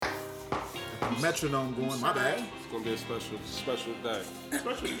metronome going. My bad. It's gonna be a special day.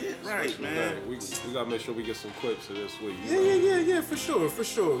 Special, right, man. We gotta make sure we get some clips of this week. Yeah, for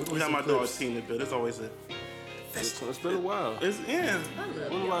sure. We got my dog's team to build. It's always a. It's been a while. When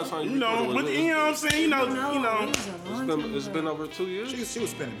the last time you know what I'm saying? You know. It's been over 2 years. She was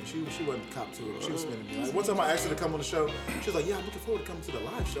spinning me. She wasn't cop to it. She was spinning me. Like, one time I asked her to come on the show. She was like, "Yeah, I'm looking forward to coming to the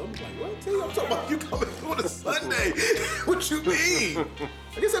live show." I'm like, "What? T, I'm talking about you coming on a Sunday. What you mean?"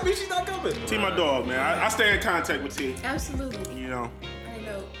 I guess that means she's not coming. T, my dog, man. I stay in contact with T. Absolutely. You know. I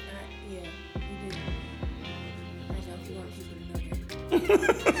know. Yeah, you do. I know if you want people to know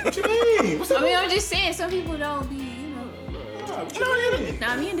that. What you mean? I mean, I'm just saying, some people don't be, you know. What you mean?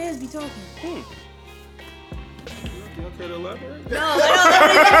 Nah, me and Dez be talking. You okay to elaborate? No,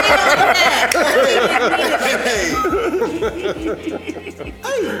 I don't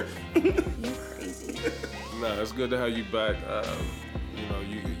You're crazy. Nah, it's good to have you back.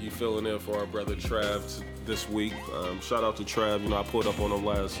 You filling in for our brother Trav this week. Shout out to Trav. I pulled up on him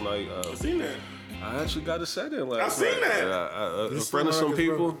last night. I seen that. I actually got a set in last night. I seen that. A friend of some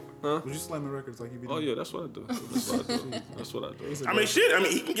people. Huh? Was you slamming records like you be doing? Oh yeah, that's what I do. That's what I do. I mean, shit. I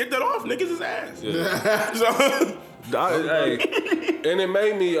mean, he can get that off. Niggas his ass. Yeah. And it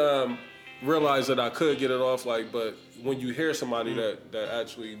made me realize that I could get it off. But when you hear somebody that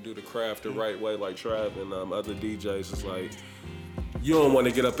actually do the craft the right way, like Trav and other DJs, it's like you don't want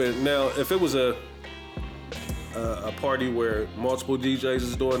to get up in. Now, if it was a party where multiple DJs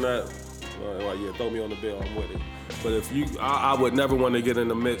is doing that, throw me on the bill, I'm with it. But if I would never want to get in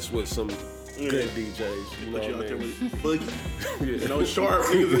the mix with some good DJs. You know what I mean? Boogie. No sharp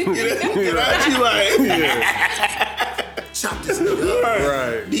niggas. Chop this nigga up.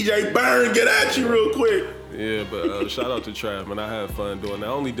 Right. DJ Burn, get at you real quick. Yeah, but shout out to Trav, man. I had fun doing that.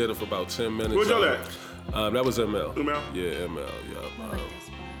 I only did it for about 10 minutes. Where's y'all at? That was ML. ML? Yeah, ML. Yeah.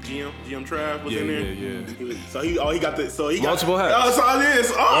 GM Trav was in there. Yeah. So he got multiple hats.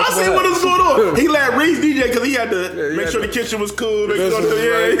 I see what is going on. He let Reese DJ because he had to make sure the kitchen was cool.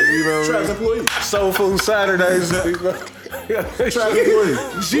 Trav's employee. Soul Food Saturdays. Trav's employee.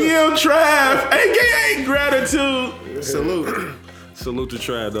 GM Trav, aka Gratitude. Salute to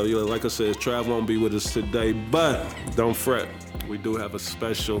Trav though. Like I said, Trav won't be with us today, but don't fret. We do have a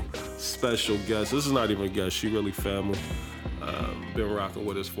special guest. This is not even a guest. She really family. Been rocking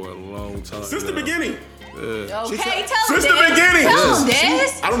with us for a long time. Since the beginning. Okay, tell him. Since the beginning. Tell him,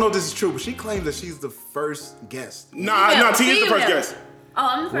 Dez. I don't know if this is true, but she claims that she's the first guest. Nah, T is the first guest. Oh,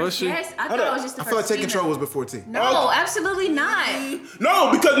 I'm the first guest? I thought it was just the first I feel like Take female. Control was before T. No, absolutely not.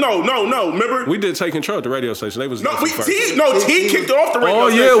 No, because no. Remember? We did Take Control at the radio station. They was T kicked it off the Oh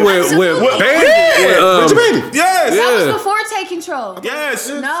radio station. yeah, with Bandit. Yes. That was before Take Control. Yes.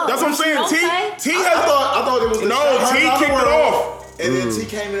 No. That's what I'm saying. T has I thought it was No, T kicked it off. And then T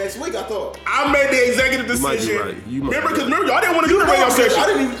came the next week, I thought. I made the executive decision. You might be right. Remember, y'all didn't want to do the radio station.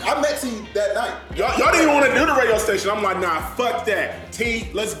 I met T that night. Y'all didn't even want to do the radio station. I'm like, nah, fuck that. T,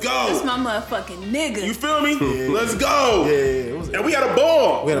 let's go. That's my motherfucking nigga. You feel me? Yeah. Let's go. Yeah. And we had a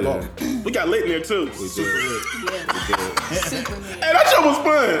ball. We had a ball. We got lit in there too. We did. Super lit. Hey, that show was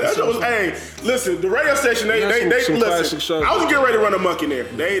fun. Hey, listen, the radio station, they listen. I was getting ready to run amok in there.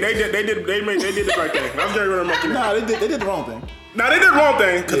 They did the right thing. I was getting ready to run amok in there. Nah, they did the wrong thing. Nah, they did the wrong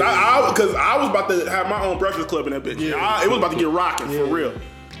thing because I was about to have my own breakfast club in that bitch. It was about to get rocking for real.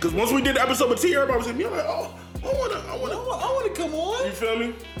 Because once we did the episode with T, everybody was like, I want to come on. You feel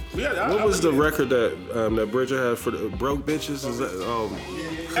me? Yeah. What was the record that Bridget had for the Broke Bitches? Is that?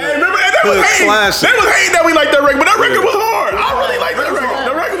 Hey, remember? And they was hating that we liked that record, but that record was hard. I really liked that record.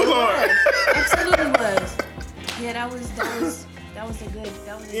 That record was hard. Absolutely was. Yeah, that was a good.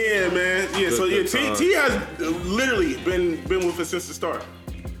 Yeah, man. Yeah, so yeah, T has literally been with us since the start.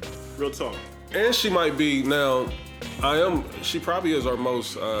 Real talk. And she might be now. She probably is our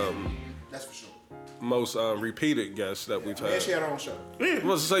most. That's for sure. Most repeated guest that we've had. And she had her own show.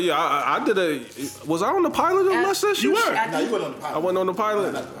 I did was I on the pilot of my session? You were. No, you weren't on the pilot. I wasn't on the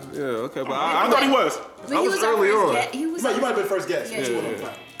pilot? Yeah, okay. But I thought he was. But I was early on. You might have been the first guest. Yeah. You weren't on the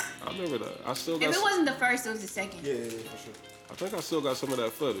pilot. I remember that. I still got If it wasn't the first, it was the second. Yeah, for sure. I think I still got some of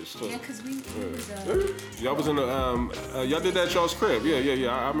that footage too. Yeah, because we was, y'all was in the y'all did that at y'all's crib. Yeah.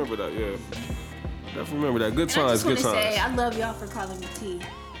 I remember that. Yeah. Definitely remember that. Good times. I just want to say, I love y'all for calling me T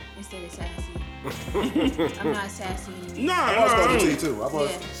instead of Sassy. I'm not sassy anymore. I was calling T too.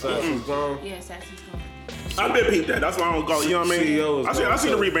 Sassy's gone. Yeah, Sassy's gone. I been peeped that. That's why I don't call. You know what I mean? I see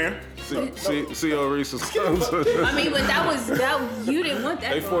the rebound. CEO Reese is gone. I mean, but that you didn't want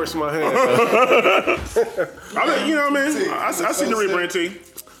that. They forced my hand. You know what I mean? I see the rebrand T.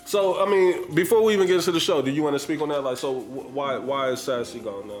 So I mean, before we even get into the show, do you want to speak on that? Like, so why is Sassy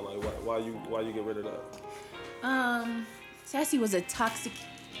gone now? Like, why you get rid of that? Sassy was a toxic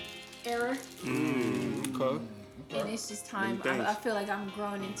era. Okay. And it's just time. I feel like I'm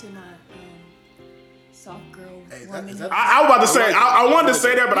growing into my soft girl woman. I was about to say, I wanted to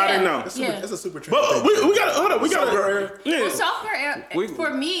say that, but I didn't know. That's a super trendy But we got to, hold up, we got to. Yeah. Well, soft girl era,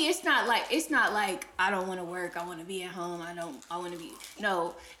 for me, it's not like I don't want to work. I want to be at home. I want to be.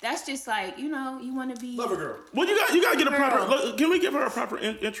 No, that's just like, you want to be. Lover girl. Well, you got to get a proper. Look, can we give her a proper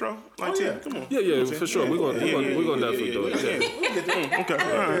intro? Like, yeah. Come on. Yeah, for sure. We're gonna definitely do it. Yeah. Okay.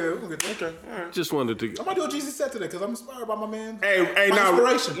 All right. Just wanted to. I'm gonna do a Jeezy set today because I'm inspired by my man. Hey, my now,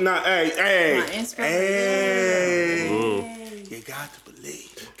 inspiration. Hey. My inspiration. Hey. You got to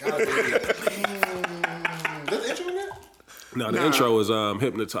believe. That's the intro in there? No, the intro is What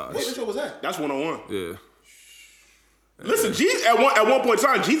Hypnotized. intro was that? That's 101. Yeah. Listen, Jeezy, at one point in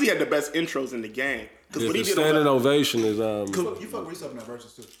time, Jeezy had the best intros in the game. Yeah, What he the did standing on ovation is You fuck Reese up in that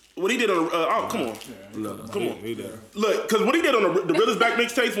verses too. what he did on come on. no, Come on. he did. Look, because what he did on the Realest Back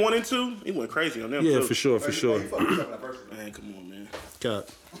mixtapes 1 and 2, he went crazy on them. Yeah, too. for sure. You fuck Reese up in that verses. Man, come on, man. Cap.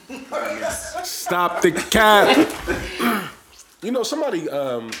 Stop the cap. Somebody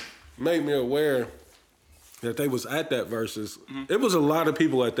made me aware that they was at that versus. It was a lot of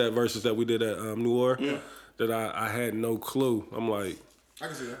people at that versus that we did at New Orleans that I had no clue. I'm like, I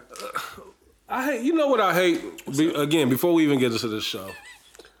can see that. I hate. You know what I hate? Again, before we even get into this show,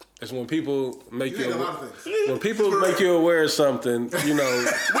 is when people make You you. hate a lot of things. When people make you aware of something, And there's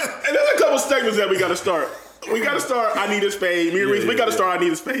a couple segments that we got to start. We got to start I Need a Spade. Me and Reese, we got to start I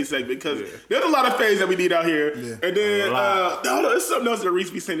Need a Spade segment because there's a lot of fades that we need out here. Yeah. And then, there's something else that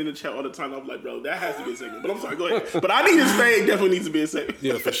Reese be saying in the chat all the time. I'm like, bro, that has to be a segment. But I'm sorry, go ahead. But I Need a Spade definitely needs to be a segment.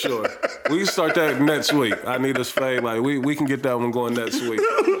 Yeah, for sure. We can start that next week. I Need a Spade. Like, we can get that one going next week.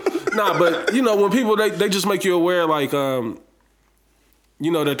 Nah, but, when people, they just make you aware, like, that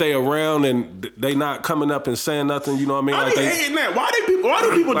they around and they not coming up and saying nothing, you know what I mean? I Like be hating that. Why do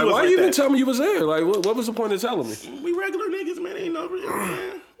people like, do us why like you that? didn't tell me you was there? Like, what was the point of telling me? We regular niggas, man. Ain't no real,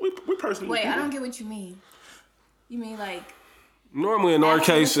 man. We personal. Wait, I don't get what you mean. You mean like? Normally, in our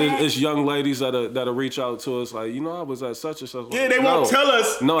After case, the fact? it's young ladies that'll reach out to us, like, I was at such and such. Yeah, they won't tell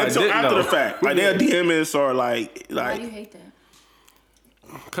us I until didn't after know. the fact. Like, they'll DM us or like. Why do you hate that?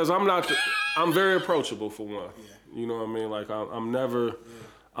 Because I'm very approachable for one. You know what I mean? Like, I'm never.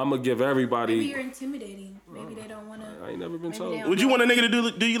 I'm gonna give everybody. Maybe you're intimidating. Maybe they don't want to. I ain't never been told. Would you want a nigga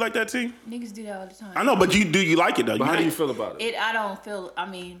to do you like that, T? Niggas do that all the time. I know, but do you like it though? But how do you feel about it? I don't feel. I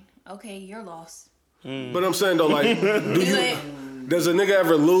mean, okay, you're lost. But I'm saying though, like, does a nigga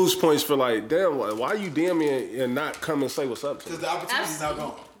ever lose points for like, damn, why you DM me and not come and say what's up to me? Because the opportunity's not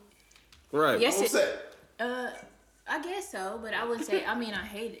gone. Right. Yes, What's that? I guess so, but I wouldn't say. I mean, I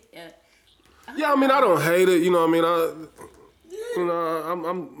hate it. Yeah, I mean, I don't hate it. You know what I mean?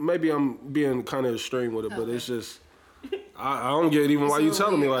 I'm being kind of extreme with it, but it's just I don't get even why you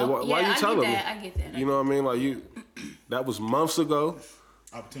telling me like why you telling me? I get that. You know what I mean? Like that was months ago.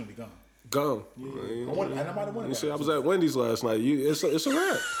 Opportunity gone. Gone. I might have won You it. see, I was at Wendy's last night. It's a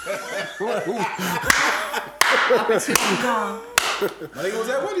wrap. Gone. My nigga was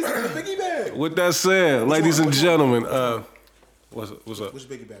at Wendy's in the biggie bag. With that said, ladies and gentlemen, what's up? Which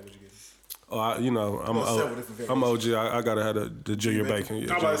biggie bag would you get? Oh, I'm OG. I gotta have the junior bacon.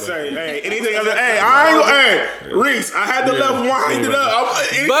 Yeah, I'm about to junior say, hey, anything other, hey, Reese, I had to left wind it up.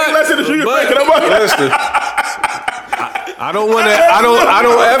 Anything less than the junior bacon, I'm like, listen, I don't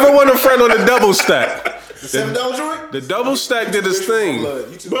ever want to friend on the double stack. The $7 joint? The double stack did its thing.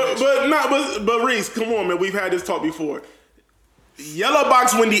 But Reese, come on, man. We've had this talk before. Yellow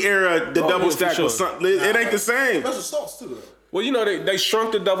box Wendy era, the double stack was something. It ain't the same. Special sauce too, though. Well, they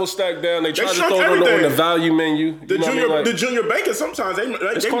shrunk the double stack down. They tried to shrunk throw it on everything. the value menu. The junior bacon sometimes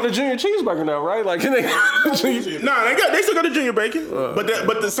it's called a junior cheeseburger now, right? Like they still got the junior bacon,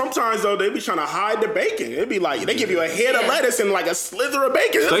 but sometimes though they be trying to hide the bacon. It'd be like they give you a head of lettuce and like a slither of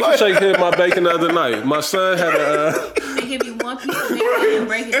bacon. Steak and Shake hit my bacon the other night. My son had a. They give you one piece of bacon and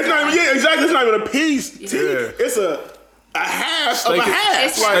break it. It's not even exactly. It's not even a piece. Yeah. It's a half of a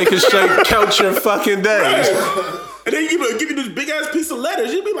half. Steak and Shake count your fucking days. And then you give you this big ass piece of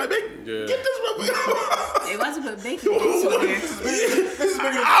lettuce. You be like, get this motherfucker. They want to put bacon bits on there.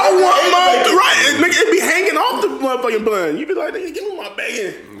 I want my right. Nigga, it be hanging off the motherfucking bun. You be like, nigga, give me my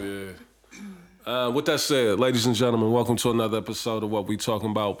bacon. Yeah. With that said, ladies and gentlemen, welcome to another episode of What We Talking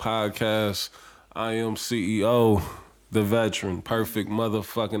About podcast. I am CEO, the veteran, perfect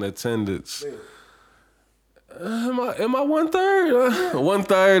motherfucking attendance. Am I 1/3?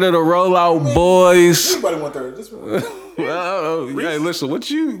 1/3 of the rollout boys. Everybody 1/3. This one. Hey, listen, what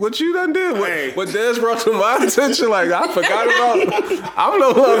you done did? What Dez brought to my attention, like I forgot about. I'm no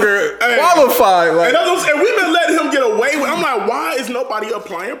longer qualified. Like, and we've been letting him get away with. I'm like, why is nobody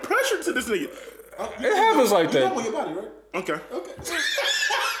applying pressure to this nigga? It happens like that. You know your body, right? Okay.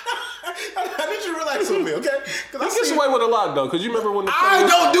 I need you to relax with me, okay? He gets away with a lot though, because you remember when I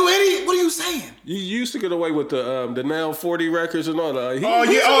don't do any. What are you saying? You used to get away with the Now 40 records and all that.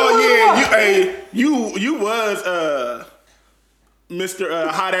 You was Mr.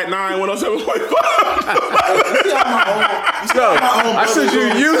 Hot at 9 107.5. I said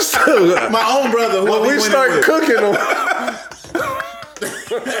you used to. My own brother. When we start cooking them.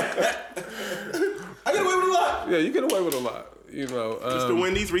 I get away with a lot. Yeah, you get away with a lot. You know, Mr.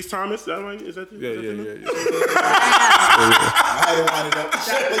 Wendy's, Reese Thomas. Is that yeah. I had to wind it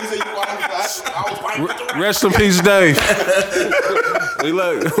up. Rest in peace, Dave. We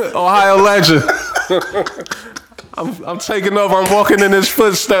look, Ohio legend. I'm taking over. I'm walking in his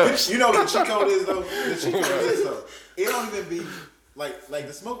footsteps. You know what the cheat code is though? The cheat code is though. It don't even be like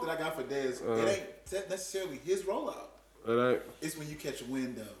the smoke that I got for Dez. It ain't necessarily his rollout. It's when you catch a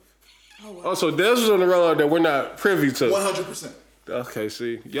wind of. Oh, so Dez was on the rollout that we're not privy to. 100%. Okay,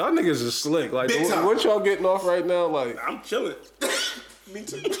 see, y'all niggas is slick. Like, what y'all getting off right now? Like, I'm chilling. Me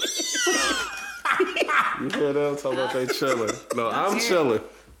too. You hear them talking about they chilling? No, I'm chilling.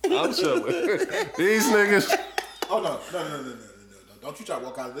 These niggas. Oh no. Don't you try to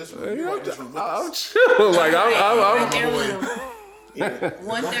walk out of this room. I'm chilling. Like I'm.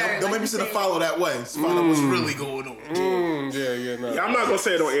 Don't make me sit and follow that way. Find out what's really going on. Yeah, no. Yeah, I'm not gonna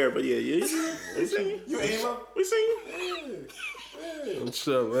say it on air, but yeah. We seen you. You ain't love? We seen you. I'm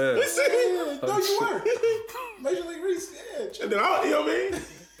sure, man. We seen you. No, you were. Major League Reese. Yeah. And then you know what I mean?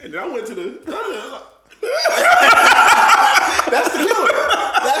 And then I went to the. That's the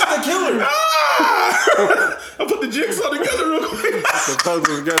killer. I put the jigsaw together real quick. The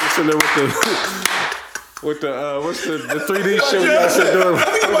puzzle together, sitting there with the what's the 3D shit we got to do? I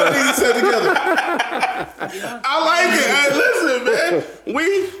think about these set together. I like it. Hey, listen, man.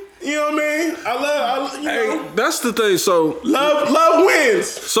 You know what I mean? I love you know. That's the thing. So love wins.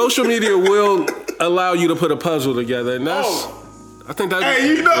 Social media will allow you to put a puzzle together, and that's. I think that. Hey,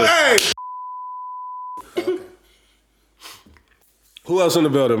 you know, hey. Who else in the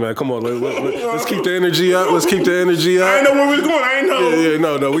building, man? Come on, let's keep the energy up. Let's keep the energy up. I ain't know where we was going. I ain't know. Yeah,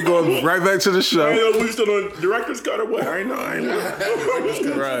 no. We going right back to the show. I ain't know we still on director's cut or what. I ain't know.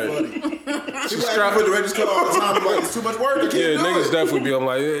 Right. People ask me for director's cut all the time. Like, it's too much work. Niggas definitely be on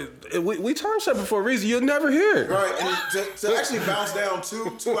like, we turned something for a reason. You'll never hear it. Right, and to actually bounce down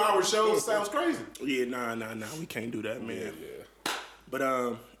 2-hour shows sounds crazy. Yeah, nah. We can't do that, man. Yeah. But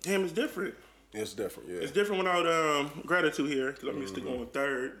damn, it's different. It's different, yeah. It's different without gratitude here because I'm used to going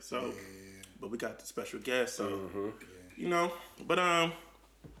third. So, but we got the special guest, so you know. But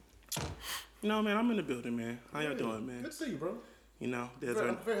you know, man, I'm in the building, man. How y'all doing, man? Good to see you, bro. You know,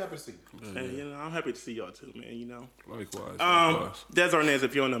 I'm very happy to see you. Hey, you know, I'm happy to see y'all too, man. You know. Likewise. Des Arnaz,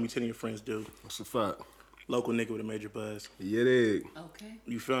 if you don't know me, tell your friends do. That's a fact. Local nigga with a major buzz. Yeah, dig. Okay.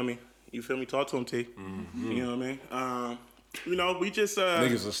 You feel me? Talk to him, T. You know what I mean? You know, we just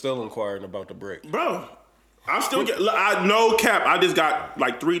niggas are still inquiring about the brick, bro. I'm still I no cap. I just got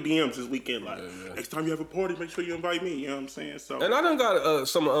like 3 DMs this weekend. Like, next time you have a party, make sure you invite me. You know what I'm saying? So, and I done got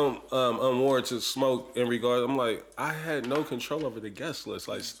some unwarranted smoke in regards. I'm like, I had no control over the guest list.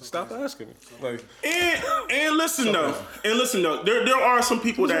 Like, stop asking me. Like, and listen though, there are some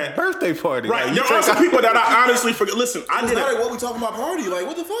people that birthday party. Right, like, there are some people that I honestly forget. Listen, I did what we talking about party? Like,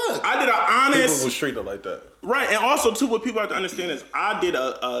 what the fuck? I did an honest. People was treating it like that. Right, and also too, what people have to understand is I did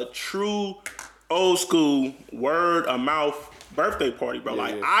a true old school word of mouth birthday party, bro.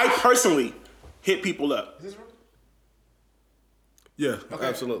 I personally hit people up. Is this real? Yeah, okay.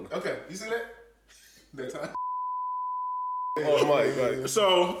 Absolutely. Okay, you see that? That time. Oh my God.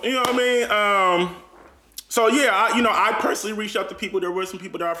 So you know what I mean? So yeah, I personally reached out to people. There were some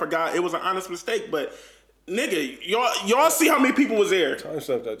people that I forgot. It was an honest mistake, but nigga, y'all see how many people was there? Time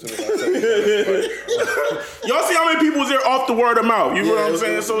sent that to me. Y'all see how many people was there off the word of mouth? You know what I'm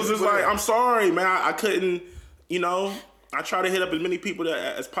saying? So it's just like, I'm sorry, man. I couldn't, you know. I try to hit up as many people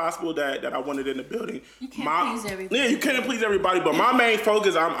as possible that I wanted in the building. You can't please everybody. Yeah, you can't please everybody. But my main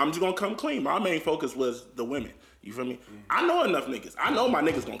focus, I'm just gonna come clean. My main focus was the women. You feel me? I know enough niggas. I know my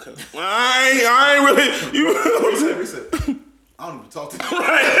niggas gonna come. I ain't really. You know what I'm saying? Reset. I don't even talk to you.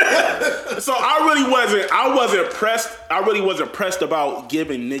 Right. So I really wasn't pressed about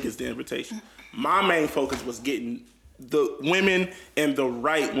giving niggas the invitation. My main focus was getting the women and the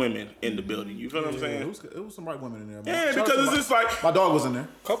right women in the building. You feel what I'm saying? It was some right women in there. Man. Yeah, because it's just like my dog was in there.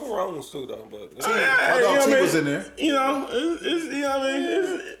 Couple wrong ones too though, but My dog T was in there. You know, you know what I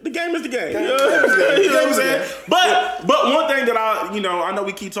mean? The game is the game. You know what I'm saying? But one thing that I know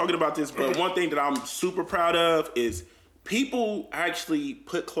we keep talking about this, but one thing that I'm super proud of is people actually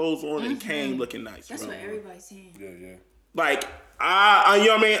put clothes on and came looking nice. That's bro. what everybody's saying. yeah. Like, I you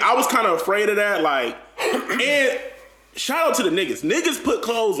know what I mean? I was kind of afraid of that. Like, and shout out to the niggas. Niggas put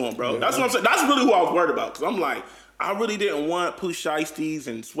clothes on, bro. That's what I'm saying. That's really who I was worried about. Because I'm like, I really didn't want push shiesties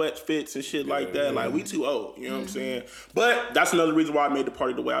and sweat fits and shit like that. Like, we too old. You know what I'm saying? But that's another reason why I made the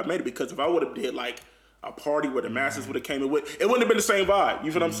party the way I made it. Because if I would have did, like, a party where the masses would have came in with, it wouldn't have been the same vibe.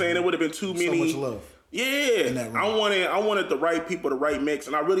 You feel what I'm saying? It would have been too many. So much love. Yeah. I wanted the right people, the right mix.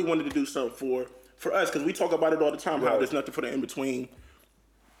 And I really wanted to do something for us. Because we talk about it all the time, how there's nothing for the in-between.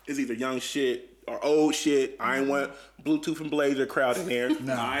 It's either young shit or old shit. I ain't want Bluetooth and Blazer crowd in there.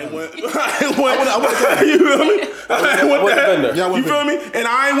 I ain't want. You feel me? I ain't want that. You feel me? And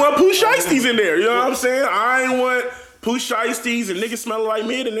I ain't want Pooh Shiesties in there. You know what I'm saying? I ain't want Pooh Shiesties and niggas smelling like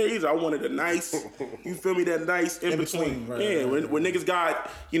mid in there either. I wanted a nice, you feel me? That nice in between. Right, where niggas got,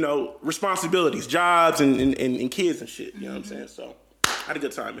 responsibilities, jobs, and kids and shit. You know what I'm saying? So I had a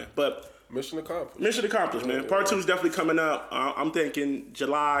good time, man. But mission accomplished. Mission accomplished, man. Part 2 is definitely coming up. I'm thinking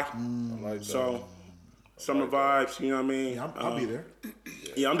July. I like that. So summer vibes, you know what I mean? Yeah, I'll be there.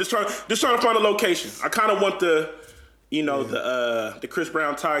 Yeah, I'm just trying to find a location. I kind of want the Chris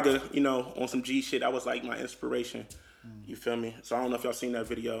Brown Tiger, on some G shit. That was like my inspiration. You feel me? So I don't know if y'all seen that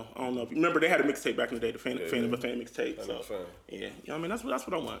video. I don't know if you remember they had a mixtape back in the day, the Fan of a Fan mixtape. So yeah, I mean that's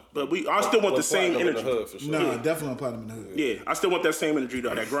what I want. But I still want the same energy. No, definitely platinum in the hood. Yeah, I still want that same energy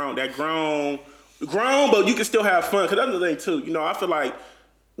though. That grown, but you can still have fun. Cause that's the thing too. I feel like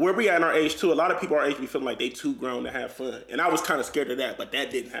where we at in our age too, a lot of people our age be feeling like they too grown to have fun, and I was kind of scared of that, but that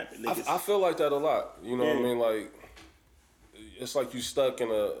didn't happen. I feel like that a lot. You know what I mean? Like, it's like you stuck in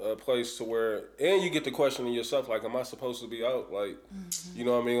a place to where, and you get to questioning yourself, like, am I supposed to be out? Like, you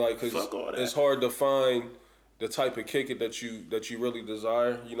know what I mean? Like, because it's hard to find the type of kick it that you really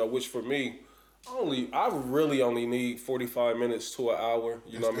desire. Which for me, I really only need 45 minutes to an hour.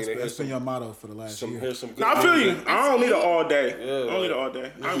 You know what I mean? That's been your motto for the last year. I feel you. I don't need it all day. Yeah, I don't need it all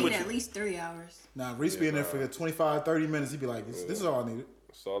day. I need at least 3 hours. Now, Reese be in there for 25, 30 minutes. He'd be like, this is all I needed.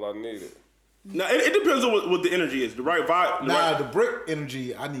 That's all I needed. Now, it depends on what the energy is. The right vibe. The brick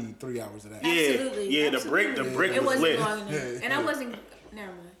energy, I need 3 hours of that. Absolutely. Yeah, the brick it was lit. Long enough. And I wasn't,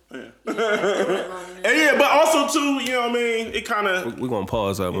 never mind. Yeah. But also too, you know what I mean? It kind of. We're gonna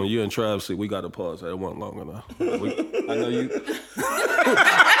pause that when you're in Travis. We got to pause that. It wasn't long enough. I know you. Are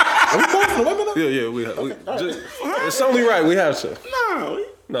we pausing the women? Yeah. We it's only right. We have to.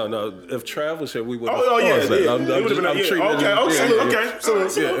 No. If Trav was here, we would. Yeah. I'm treating it. Okay.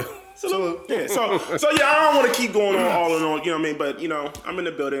 So I don't want to keep going on all and on. You know what I mean? But I'm in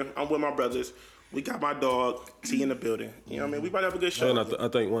the building. I'm with my brothers. We got my dog T in the building. You know what I mean? We about to have a good show. And I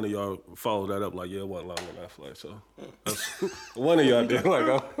think one of y'all followed that up like, it wasn't long enough. Like, so one of y'all did. Like,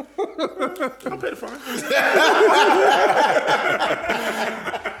 I'll pay the fine.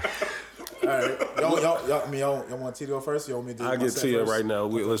 All right, y'all want T to go first? Or you want me to do I get T right now.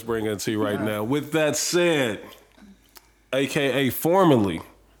 Let's bring in T right now. With that said, AKA formerly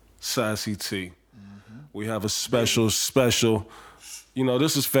Sassy T, we have a special.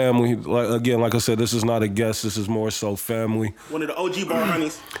 This is family. Like I said, this is not a guest. This is more so family. One of the OG bar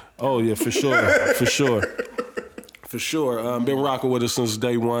honeys. Oh yeah, for sure. Been rocking with us since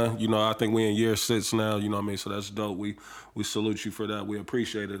day one. I think we in year 6 now. You know what I mean? So that's dope. We salute you for that. We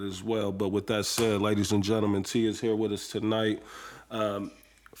appreciate it as well. But with that said, ladies and gentlemen, T is here with us tonight.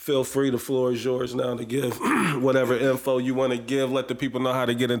 Feel free, the floor is yours now to give whatever info you want to give. Let the people know how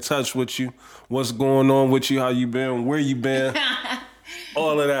to get in touch with you. What's going on with you? How you been? Where you been?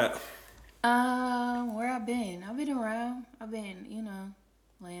 All of that. Where I've been around. I've been,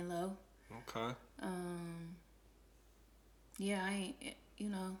 laying low. Okay. Yeah, I ain't,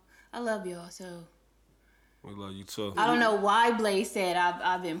 I love y'all, so. We love you too. I don't know why Blaze said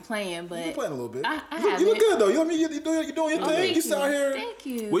I've been playing, but you've been playing a little bit. I you look good though. You're doing your thing. You out here. Thank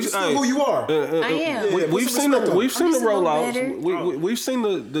you. You see who you are. I am. We've seen the rollouts. We've seen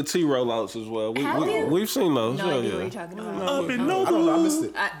the T rollouts as well. We've seen those. No idea what you're talking about. Up in Nobu. I don't know. I missed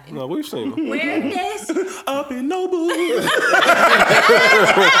it. No, we've seen them. Where this? Up in Nobu.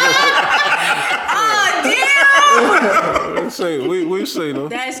 Oh damn! We've seen them.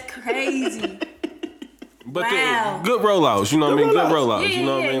 That's crazy. But good rollouts, you know what I mean? Good rollouts, yeah, you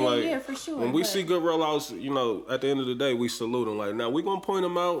know what I mean? Like, yeah, for sure. when we see good rollouts, at the end of the day, we salute them. Like, now we're going to point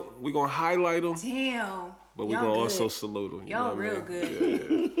them out. We're going to highlight them. Damn. But we're going to also salute him. Y'all real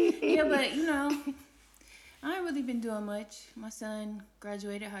good. Yeah, but, you know, I ain't really been doing much. My son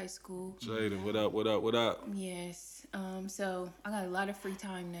graduated high school. Jaden, what up? Yes. So I got a lot of free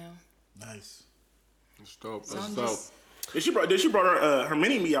time now. Nice. That's dope. So That's dope. She brought her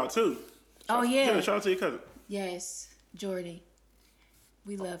mini-me out, too. Oh, yeah. Shout out to your cousin. Yes, Jordy.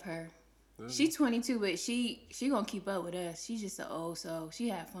 We love her. She's 22, but she gonna keep up with us. She's just an old soul. She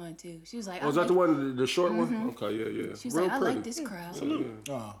had fun too. She was like, "Was that the one, the short one?" Okay, yeah. She was real like, pretty. "I like this crowd."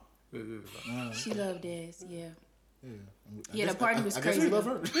 Oh. Yeah. She loved this. Yeah, the party was crazy. I guess we love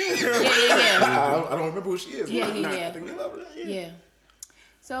her. Yeah. I don't remember who she is. Yeah. I think we love her. Yeah.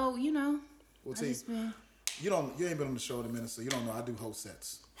 So you know, Well, I just been. You ain't been on the show in a minute, so you don't know. I do host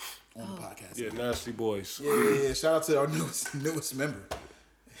sets on the podcast. Yeah, Nasty Boys. Yeah. Shout out to our newest member.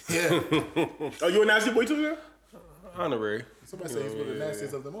 Yeah. Oh, you a nasty boy too, man? Honorary. Somebody said he's one of the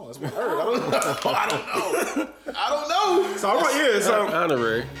nastiest of them all. That's what I heard. I don't know. So I'm like,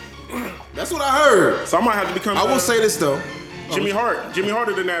 Honorary. That's what I heard. So I might have to become. I will say this though. Jimmy Hart. Jimmy Hart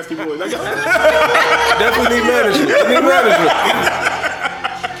of the nasty boys. Definitely need management.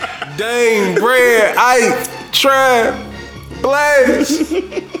 Dane, Brad, Ike, Trav, Blaze.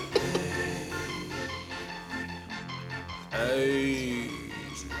 Hey.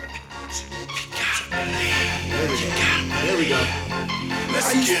 There we go.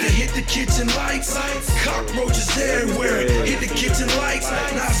 I used to hit the kitchen lights, cockroaches everywhere. Hit the kitchen lights,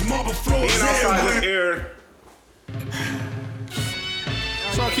 now it's marble floors everywhere.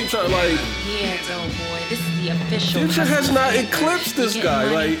 So I keep trying to like. Yeah, though, boy. This is the official. Future has not eclipsed this guy.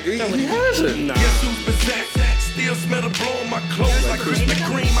 Like he hasn't. Nah. Guess who's possessed? Still smell the blow on my clothes like Krispy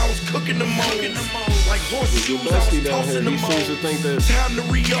Kreme. I was cooking them all. Like horseshoes, I was tossing them all. Time to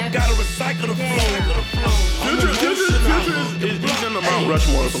re-up, gotta recycle the flow. Future is in the Mount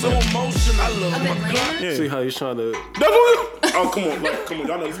Rushmore. So emotional, I love my God. Yeah. See how he's trying to. Oh, come on,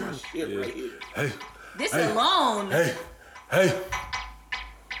 y'all know this one. Yeah, right here. Hey. This alone. Hey.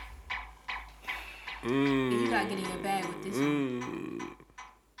 You gotta get in your bag with this one.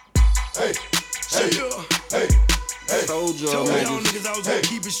 Hey. Told y'all Told y'all niggas I was gonna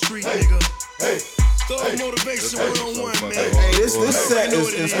keep it street, nigga. Thug motivation 101, man. Hey, this set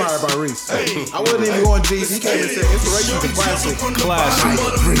is inspired by Reese. I wasn't even going G's. He came and said inspiration is classic.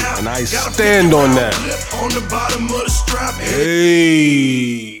 And I stand on that. On the bottom of the strap.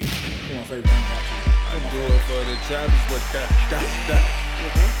 Hey. I do it for the trappers with that.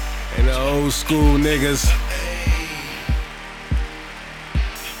 And the old school niggas.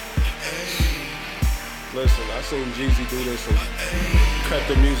 Listen, I seen Jeezy do this and cut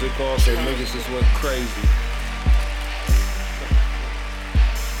the music off and niggas just went crazy.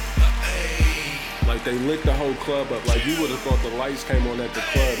 Like they lit the whole club up. Like you would have thought the lights came on at the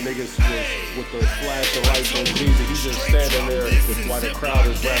club. Niggas was with the flash of lights on Jeezy. He's just standing there while the crowd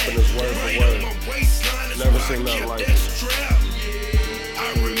is rapping his word for word. Never seen nothing like it.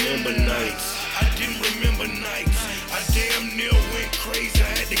 I remember nights. I didn't remember nights. I damn near went crazy. I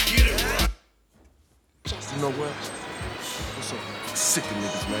had to get it right. You know what? What's up? Sick of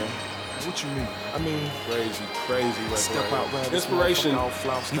niggas, man. What you mean? I mean, crazy. Step out, man. Inspiration.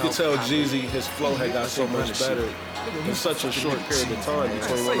 You could tell Jeezy, his flow had got so much better in such a short period of time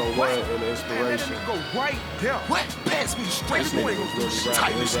between 101 and Inspiration. Go right there. What? Pass me the straight. This nigga was really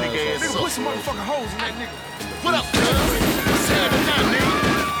rapping his ass Nigga, off. put some motherfucking hoes in that nigga. What up, nigga? Nigga.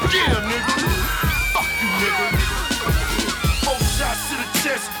 Yeah, nigga. Fuck you, nigga. 4 shots to the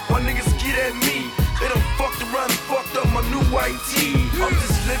chest. Why niggas get at me? They done fucked around and fucked up my new white tee. I'm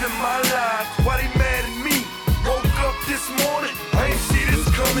just living my life. Why they mad at me? Woke up this morning, I ain't see this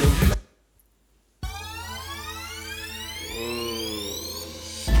coming.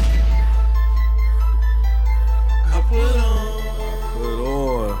 I put on.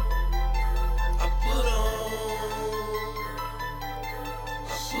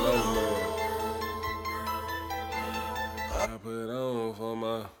 Slow man. I put on for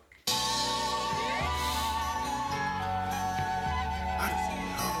my.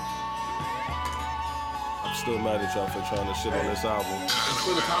 I'm still mad at y'all for trying to shit on this album.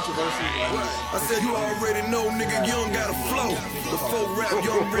 For the controversy, I said you already know, nigga, you don't got a flow. Before rap,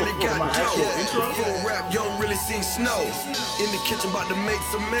 you don't really got dough. Before rap, you don't really seen snow. In the kitchen, about to make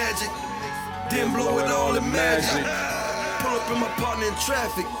some magic. Then blow it all in magic. Pull up in my partner in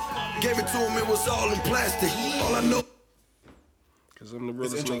traffic. Gave it to him, it was all in plastic. All I know. Cause I'm the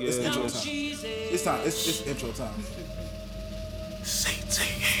realest it's intro nigga. time. It's intro time.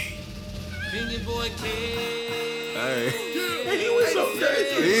 Hey.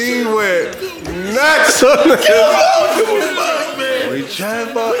 He went nuts on the. We trying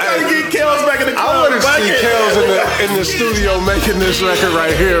to get Kels back in the club. I want to see Kels in the studio making this record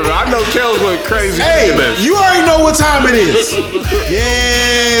right here. I know Kels went crazy. Hey, you already know what time it is.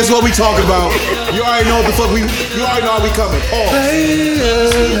 Yeah, it's what we talking about. You already know what the fuck you already know how we coming. Pause.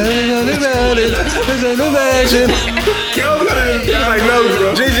 Like, no,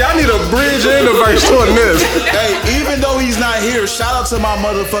 Gigi, I need a bridge and a verse on this. Hey, even though he's not here, shout out to my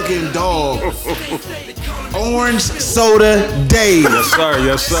motherfucking dog. Orange Soda Dave. Yes, sir.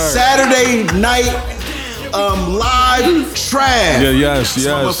 Yes, sir. Saturday night live trash. Yeah, yes.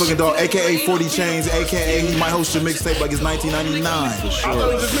 My motherfucking dog, aka 40 Chains, aka he might host your mixtape like it's 1999. For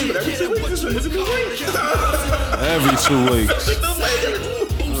sure. Every 2 weeks.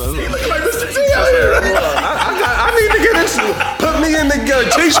 He looking like Mr. T out here. I need to get into it. Put me in the game.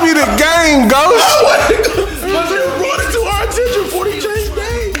 Teach me the game, Ghost. Brought it to our attention. 40 Chains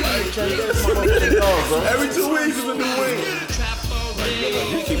game. Every 2 weeks is a new wing.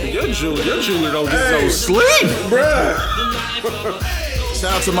 You keeping your jewelry. Your jewelry don't get no sleep, Bruh.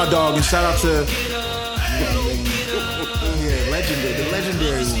 Shout out to my dog and shout out to the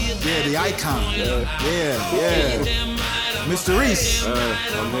legendary one. Yeah, the icon. Yeah. Mr. Reese.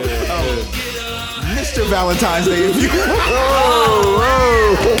 Mr. Valentine's Day, if you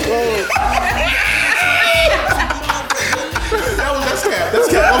That's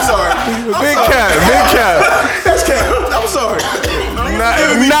cap. I'm sorry. Big cap. That's cap. I'm sorry.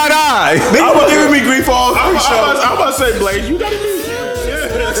 Not I. They were giving me grief all I'm show. about to say, Blade, you got it.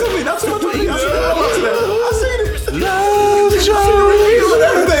 That's me. I seen it. Love I seen the reviews and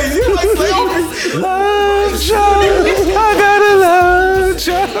everything. You like play over. Love child. I got a love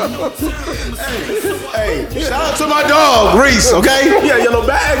child. Hey, shout out to my dog, Reese, okay? Yeah, yellow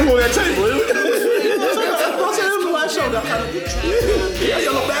bags on that table. Yeah,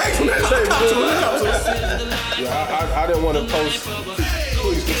 yellow bags on that table. Yeah, I didn't want to post.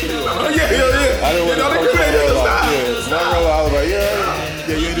 Please continue. Yeah. I didn't want to post that. Not real. I was like,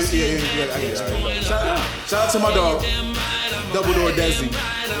 Shout out to my dog, Double Door Desi. You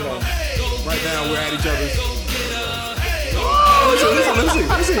know, right now we're at each other's. Let me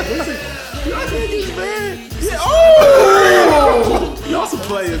see. Yeah. Oh! Y'all some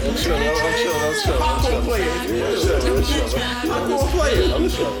players. I'm chill. Popcorn players.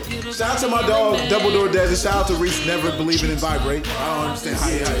 Shout out to my dog, Double Door Desi. Shout out to Reese, never believing in vibrate. I don't understand how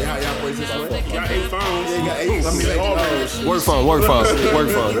he operates this way. Got 8 phones. Yeah, he got 8. Work phone. I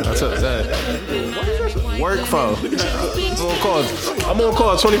tell you that. Work phone. I'm on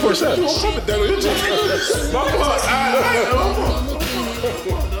call 24/7.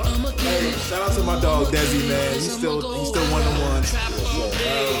 Shout out to my dog Desi, man. He's still one of the ones.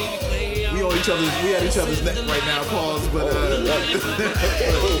 We at each other's neck right now, pause. But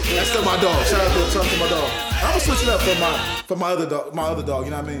that's still my dog. Shout out to my dog. I'm gonna switch it up for my other dog.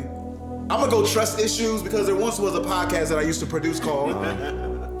 You know what I mean? I'm gonna go trust issues because there once was a podcast that I used to produce called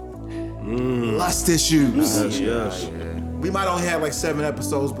Lust Issues. Yes. We might only have like 7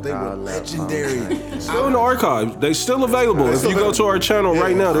 episodes, but they were legendary. Still in the archive. They still available. If you go to our channel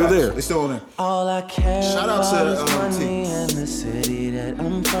right now, they're there. They're still on there. All I care Shout out to T. in the city that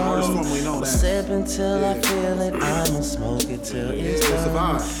I'm from. Artist formerly known as. Sip until I feel it. I'ma smoke it till it's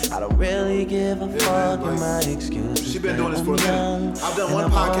done. I don't really give a fuck. Man, My excuse. She been doing this for a minute. I've done one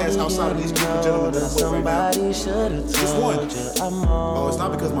podcast outside of these group of gentlemen that I'm with right now. Just one. Oh, it's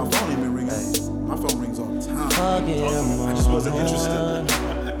not because my phone ain't been ringing. My phone rings all the time. I just wasn't interested.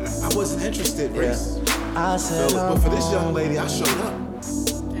 I wasn't interested, Reese. But for this young lady, I showed up.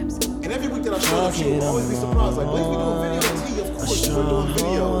 And every week that I showed up, she would always be surprised. Like, Blaze, we doing video. T, of course we're doing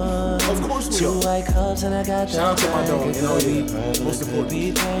video. Of course we are. Shout out to my dog, you know, most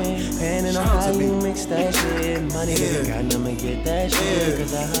important. Shout out to me. My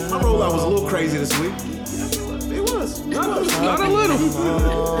rollout was a little crazy this week. It was. Not a little.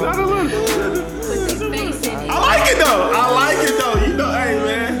 I like it though. You know, hey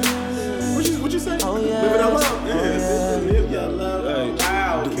man. What you say? Live it out loud. Live your love.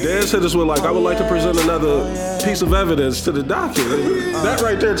 Dez hit us with like, I would like to present another piece of evidence to the docket. That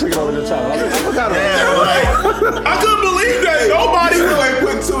right there took it over the top. I forgot about that. I couldn't believe that. Nobody You like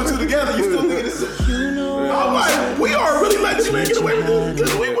putting 2 and 2 together. You still thinking this? I'm like, we are really letting this man get away with this.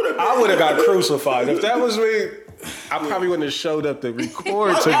 I would have got crucified. If that was me, I probably wouldn't have showed up to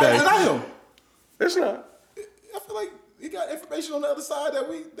record today. It's not him. It's not. I feel like he got information on the other side that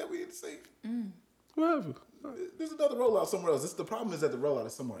we didn't see. Whatever. There's another rollout somewhere else. The problem is that the rollout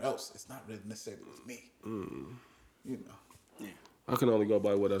is somewhere else. It's not really necessarily with me. You know. I can only go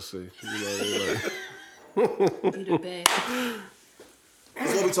by what I see. You know what I mean? You the best.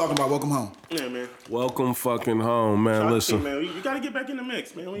 That's what we talking about. Welcome home. Yeah, man. Welcome fucking home, man. Listen, man, you gotta get back in the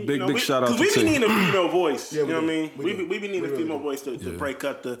mix, man. Big shout out to Because we be needing a female voice. Yeah, you know what I mean? We be needing a female voice to Yeah. break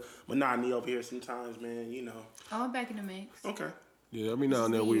up the monotony over here sometimes, man. You know. Oh, I'm back in the mix. Okay. yeah, every now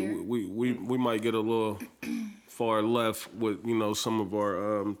and then we might get a little far left with, you know, some of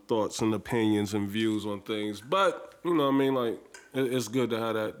our thoughts and opinions and views on things. But, you know what I mean, like, it's good to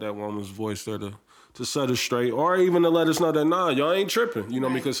have that woman's voice there to set us straight, or even to let us know that, nah, y'all ain't tripping, you know,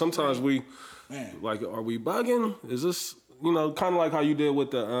 because sometimes we, like, are we bugging? Is this, you know, kind of like how you did with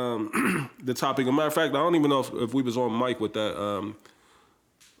the the topic. As a matter of fact, I don't even know if we was on mic with that,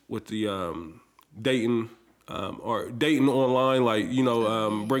 with the dating, or dating online, like, you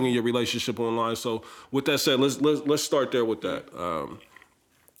know, bringing your relationship online. So with that said, let's start there with that.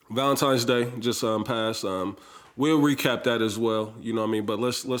 Valentine's Day just passed. We'll recap that as well, you know what I mean? But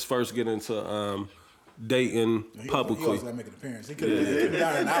let's first get into dating publicly. He always gotta make an appearance. He could have been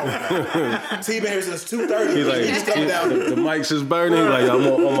down an hour ago. He been here since 2:30. He's like, he just come down. the mics is burning. Like, I'm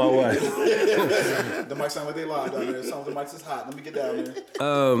on my way. The mics sound like they live down there. Some of the mics is hot. Let me get down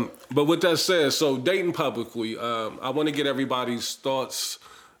there. But with that said, so dating publicly, I want to get everybody's thoughts,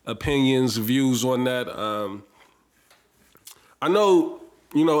 opinions, views on that. I know,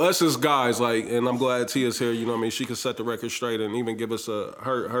 you know, us as guys, like, and I'm glad Tia's here, you know what I mean? She can set the record straight and even give us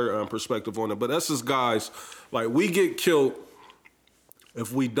her perspective on it. But us as guys, like, we get killed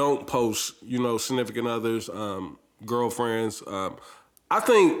if we don't post, you know, significant others, girlfriends. I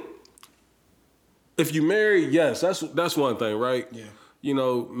think if you marry, yes, that's one thing, right? Yeah. You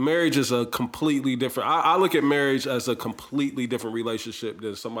know, marriage is a completely different. I look at marriage as a completely different relationship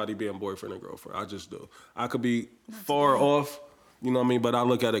than somebody being boyfriend and girlfriend. I just do. I could be far off, you know what I mean? But I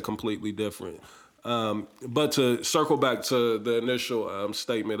look at it completely different. But to circle back to the initial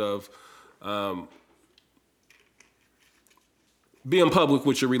statement of being public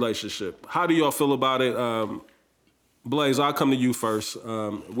with your relationship, how do y'all feel about it? Blaze, I'll come to you first.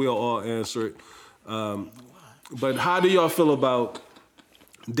 We'll all answer it. But how do y'all feel about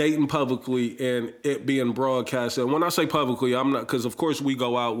dating publicly and it being broadcasted? And when I say publicly, I'm not, because of course we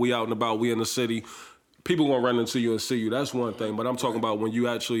go out, we out and about, we in the city. People gonna run into you and see you. That's one thing. But I'm talking about when you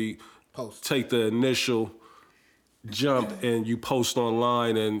actually take the initial jump and you post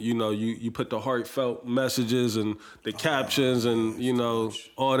online and, you know, you put the heartfelt messages and the captions and, you know,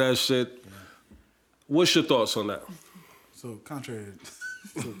 all that shit. Yeah. What's your thoughts on that? So contrary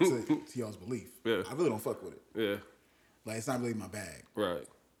to y'all's belief, I really don't fuck with it. Yeah. Like, it's not really my bag. Right.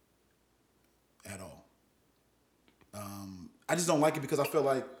 At all. I just don't like it because I feel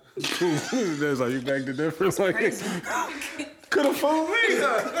like there's like, you beg the difference. Like, could have fooled me.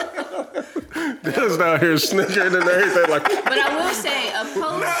 Just out here snickering and everything. Like, but I will say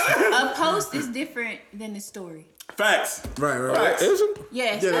a post is different than the story. Facts. Right. Facts. Is it?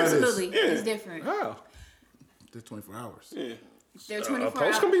 Yes, Yeah, absolutely. Yeah. It's different. How? there's 24 hours. Yeah. They're 24 A post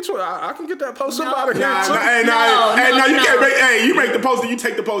hours. can be 20. I can get that post No. up out of here. Nah, too. you can't make. Hey, you make the post and you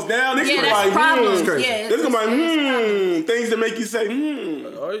take the post down. Niggas Yeah, gonna that's like, problems. crazy. Yeah, This gonna be it's like, things that make you say,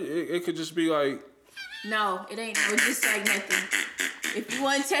 Or it could just be like, No, it ain't. It was just like nothing. If you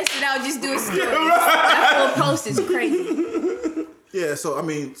want to test it out, just do a story. That full post is crazy. Yeah, so I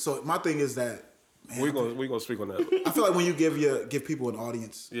mean, so my thing is that, man, we gonna speak on that. I feel like when you give people an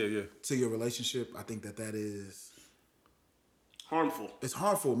audience Yeah. to your relationship, I think that is harmful. it's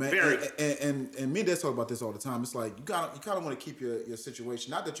harmful, man. Very. And me and Des talk about this all the time. It's like you kind of want to keep your situation,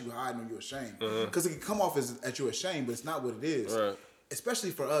 not that you hiding or you're ashamed, because it can come off as that you're ashamed, but it's not what it is. Right.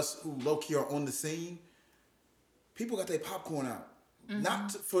 Especially for us who low key are on the scene, people got their popcorn out,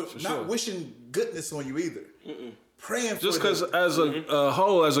 not sure. wishing goodness on you either. Praying for Just because them. as a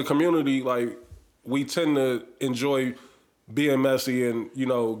whole, as a community, like, we tend to enjoy being messy and, you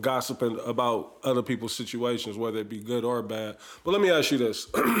know, gossiping about other people's situations, whether it be good or bad. But let me ask you this.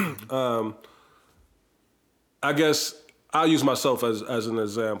 I guess I'll use myself as an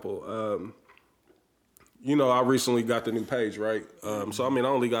example. You know, I recently got the new page, right? So, I mean, I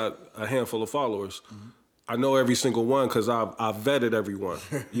only got a handful of followers. I know every single one because I've vetted everyone.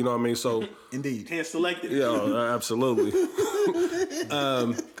 You know what I mean? So, Indeed. Hand selected. yeah, absolutely.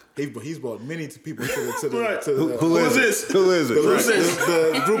 He's brought many people to the Right. to the Who is this? Who is it?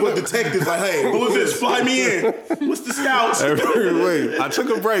 the group of detectives. Like, hey, Who is this? Fly me in. What's the scouts? Every week. I took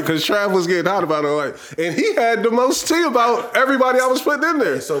a break because Trav was getting hot about it. Like, and he had the most tea about everybody I was putting in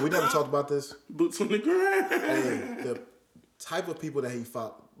there. So we never talked about this. Boots on the ground. Hey, the type of people that he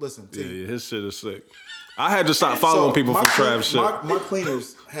fought. Listen, Yeah, his shit is sick. I had to stop following people from Trav's shit. My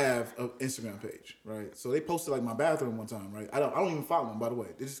cleaners have an Instagram page, right? So they posted like my bathroom one time, right? I don't even follow them, by the way.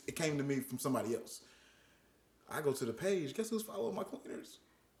 It came to me from somebody else. I go to the page. Guess who's following my cleaners?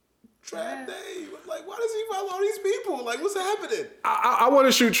 Trav Dave. I'm like, why does he follow all these people? Like, what's happening? I want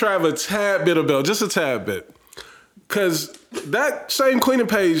to shoot Trav a tad bit of bell, just a tad bit. Because that same cleaning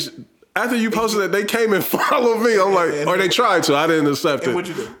page, after you posted it, they came and followed me. I'm like, or they tried to. I didn't accept it.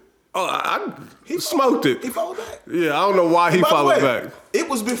 What'd you do? Oh, he smoked it. He followed back. Yeah, I don't know why he followed back. It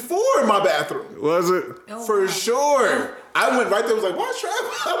was before my bathroom. Was it? For sure. I went right there. Was like, what's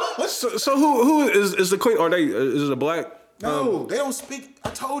Trav? So who is the queen? Are they? Is it a black? No, they don't speak. I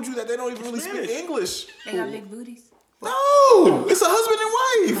told you that they don't even really speak English. They got big booties. No, it's a husband and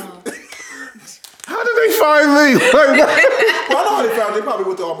wife. How did they find me? Well, I know how they found. They probably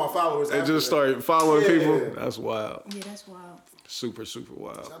went through all my followers. They just started following people. That's wild. Yeah, that's wild. Super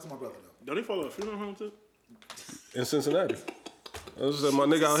wild. Shout out to my brother though. Don't they follow a funeral home too? In Cincinnati. I was my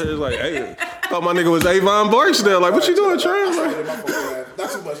nigga out here is like, hey, thought my nigga was Avon Barksdale. Like, what you doing, Trav?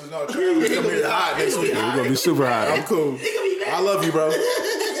 Not too much. No, Trav is gonna be hot next week. We're gonna be super high. I'm cool. I love you, bro.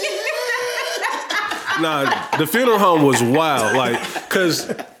 Nah, the funeral home was wild. Like, cause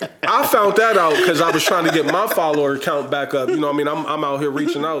I found that out because I was trying to get my follower count back up. You know what I mean? I'm out here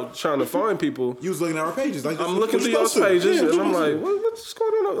reaching out, trying to find people. You was looking at our pages. Like, I'm looking through y'all's pages, and I'm like, what's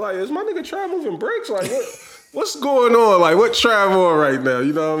going on? Like, is my nigga Trav moving brakes? Like, what's going on? Like, what Trav on right now?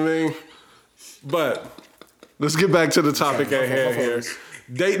 You know what I mean? But let's get back to the topic at hand here.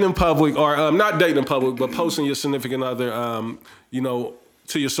 Dating in public, or not dating in public, but posting your significant other, you know,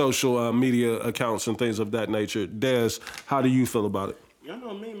 to your social media accounts and things of that nature. Des, how do you feel about it? Y'all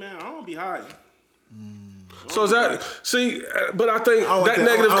know me, man. I don't be hiding. So is that, see, but I think like that that.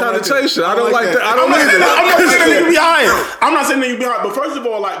 negative I don't like connotation, that. I don't like that. I don't I'm either. not saying that you be hiding. I'm not saying that you be hiding. But first of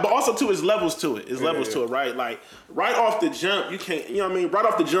all, like, but also too, it's levels to it. It's levels to it, right? Like, right off the jump, you can't, you know what I mean? Right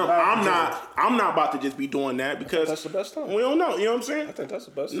off the jump, I'm not about to just be doing that because That's the best time. we don't know. You know what I'm saying? I think that's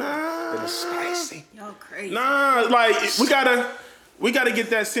the best. Nah, It's spicy. Y'all crazy. nah. Like, we gotta get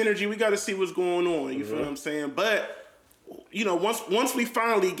that synergy. We gotta see what's going on. You feel what I'm saying? But you know, once we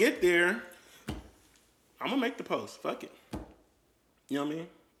finally get there, I'm gonna make the post. Fuck it. You know what I mean?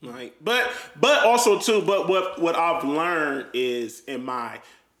 Like, but also too, but what I've learned is in my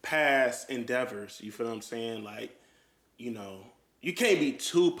past endeavors, you feel what I'm saying? Like, you know, you can't be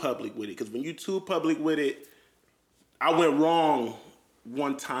too public with it, because when you too public with it, I went wrong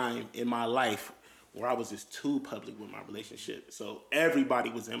one time in my life where I was just too public with my relationship. So everybody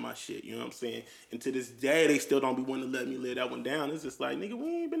was in my shit, you know what I'm saying? And to this day, they still don't be wanting to let me lay that one down. It's just like, nigga,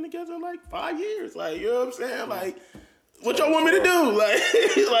 we ain't been together in like 5 years. Like, you know what I'm saying? Like, what y'all want me to do?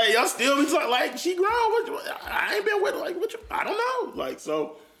 Like y'all still be talking, like, she grown. I ain't been with her. Like, I don't know. Like,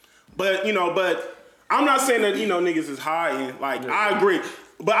 so, but, you know, but I'm not saying that, you know, niggas is hiding. Like, I agree.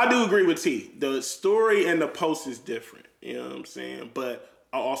 But I do agree with T. The story and the post is different. You know what I'm saying? But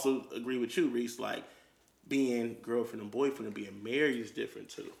I also agree with you, Reese. Like, being girlfriend and boyfriend and being married is different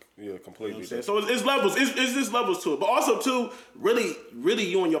too. Yeah, completely. You know what I'm saying? So it's levels. It's just levels to it. But also too, really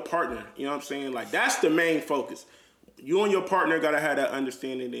you and your partner. You know what I'm saying? Like, that's the main focus. You and your partner gotta have that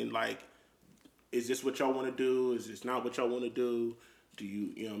understanding. And like, is this what y'all want to do? Is this not what y'all want to do? Do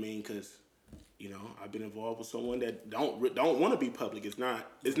you know what I mean? Because, you know, I've been involved with someone that don't want to be public. It's not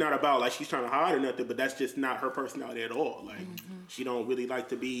about like she's trying to hide or nothing, but that's just not her personality at all. Like, she don't really like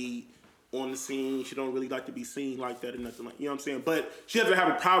to be on the scene. She don't really like to be seen like that or nothing like, you know what I'm saying? But she doesn't have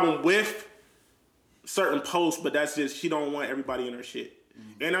a problem with certain posts, but that's just, she don't want everybody in her shit.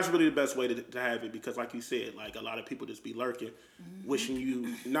 And that's really the best way to have it, because like you said, like, a lot of people just be lurking, wishing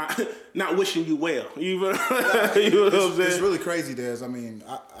you, not wishing you well. You know what I'm saying? It's really crazy, Des. I mean,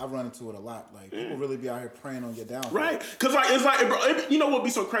 I run into it a lot. Like, people really be out here praying on your downfall. Right. Because, like, it's like, bro, you know what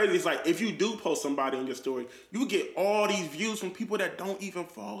be so crazy? It's like, if you do post somebody on your story, you get all these views from people that don't even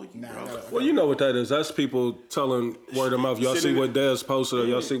follow you, bro. Well, you know what that is. That's people telling word of mouth. Y'all see what Des posted, or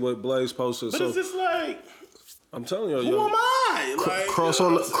y'all see what Blaze posted. But so it's just like, I'm telling you, who am I? Like, cross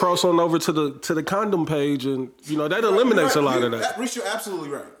on over to the condom page, and you know that eliminates a lot of that. Reese, you're absolutely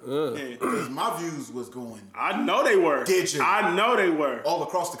right. Yeah. Because my views was going. I know they were. Did you? I know they were. All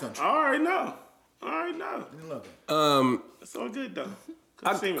across the country. I already know. You love it. It's all good though.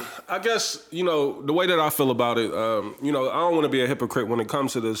 I guess, you know, the way that I feel about it, you know, I don't want to be a hypocrite when it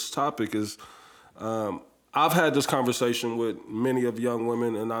comes to this topic. Is I've had this conversation with many of young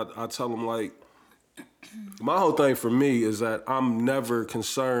women, and I tell them, like, my whole thing for me is that I'm never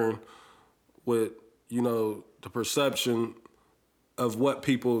concerned with, you know, the perception of what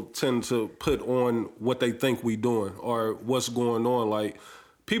people tend to put on what they think we doing or what's going on. Like,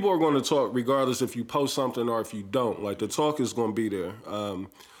 people are going to talk regardless if you post something or if you don't. Like, the talk is going to be there.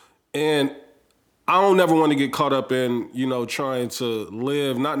 And I don't ever want to get caught up in, you know, trying to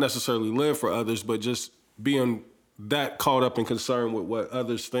live, not necessarily live for others, but just being that caught up and concerned with what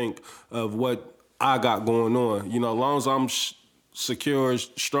others think of what I got going on. You know, as long as I'm secure,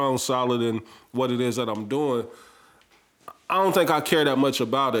 strong, solid in what it is that I'm doing, I don't think I care that much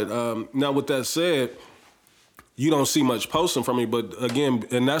about it. Now, with that said, you don't see much posting from me, but again,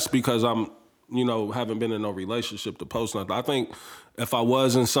 and that's because I'm, you know, haven't been in no relationship to post nothing. I think if I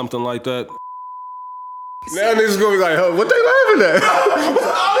was in something like that, now niggas gonna be like, oh, what they laughing at?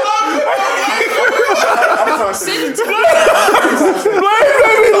 Why you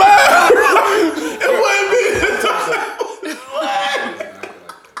make me laugh? It wouldn't be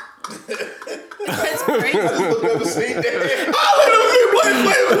That's crazy.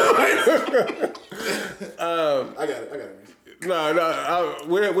 I got it. No,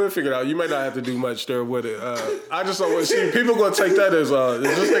 we'll figure it out. You may not have to do much there with it. I just don't want to see people gonna take that as is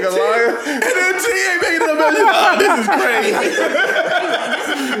this nigga lying? And then T ain't making no mention. This is crazy. This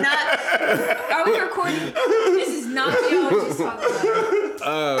is not. Are we recording? This is not what y'all was just talking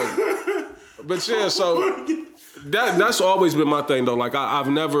about. But yeah, so that's always been my thing though. Like I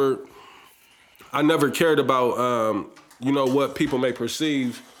never cared about you know, what people may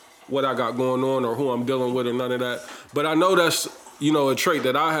perceive, what I got going on or who I'm dealing with or none of that. But I know that's, you know, a trait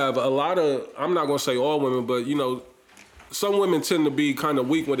that I have. A lot of, I'm not gonna say all women, but you know, some women tend to be kind of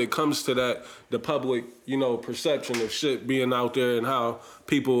weak when it comes to that, the public, you know, perception of shit being out there and how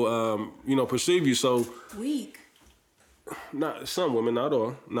people, you know, perceive you. So weak. Not some women, not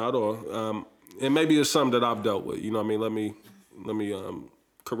all. And maybe it's some that I've dealt with. You know what I mean? Let me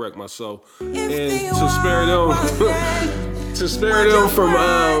correct myself. And to spare them from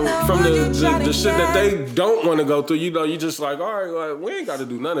the shit that they don't want to go through, you know, you just like, all right, like, we ain't got to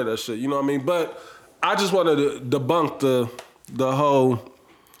do none of that shit. You know what I mean? But I just wanted to debunk the whole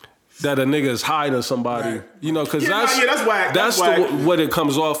that a nigga is hiding somebody. Right. You know, because that's whack. That's what it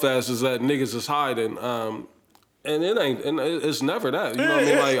comes off as, is that niggas is hiding. And it ain't, and it's never that. You know what I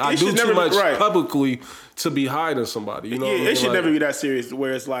mean? Like, I do too much publicly to be hiding somebody. You know what I mean? It should never be that serious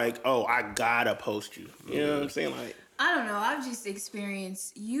where it's like, oh, I gotta post you. You know what I'm saying? Like, I don't know. I've just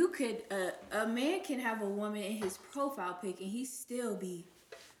experienced, you could, a man can have a woman in his profile pic and he still be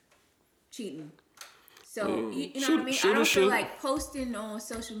cheating. So, you know what I mean? I don't feel like posting on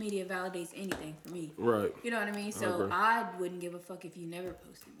social media validates anything for me. Right. You know what I mean? So I wouldn't give a fuck if you never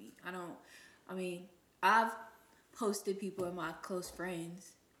posted me. I've posted people in my close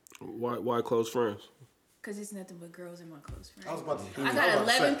friends. Why close friends? Because it's nothing but girls in my close friends. I got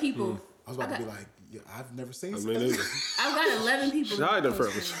 11 people. I was about to be like, yeah, I've never seen something. I've got 11 people.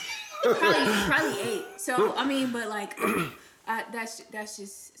 Probably 8. So, I mean, but like, that's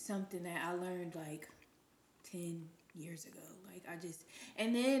just something that I learned like 10 years ago. Like,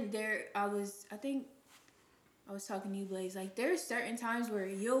 and then I was talking to you, Blaze, like, there's certain times where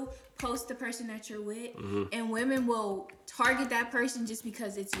you'll post the person that you're with, and women will target that person just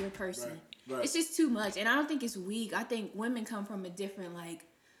because it's your person. Right. It's just too much, and I don't think it's weak. I think women come from a different, like,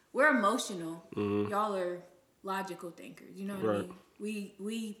 we're emotional. Y'all are logical thinkers, you know what I mean?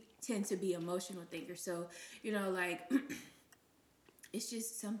 We tend to be emotional thinkers, so, you know, like, it's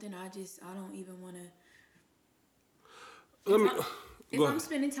just something I don't even want to... If I'm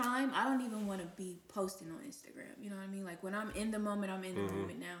spending time, I don't even want to be posting on Instagram. You know what I mean? Like, when I'm in the moment, I'm in the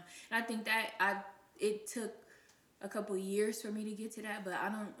moment now. And I think that it took a couple years for me to get to that, but I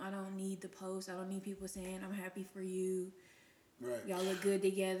don't need the post. I don't need people saying I'm happy for you. Right. Y'all look good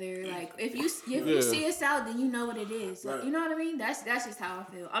together. Like, if you see us out, then you know what it is. Right. You know what I mean? That's just how I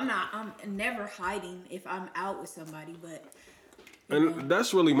feel. I'm never hiding if I'm out with somebody, but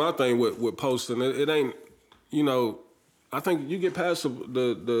that's really my thing with posting. It ain't, you know, I think you get past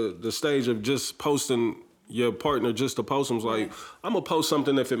the stage of just posting your partner just to post them. It's like, I'm going to post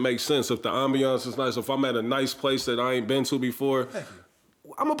something if it makes sense. If the ambiance is nice, if I'm at a nice place that I ain't been to before,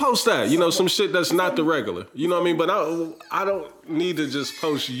 I'm going to post that. You know, some shit that's not the regular. You know what I mean? But I don't need to just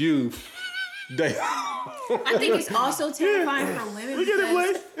post you. I think it's also terrifying for women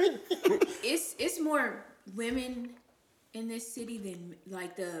because it's more women in this city than,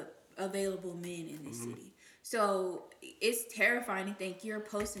 like, the available men in this city. So it's terrifying to think you're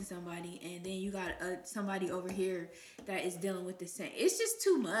posting somebody and then you got somebody over here that is dealing with the same. It's just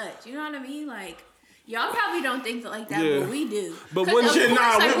too much. You know what I mean? Like, y'all probably don't think like that, but we do. But when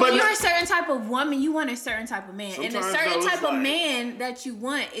you're a certain type of woman, you want a certain type of man. And a certain type of man that you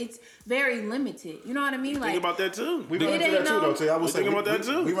want, it's very limited. You know what I mean? Like, think about that too. We run into that too, though. I was thinking about that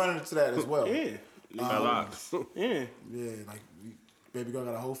too. We run into that as well. Yeah. Yeah, like, baby girl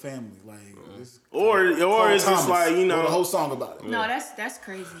got a whole family, like this. Or it's just like, you know, wrote a whole song about it. No, that's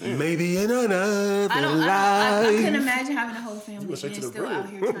crazy. Maybe in another life. I couldn't imagine having a whole family and still out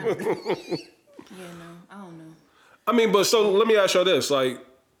here trying to. Yeah, no, I don't know. I mean, but so let me ask you this, like,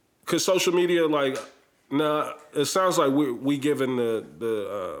 cause social media, like, now it sounds like we giving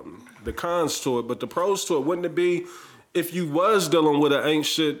the cons to it, but the pros to it, wouldn't it be if you was dealing with an ain't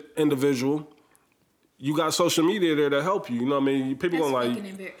shit individual, you got social media there to help you. You know what I mean? People gonna like.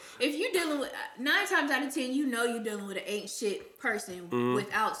 If you're dealing with 9 times out of 10, you know you're dealing with an ain't shit person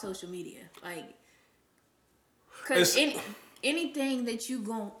without social media, like, cause anything that you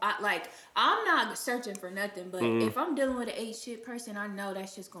like, I'm not searching for nothing, but if I'm dealing with an ain't shit person, I know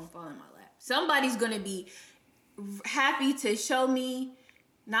that's just gonna fall in my lap. Somebody's gonna be happy to show me,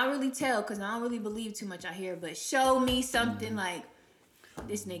 not really tell, cause I don't really believe too much out here, but show me something like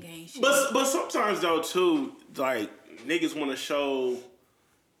this nigga ain't shit. But sometimes though too, like niggas want to show,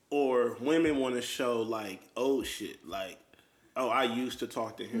 or women want to show like old shit, like. Oh, I used to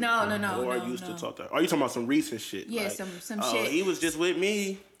talk to him. No. Or I used to talk to her. Are you talking about some recent shit? Yeah, like, some oh, shit. He was just with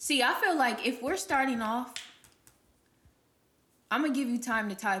me. See, I feel like if we're starting off, I'm gonna give you time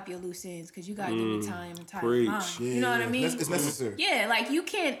to tie up your loose ends, because you gotta give me time to tie up mine. Yeah, you know what I mean? It's necessary. Yeah, like you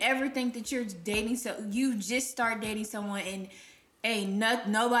can't ever think that you're dating you just start dating someone and ain't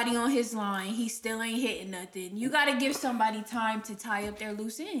nobody on his line. He still ain't hitting nothing. You gotta give somebody time to tie up their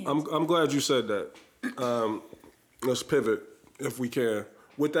loose ends. I'm glad you said that. Let's pivot if we can.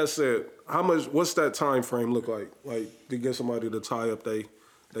 With that said, what's that time frame look like to get somebody to tie up they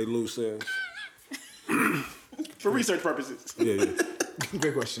loose ends? For research purposes. Yeah.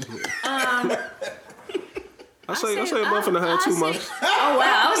 Great question. I say a month and a half, 2 months. Oh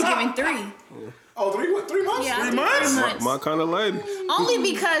wow, I was giving 3. Oh, 3 months? Yeah, 3 months? 3 months. My kind of lady. Only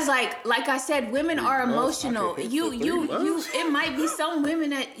because like I said, women are emotional. You it might be some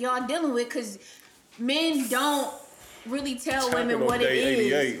women that y'all dealing with, because men don't really tell women what it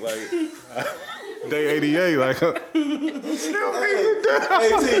is. 88, like day 88, like still You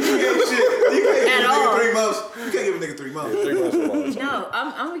can't give At all. 3 months. You can't give a nigga 3 months. 3 months. A long time. No,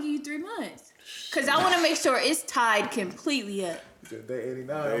 I'm gonna give you 3 months, because I want to make sure it's tied completely up. Day 89.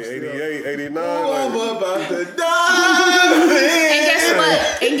 Day 88, 89. I'm about to die. And guess what?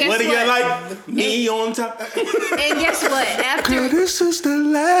 What do you like? Me on top. And guess what? After This is the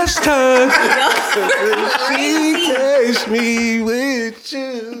last time she takes me with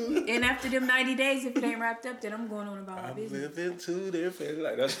you. and after them 90 days, if it ain't wrapped up, then I'm going on about my business. Living 2 different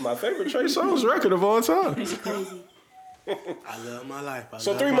lives. That's my favorite Trey Songz record of all time. It's crazy. I love my life.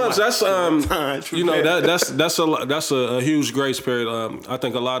 So 3 months. That's you know that's a huge grace period. I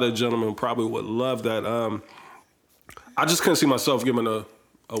think a lot of gentlemen probably would love that. I just couldn't see myself giving a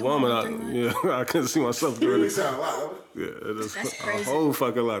woman. I couldn't see myself doing it. Sound a lot, though. Yeah, it is That's a crazy. whole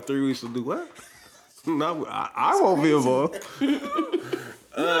fucking lot. 3 weeks to do what? No, I won't be involved. You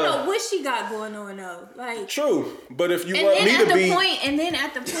don't know what she got going on though. Like, True, but if you and want then me at to the be, point,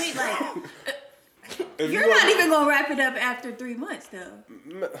 like, if you're you want not even gonna wrap it up after 3 months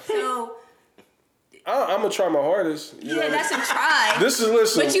though. So I'm gonna try my hardest. You know? that's a try.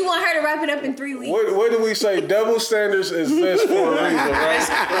 Listen. But you want her to wrap it up in 3 weeks. What do we say? Double standards is this for a reason, right? That's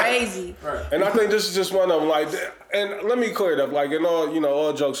crazy. And I think this is just one of them. Like, and let me clear it up. Like, in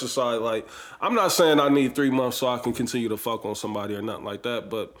all jokes aside, like, I'm not saying I need 3 months so I can continue to fuck on somebody or nothing like that.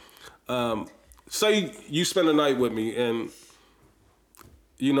 But say you spend a night with me, and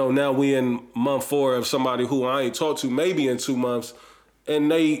now we in month 4 of somebody who I ain't talked to maybe in 2 months, and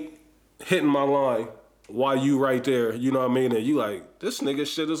they hitting my line while you right there, you know what I mean? And you like, this nigga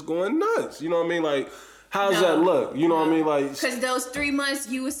shit is going nuts. You know what I mean? Like, how's that look? You know what I mean? Like, because those 3 months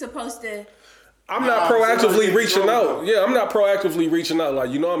you was supposed to. I'm not proactively reaching out. Yeah, I'm not proactively reaching out. Like,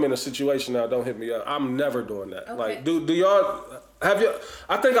 I'm in a situation now, don't hit me up. I'm never doing that. Okay. Like, do y'all have you?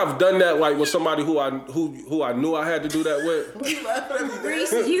 I think I've done that like with somebody who I knew I had to do that with.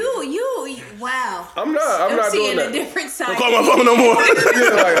 Reese, you, wow. I'm not doing seeing that. a different side. Don't call my phone no more. Yeah,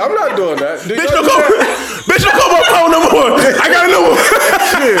 like, I'm not doing that. Bitch, don't call my phone no more. I got a new one.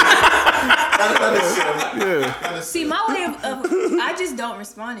 Yeah. See, my way of I just don't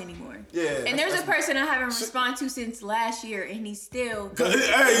respond anymore. Yeah. And there's a person I haven't responded to since last year, and he's still.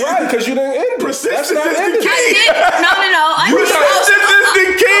 Right, because you didn't end it. Persistence That's not is the ending. key. I did. No. Persistence is the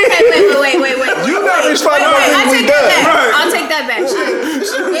key. Okay, wait. You not responding I until we take that done. back. I'll take that back.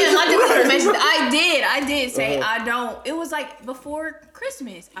 Yeah, I did. I did say I don't. It was like before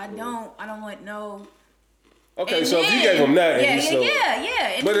Christmas. I don't want no. Okay, And so if you then- gave him that, yeah.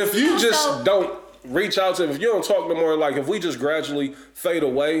 And But if you just so- don't reach out to him, if you don't talk no more, like if we just gradually fade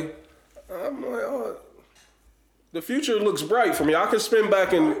away, I'm like, The future looks bright for me. I could spin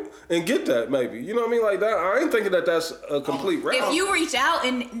back and get that maybe. You know what I mean? Like that. I ain't thinking that that's a complete wrap. If you reach out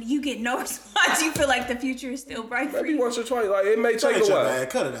and you get no response, you feel like the future is still bright for Maybe you. once or twice. Like it may take a while. Bad.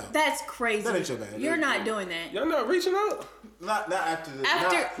 Cut it out. That's crazy. That ain't your bad. You're not doing that. Y'all not reaching out. Not after the.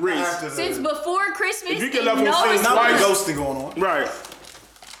 After since before Christmas. If you get and left on scene, Not ghosting going on. Right.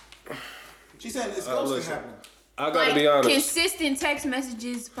 She said it's ghosting happening. I gotta be honest. Consistent text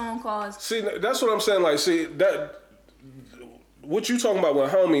messages, phone calls. See, that's what I'm saying. Like, see that. What you talking about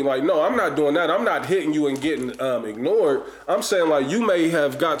with homie? Like, no, I'm not doing that. I'm not hitting you and getting ignored. I'm saying like you may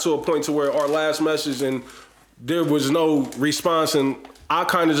have got to a point to where our last message and there was no response and I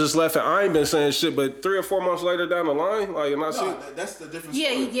kind of just left it. I ain't been saying shit, but 3 or 4 months later down the line, like, and I see. That's the difference.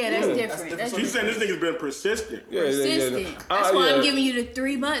 Yeah, that's different. That's She's saying this nigga's been persistent. persistent. That's why I'm giving you the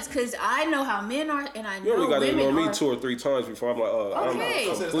 3 months because I know how men are and I know you only got to women ignore me are. 2 or 3 times before I'm like, Okay,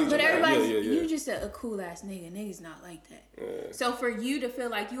 I'm completely. but everybody, yeah. you just a cool ass nigga. Niggas not like that. Yeah. So for you to feel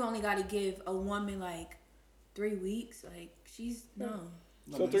like you only got to give a woman like 3 weeks, like she's no.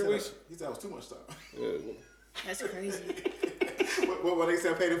 So 3 weeks? He said that was too much time. Yeah. That's crazy. What they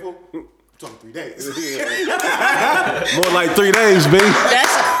said paid it for? I'm talking 3 days. More like 3 days, B.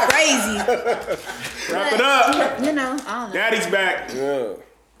 That's crazy. Wrap it up. You know, I don't know. Daddy's back. Yeah.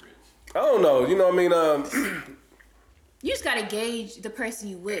 I don't know. You know what I mean? You just gotta gauge the person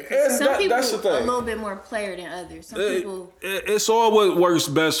you with. And Some people that's the thing. a little bit more player than others. Some people. It's all what works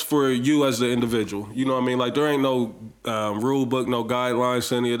best for you as the individual. You know what I mean? Like there ain't no rule book, no guidelines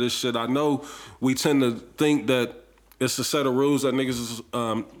to any of this shit. I know we tend to think that it's a set of rules that niggas is,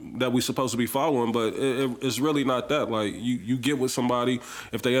 that we supposed to be following, but it's really not that. Like you get with somebody,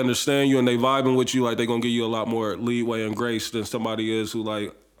 if they understand you and they vibing with you, like they gonna give you a lot more leeway and grace than somebody is who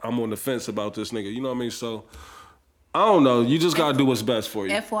like I'm on the fence about this nigga. You know what I mean? So. I don't know. You just gotta do what's best for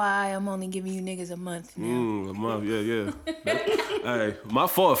you. FYI, I'm only giving you niggas a month now. A month, yeah. Hey, my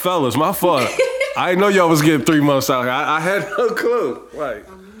fault, fellas. My fault. I didn't know y'all was getting 3 months out here. I had no clue. Like,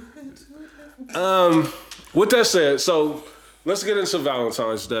 with that said, so let's get into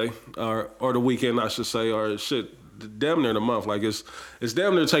Valentine's Day or the weekend, I should say, or shit, damn near the month. Like it's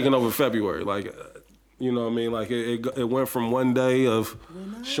damn near taking over February. Like. You know what I mean? Like it went from one day of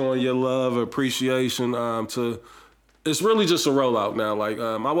showing your love, appreciation, to it's really just a rollout now. Like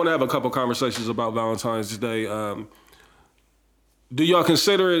I want to have a couple conversations about Valentine's Day. Do y'all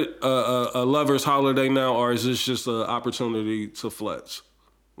consider it a lover's holiday now, or is this just an opportunity to flex?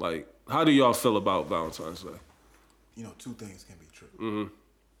 Like, how do y'all feel about Valentine's Day? You know, 2 things can be true.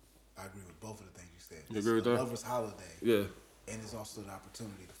 I agree with both of the things you said. You agree with that? It's a lover's holiday. Yeah. And it's also an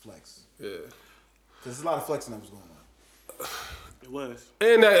opportunity to flex. Yeah. Because there's a lot of flexing that was going on. It was.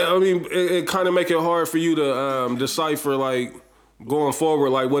 And that, I mean, it kind of make it hard for you to decipher, like, going forward,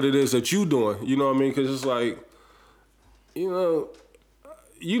 like, what it is that you doing. You know what I mean? Because it's like, you know,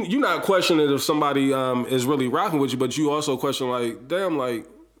 you're not questioning if somebody is really rocking with you, but you also question, like, damn, like,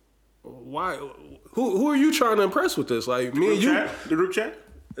 why? Who are you trying to impress with this? Like, me and you? The group chat?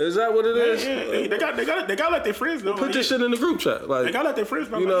 Is that what it is? Yeah. They got to let their friends know. Put this shit in the group chat. Like, they got to let their friends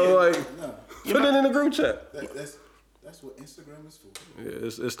know. You know, like, put it in the group chat. That's what Instagram is for.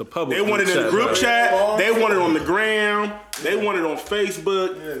 Yeah, it's the public. They want it in the group chat. They want it on the gram. They want it on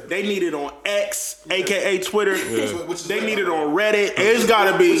Facebook. Yeah. They need it on X, aka Twitter. Yeah. They need it on Reddit. It's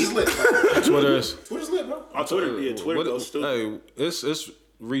gotta be. Twitter is. Twitter's lit, bro. On Twitter, yeah. Twitter goes stupid. Hey, it's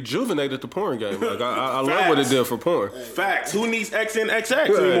rejuvenated the porn game. Like I love what it did for porn. Facts. Who needs XNXX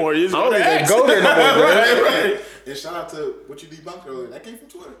anymore? I don't even go there no more, man. Right. And shout out to what you debunked earlier. That came from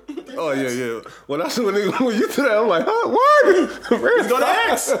Twitter. Oh yeah. When you did that, I'm like, huh? What? Let's go to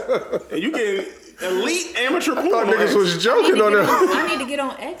X. And you get elite amateur porn. I thought niggas was joking on there. I need to get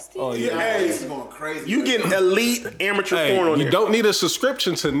on X too. Oh yeah. Hey, this is going crazy. You getting elite amateur porn on there. You don't need a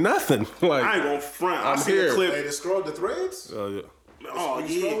subscription to nothing. Like I ain't gonna front. I'm seen here. a clip. Hey, the threads? Oh yeah. Oh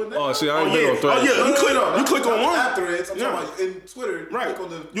yeah. Oh, see, I ain't been on Oh Threads. yeah. You click on one. Not Threads. I'm talking about in Twitter. Right.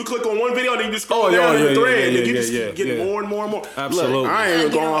 You click on one video and then you just scroll down the thread and you just get more and more and more. Absolutely. Look, I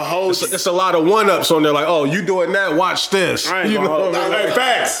ain't gonna hold. It's a lot of one-ups on there. Like, oh, you doing that? Watch this. I ain't gonna hold. Hey,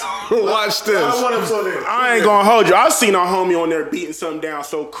 facts. Watch this. I ain't gonna hold you. I seen our homie on there beating something down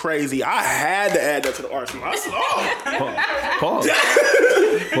so crazy. I had to add that to the arsenal. I said, Pause.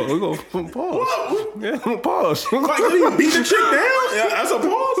 We're gonna pause. Yeah, pause. Like, you beat the chick down? Yeah, that's a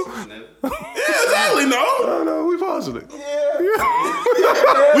pause? Yeah, exactly, no. No, we pausing it. Yeah.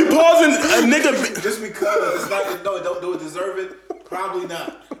 We pausing a nigga. Just because it's not, don't do it deserve it? Probably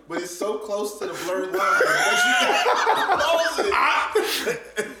not. But it's so close to the blurred line that you can pause it.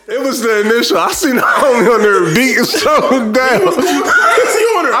 It was the initial. I seen the homie on there beating so down. Crazy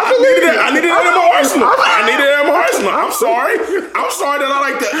on her. I needed that in my arsenal. I need it in my arsenal. I'm sorry. I'm sorry that I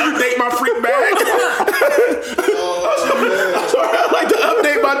like to update my freak bag. I'm sorry I like to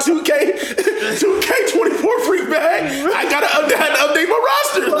update my 2K24 freak bag. I had to update my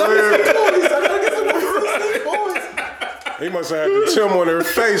roster. He must have had the Tim on her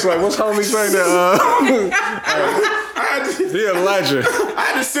face. Like, what's homie saying that? He a legend. I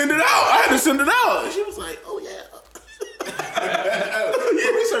had to send it out. She was like, oh, yeah.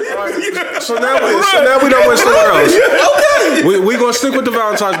 So now we don't went somewhere else. Okay. We gonna stick with the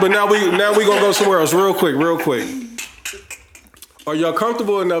Valentines, but now we gonna go somewhere else real quick. Are y'all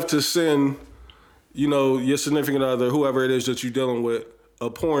comfortable enough to send, your significant other, whoever it is that you're dealing with,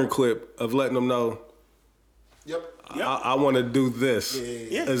 a porn clip of letting them know? Yep. I want to do this.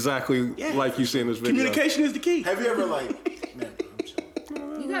 Yeah. Exactly like you see in this video. Communication is the key. Have you ever man, bro, I'm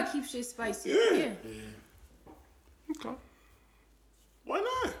chilling. You gotta keep shit spicy. Yeah. Okay. Why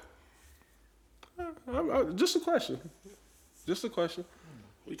not? Just a question.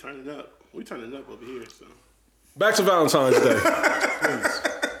 We turning up. Over here. So Back to Valentine's Day.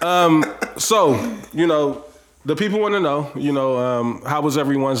 So, the people want to know, how was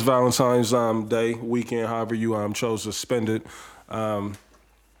everyone's Valentine's Day weekend, however you chose to spend it.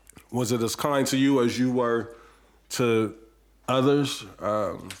 Was it as kind to you as you were to others?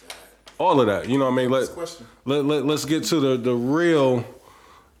 All of that, you know what I mean? Let's get to the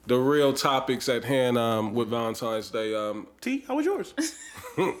real topics at hand with Valentine's Day. T, how was yours?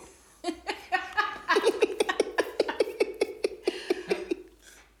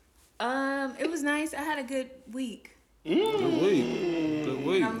 It was nice. I had a good week. Good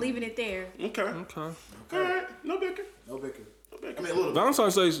week. I'm leaving it there. Okay. All right. No bicker. I mean, a little bit.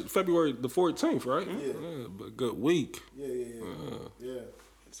 Valentine's Day is February the 14th, right? Yeah. But good week. Yeah.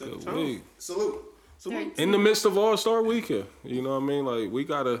 Good week. Salute. In the midst of All-Star Weekend, you know what I mean? Like, we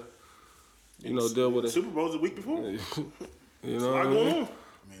gotta, deal with it. Super Bowl's the week before. You know What's what I going mean? on?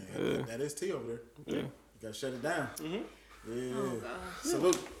 Man, that is T over there. Yeah. You gotta shut it down. Yeah. Oh, God.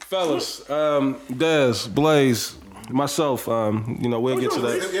 Salute. Fellas, Dez, Blaze, myself, we'll get to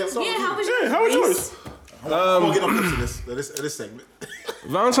that. How was yours? How was yours? I'm gonna get on to this segment.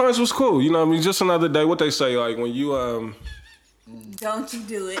 Valentine's was cool, you know what I mean? Just another day. What they say, like, when you, Don't you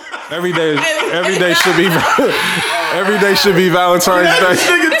do it. every day should be Valentine's Day.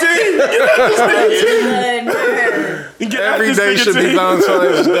 Every day should be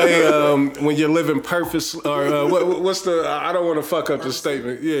Valentine's Day when you're living purpose, or what's the? I don't want to fuck up the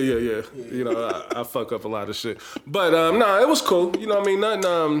statement. Yeah. I fuck up a lot of shit, but no, it was cool. You know what I mean?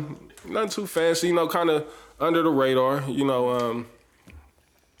 Nothing too fancy. Kind of under the radar. What's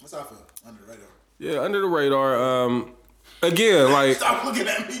that for? Under the radar. Yeah, under the radar. Again, like, Stop looking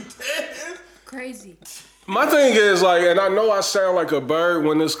at me, Dad. Crazy. my thing is, like, and I know I sound like a bird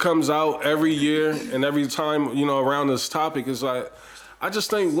when this comes out every year and every time, around this topic, is like, I just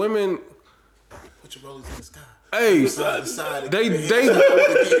think women. Put your rollers in the sky. Hey,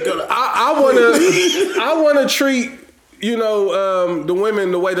 I wanna treat, the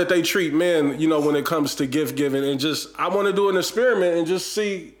women the way that they treat men, when it comes to gift giving, and just, I want to do an experiment and just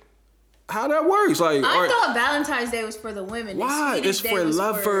see how that works. Like, I thought Valentine's Day was for the women. Why? It's for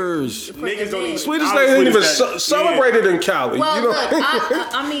lovers. For Niggas don't even. Sweetest Day ain't even celebrated in Cali. Well, look,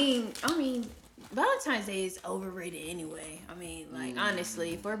 I mean, Valentine's Day is overrated anyway. I mean, like,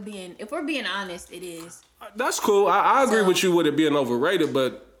 honestly, if we're being honest, it is. That's cool. I agree with you with it being overrated,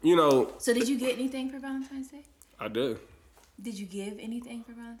 but So did you get anything for Valentine's Day? I did. Did you give anything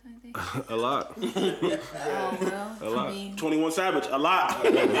for Valentine's Day? A lot. Oh well, A lot. 21 Savage, a lot.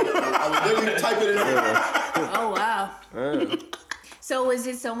 I was literally typing it in. Oh wow. Yeah. So is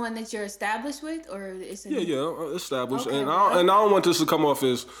it someone that you're established with, or is it? Yeah, established. Okay, And I don't want this to come off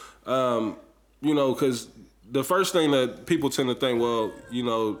as, because the first thing that people tend to think, well,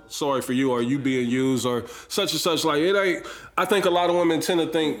 sorry for you, or you being used, or such and such. Like, it ain't. I think a lot of women tend to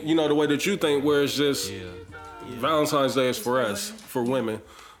think, the way that you think, where it's just Valentine's Day is for us, for women.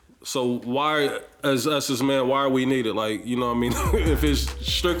 So why, as us as men, why are we needed? Like, if it's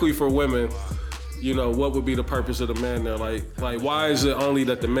strictly for women, what would be the purpose of the man there? Like why is it only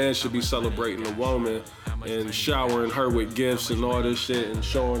that the man should be celebrating the woman and showering her with gifts and all this shit and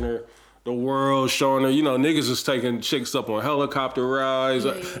showing her the world, showing her, niggas is taking chicks up on helicopter rides,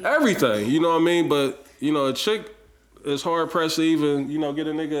 everything, you know what I mean? But, a chick is hard pressed to even, get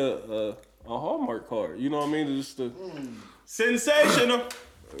a nigga a Hallmark card, you know what I mean? Just to, Sensational.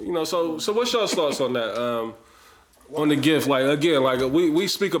 So what's your thoughts on that? On the gift, like, again, like, we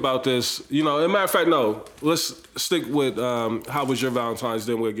speak about this, as a matter of fact, no, let's stick with how was your Valentine's,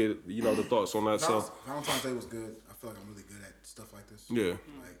 then we'll get, the thoughts on that. So Valentine's Day was good. I feel like I'm really good at stuff like this. Yeah. Like,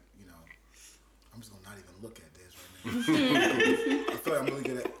 I'm not even look at this right now. I feel like I'm really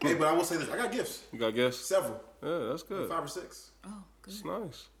good at. Hey, but I will say this: I got gifts. You got gifts? Several. Yeah, that's good. 5 or 6. Oh, good. It's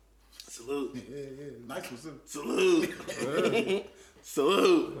nice. Salute. Yeah. Nice one too. Salute. Yeah.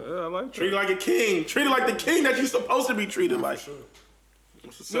 Salute. Yeah, I like that. Treat it like a king. Treat it like the king that you're supposed to be treated like. For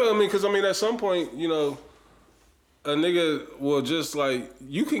sure. Yeah, I mean, because at some point, you know, a nigga will just like,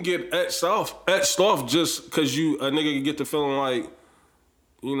 you can get etched off just because a nigga can get the feeling like,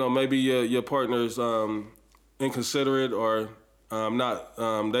 you know, maybe your partner's inconsiderate or not,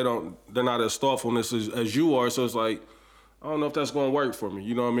 they're not as thoughtfulness as you are. So it's like, I don't know if that's going to work for me.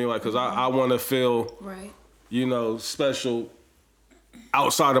 You know what I mean? Like, because I want to feel, right, you know, special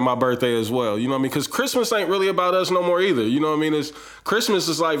outside of my birthday as well. You know what I mean? Because Christmas ain't really about us no more either. You know what I mean? Christmas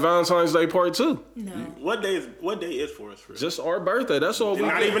is like Valentine's Day part 2. No. What day is for us? For Just our birthday. That's all we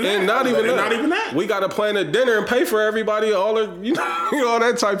not get. even that. And not even that. We got to plan a dinner and pay for everybody, all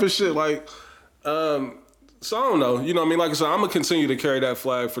that type of shit. Like, so I don't know. You know what I mean? Like I said, I'm gonna continue to carry that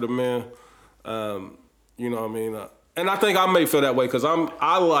flag for the men. You know what I mean? And I think I may feel that way because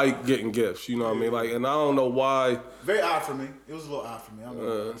I like getting gifts. You know what I mean? Like, and I don't know why. Very odd for me. It was a little odd for me. I'm gonna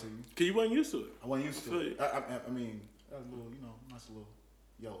lie to you. Cause you wasn't used to it. I wasn't used to it. I mean, that was a little, you know, nice little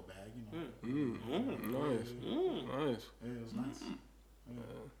yellow bag, you know. Nice. Nice. Yeah, it was nice. Yeah.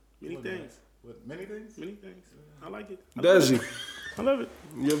 Many Look things. nice. What, many things? Many things. I like it. Desi, I love it.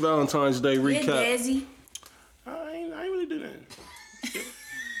 your Valentine's Day recap. Yeah, Desi. I ain't really do that.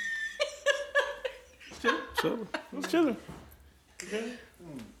 So, I was chilling. Okay.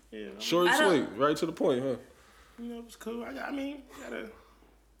 Yeah. short and sweet, right to the point, huh? You know, it was cool. Got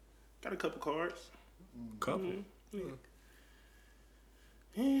a couple cards. Couple. Yeah.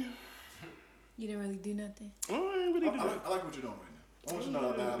 You didn't really do nothing. I ain't really do that. I like what you're doing right now. I want you to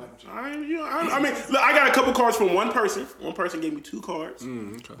know that I like what you're doing. I mean, look, I got a couple cards from one person. One person gave me 2 cards.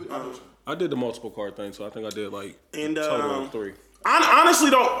 Okay. I did the multiple card thing, so I think I did like And total of 3. honestly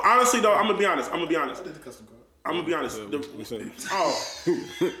though, I'm gonna be honest. I did the custom card. I'm gonna be honest. We saying? Oh,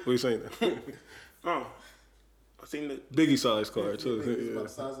 What you saying? I seen the Biggie size card too. It's about the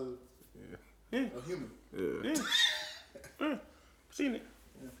size of yeah. a human. Yeah. Seen it.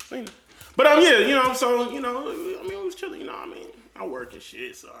 Seen it. But yeah, you know, so, you know, I mean, it was chilling, you know what I mean? I work and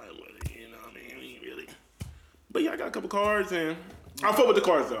shit, so I ain't really, you know what I mean, really. But yeah, I got a couple cards, and I fuck with the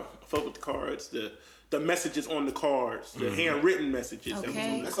cards, though. I fuck with the cards, the messages on the cards, the handwritten messages.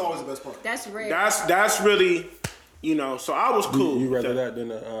 Okay. That's always the best part. That's rare. That's really, you know, so I was cool. You with rather that than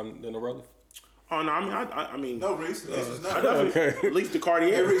the Rolex? Oh, no, I mean, No, Reese. This is not. Okay. at least the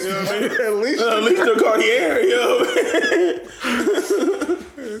Cartier. Reese, You know what I mean? At least the Cartier, yo.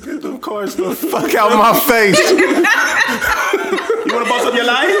 get them cards the fuck out of my face. You want to boss up your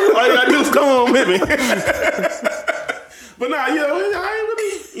life? All you gotta do is come on with me. But nah, you know, I ain't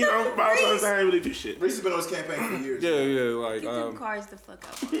really, you know, Valentine's, I ain't really do shit. Reese has been on this campaign for years. Yeah, like Get them cards the fuck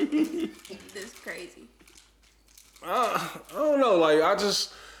out. This is crazy. I don't know, like I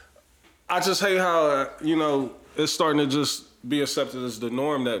just hate how you know it's starting to just be accepted as the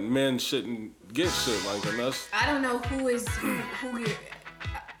norm that men shouldn't get shit like that. That's I don't know who you're.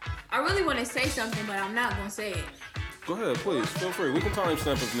 I really want to say something, but I'm not gonna say it. Go ahead, please. Feel free. We can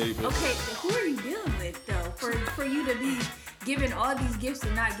timestamp if need be. Okay, who are you dealing with though? For you to be giving all these gifts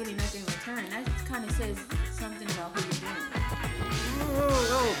and not getting nothing in return, that kind of says something about who you're dealing with. I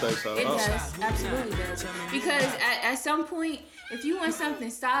don't think so. It does, absolutely does. Because at some point, if you want something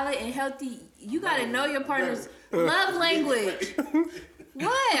solid and healthy, you gotta know your partner's love language.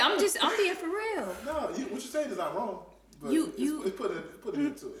 What? I'm being for real. No, what you're saying is not wrong. But You it's put it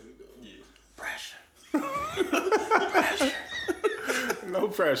into it. Pressure. No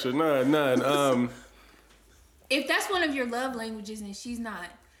pressure, none. If that's one of your love languages and she's not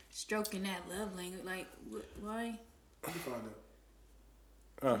stroking that love language, like why? Let me find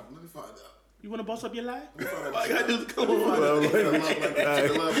out. Let me find out. You want to boss up your life? All I gotta do is come on. Let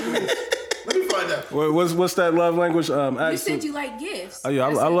me find out. What's that love language? You said you like gifts. Oh yeah,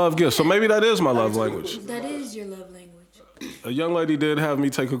 I love gifts. So maybe that is my love language. That is your love language. A young lady did have me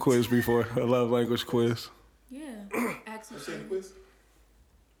take a quiz before, a love language quiz. Yeah. Ask Say the quiz.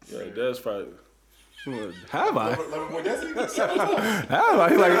 Yeah, that's probably. Have I? Love more Desi? Have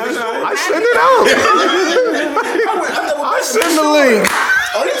I? Like, I send it out. I send the link.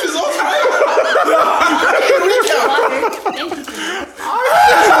 Oh, this is okay.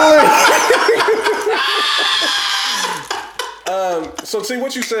 So see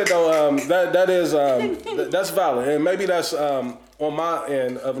what you said though. That is that's valid, and maybe that's on my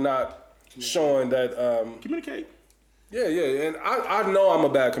end of not showing that. Communicate. Yeah, and I know I'm a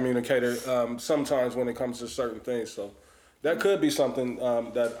bad communicator sometimes when it comes to certain things. So That could be something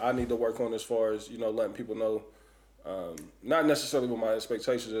that I need to work on as far as, letting people know, not necessarily what my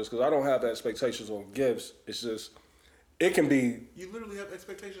expectations is, because I don't have expectations on gifts. It's just, it can be. You literally have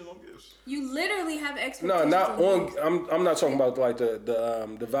expectations on gifts. You literally have expectations. No, not on. Gifts. I'm not talking about like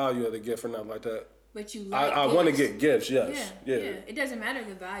the value of the gift or nothing like that. But you like I want to get gifts, yes. Yeah. It doesn't matter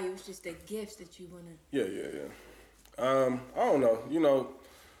the value, it's just the gifts that you want to. Yeah. I don't know.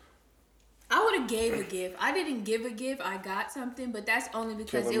 I would have gave a gift. I didn't give a gift. I got something, but that's only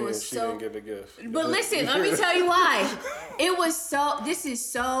because it was she so. didn't give a gift. But listen, let me tell you why. It was so. This is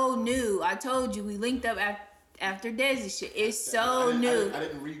so new. I told you we linked up after Desi shit. It's so new. I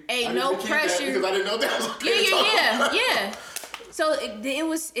didn't read. Ain't no pressure because I didn't know that was. Yeah. So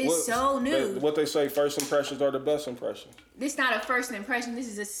it's so new. What they say, first impressions are the best impressions. This not a first impression. This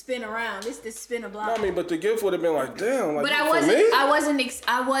is a spin around. This the spin a block. No, but the gift would have been like, damn. Like, but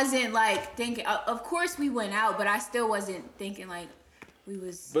I wasn't like thinking. Of course we went out, but I still wasn't thinking like we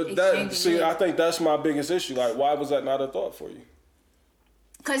was. But I think that's my biggest issue. Like, why was that not a thought for you?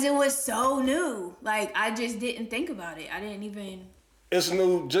 Because it was so new. Like I just didn't think about it. I didn't even. It's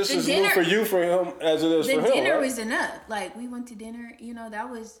new, just as new for you for him as it is for him. The dinner right? was enough. Like we went to dinner. That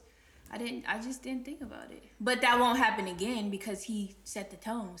was. I just didn't think about it. But that won't happen again because he set the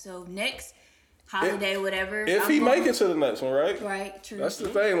tone. So next holiday, whatever. If he make it to the next one, right? Right, true. That's the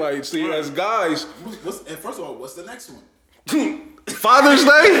thing. Like, see, as guys. And first of all, what's the next one? Father's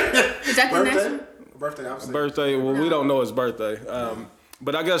Day? Is that the next one? Birthday, obviously. Birthday. Well, we don't know his birthday.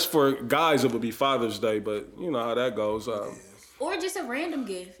 But I guess for guys, it would be Father's Day. But you know how that goes. Or just a random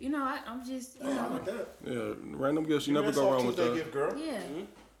gift. I'm just. I like that. Yeah, random gifts. You never go wrong with that. Gift, girl. Yeah. Mm-hmm.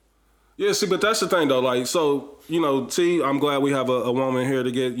 Yeah, see, but that's the thing, though. Like, so, T, I'm glad we have a woman here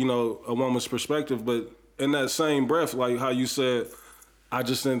to get, a woman's perspective. But in that same breath, like how you said, I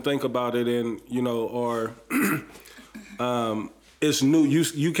just didn't think about it and, or it's new.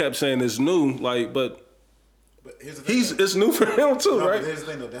 You kept saying it's new, like, but here's the thing, it's new for him, too, right? But here's the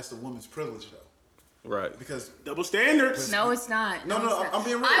thing, though. That's the woman's privilege, though. Right. Because double standards. No, it's not. No, I'm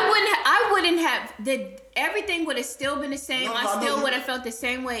being real. I wouldn't have. Everything would have still been the same. I still would have felt the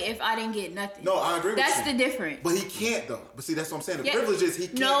same way if I didn't get nothing. No, I agree with you. That's the difference. But he can't, though. But see, that's what I'm saying. The privilege is he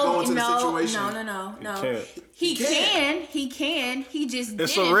can't go into the situation. No. He can. He just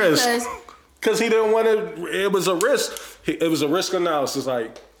it's didn't a risk. Because he didn't want to. It was a risk. It was a risk analysis.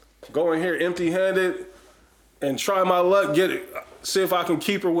 Like, go in here empty-handed and try my luck, get it. See if I can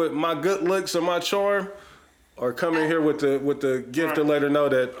keep her with my good looks and my charm, or come in here with the gift to let her know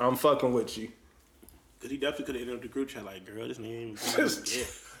that I'm fucking with you. Cause he definitely could have entered the group chat like, girl, this name.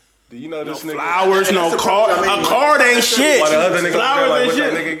 Do you know this nigga? Flowers, no card. A card ain't shit. Flowers ain't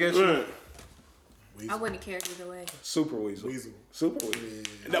shit. Nigga get you. I wouldn't care either way. Super weasel. Super weasel.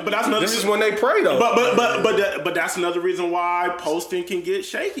 No, but that's another. This is when they pray though. But that's another reason why posting can get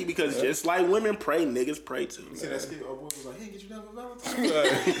shaky because just like women pray, niggas pray too. You see that skit? Our boy was like, "Hey, get you down for Valentine's."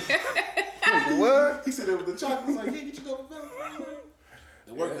 What? He said it with the chocolate. He's like, "Hey, get you down for Valentine's."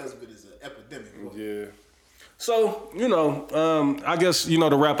 The work husband is an epidemic. Boy. Yeah. So I guess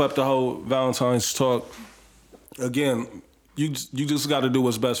to wrap up the whole Valentine's talk. Again, you just got to do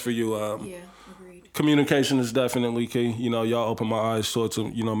what's best for you. Yeah. Communication is definitely key. Y'all open my eyes towards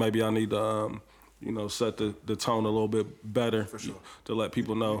maybe I need to, set the tone a little bit better for sure to let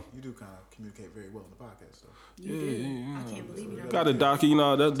people know. You do kind of communicate very well in the podcast, so. Yeah. I can't believe you don't. Got a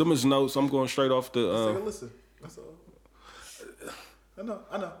docu, them is notes. I'm going straight off the. Take a listen. That's all.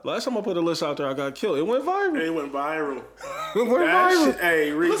 I know. Last time I put a list out there, I got killed. It went viral. It went viral.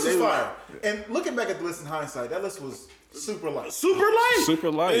 Hey, Reese, this is fire. And looking back at the list in hindsight, that list was super light.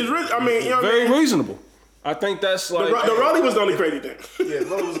 Super light. It's really, I mean, very reasonable. I think that's like the Rolly was the only crazy thing. Yeah, the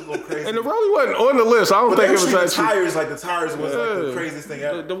Rolly was a little crazy. And the Rolly wasn't on the list. I don't think it was that. The tires was like the craziest thing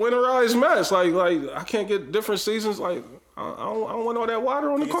ever. The winterized mess, like I can't get different seasons. Like I don't want all that water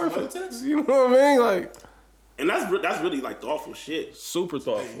on the carpet. You know what I mean? Like. And that's really like thoughtful shit. Super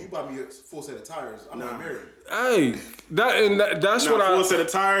thoughtful. Hey, you bought me a full set of tires. I'm not married. Hey, that's what full set of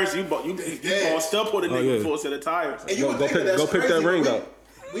tires. You bought stuff for the nigga full set of tires. And you go pick that ring up.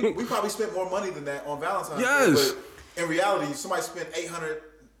 We probably spent more money than that on Valentine's Day. Yes. But in reality, somebody spent $800,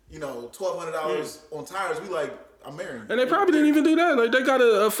 $1,200 on tires. We like, I'm marrying. And they probably didn't even do that. Like they got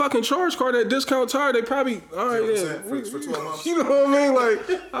a fucking charge card at Discount Tire. They probably all right, for 12 months. You know what I mean?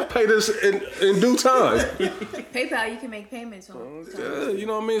 Like I pay this in due time. PayPal, you can make payments on. Yeah, you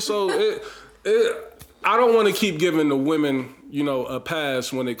know what I mean. So I don't want to keep giving the women, a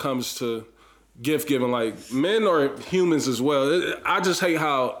pass when it comes to gift giving. Like men are humans as well. I just hate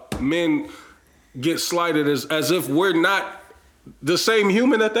how men get slighted as if we're not the same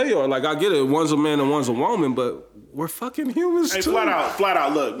human that they are. Like I get it, one's a man and one's a woman, but we're fucking humans too. Flat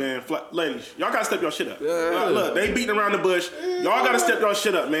out, look, man, ladies, y'all gotta step your shit up. Yeah. Look, they beating around the bush. Y'all gotta step your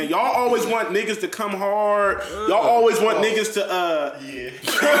shit up, man. Y'all always want niggas to come hard. Y'all always want niggas to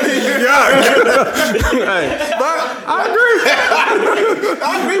Hey, but I agree.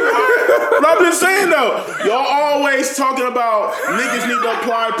 I agree with her. But I'm just saying though, y'all always talking about niggas need to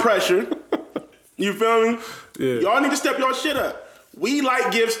apply pressure. You feel me? Yeah. Y'all need to step your shit up. We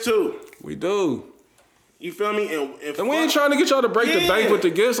like gifts too. We do. You feel me? And we ain't trying to get y'all to break the bank with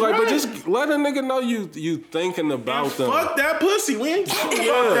the gifts, like, but just let a nigga know you thinking about them. Fuck that pussy. We ain't talking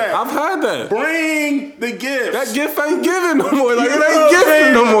about that. I've had that. Bring the gift. That gift ain't giving no more. Like, it ain't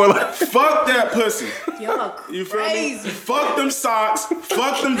gifting no more. Like, fuck that pussy. Y'all You feel crazy. me? Fuck them socks.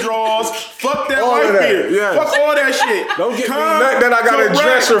 Fuck them drawers. Fuck that all white of that, beard. yes. Fuck all that shit. Don't get me that I got a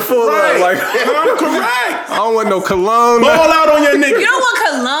dresser full of. Like, come correct. I don't want no cologne. Ball out on your nigga. You don't want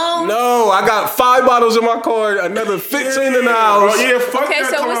cologne? No, I got 5 bottles in my car, another 15 in the house. Oh, yeah, fuck Okay,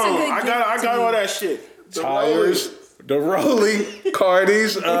 that so what's a cologne. good I gift got to all you? that shit. Tires, the Rolly,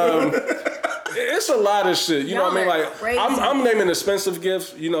 Cardis. It's a lot of shit. You know what I mean? Like, crazy. I'm naming expensive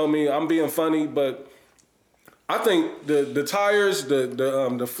gifts. You know what I mean? I'm being funny, but I think the tires,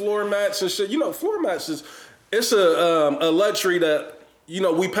 the floor mats and shit. You know, floor mats it's a luxury that, you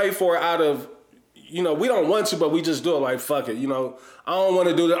know, we pay for out of, you know, we don't want to, but we just do it. Like, fuck it. You know, I don't want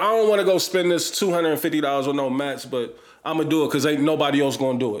to do that. I don't want to go spend this $250 on no mats, but I'm going to do it because ain't nobody else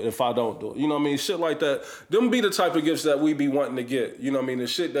going to do it if I don't do it. You know what I mean? Shit like that. Them be the type of gifts that we be wanting to get. You know what I mean? The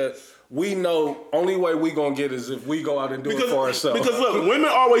shit that we know only way we going to get is if we go out and do it for ourselves. Because look, women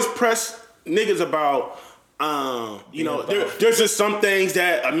always press niggas about, you know, there's just some things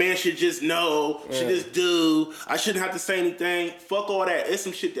that a man should just know, should just do. I shouldn't have to say anything. Fuck all that. It's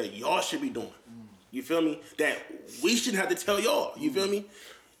some shit that y'all should be doing. You feel me? That we shouldn't have to tell y'all. You feel me?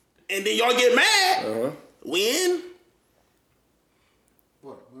 And then y'all get mad when?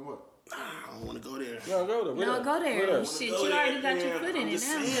 What? I don't want to go there. No, go there. No, go there. Shit, you already got your foot in it now.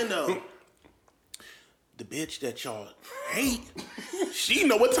 Saying though, the bitch that y'all hate, she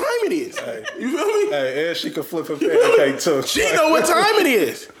know what time it is. Hey. You feel me? Hey, and she can flip a pancake too. She know what time it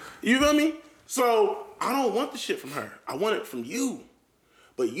is. You feel me? So I don't want the shit from her. I want it from you.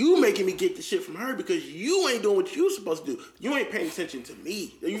 But you making me get the shit from her because you ain't doing what you supposed to do. You ain't paying attention to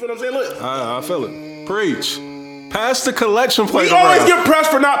me. You feel what I'm saying? Look. I feel it. Preach. Pass the collection plate We always around. get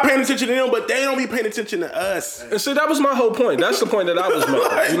pressed for not paying attention to them, but they don't be paying attention to us. And see, that was my whole point. That's the point that I was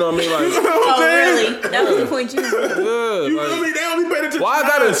making. You know what I mean? Like, Oh, really? That was the point you was making. yeah, You like, feel me? They don't be paying attention why I to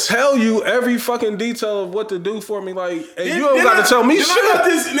gotta us. tell you every fucking detail of what to do for me? Like, and you don't Then gotta tell me then shit.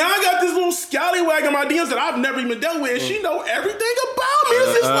 Now I got this little scallywag in my DMs that I've never even dealt with, and she know everything about me.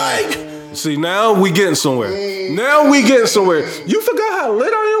 It's just like... See, now we getting somewhere. Now we getting somewhere. You forgot how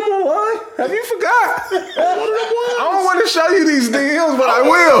lit I am online? Have you forgot? I don't want to show you these DMs, but I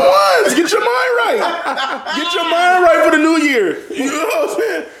will. Get your mind right. Get your mind right for the new year. You know what I'm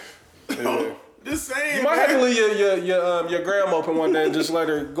saying? Just saying. You might have to leave your gram open one day and just let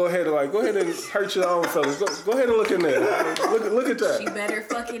her go ahead and hurt your own feelings. Go ahead and look in there. Look at that. She better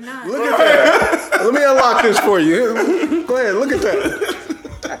fucking not. Look at that. Let me unlock this for you. Go ahead, look at that.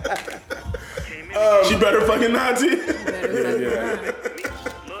 She better fucking not, T. Yeah.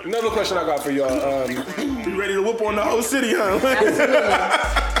 Another question I got for y'all. You ready to whoop on the whole city, huh?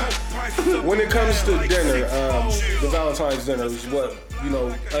 When it comes to dinner, the Valentine's dinner is what, you know,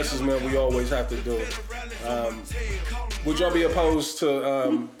 us as men, we always have to do. Would y'all be opposed to,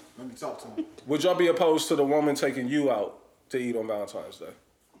 Let me talk to him. would y'all be opposed to the woman taking you out to eat on Valentine's Day?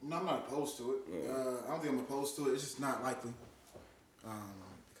 No, I'm not opposed to it. I don't think I'm opposed to it. It's just not likely.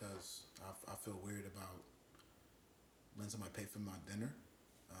 Because I feel weird about letting somebody pay for my dinner.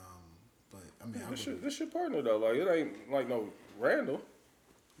 But I mean, This your partner though. Like, it ain't like no Randall.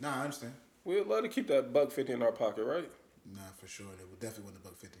 Nah, I understand. We'd love to keep that $150 in our pocket, right? Nah, for sure. They would definitely want the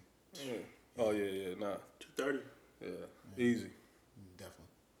 $150. Yeah. Oh yeah, nah. 230. Yeah, easy.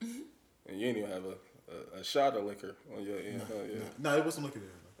 Definitely. And you ain't even have a shot of liquor on your end. No, it wasn't looking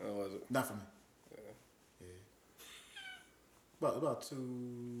there. Oh, was it? Not for me. Yeah. About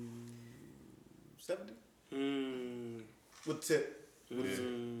 270. With tip.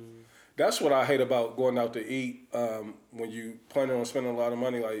 That's what I hate about going out to eat. When you planning on spending a lot of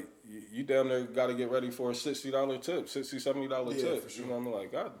money, like you damn near got to get ready for a $60 tip, $70 tip. For sure. You know what I mean?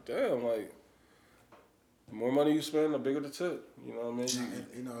 Like, god damn, like the more money you spend, the bigger the tip. You know what I mean?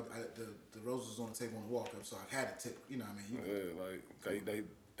 You know, the rose was on the table on the walk up, so I had a tip. You know what I mean? Yeah, like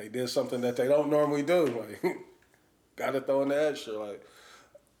they did something that they don't normally do. Like, gotta throw in the extra. Like,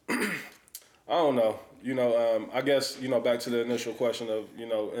 I don't know. I guess, back to the initial question of,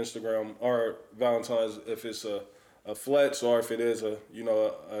 Instagram or Valentine's, if it's a flex or if it is a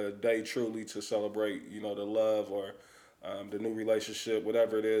day truly to celebrate, the love or the new relationship,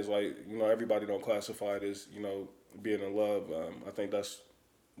 whatever it is. Like, everybody don't classify it as, being in love. I think that's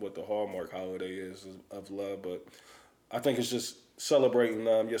what the hallmark holiday is of love. But I think it's just celebrating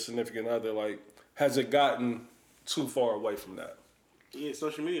your significant other. Like, has it gotten too far away from that? Yeah,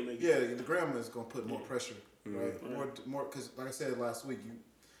 social media makes the grammar is gonna put more pressure, right? More because, like I said last week,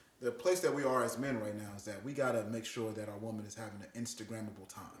 the place that we are as men right now is that we gotta make sure that our woman is having an Instagrammable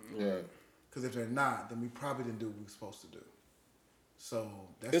time. Right. Because if they're not, then we probably didn't do what we were supposed to do. So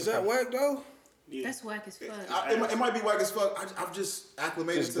is that whack though? Yeah. That's whack as fuck. It might be whack as fuck. I've just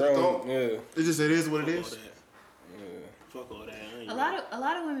acclimated to the thought. Yeah. It is what it is. Fuck all that. A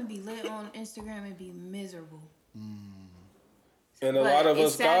lot of women be lit on Instagram and be miserable. And a lot of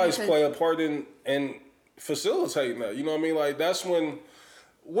us guys play a part in facilitating that. You know what I mean? Like, that's when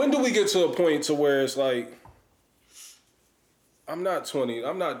do we get to a point to where it's like, I'm not 20.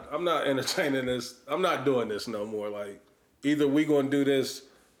 I'm not entertaining this. I'm not doing this no more. Like, either we gonna do this.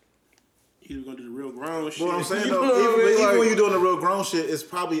 Either gonna do the real grown shit. What I'm saying though, even when you're doing the real grown shit, it's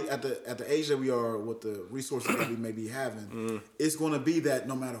probably at the age that we are with the resources that we may be having. It's gonna be that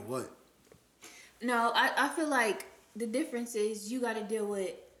no matter what. No, I feel like the difference is you got to deal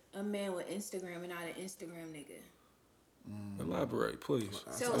with a man with Instagram and not an Instagram nigga. Elaborate, please.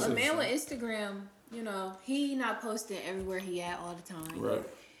 So a man with Instagram, he not posting everywhere he at all the time. Right.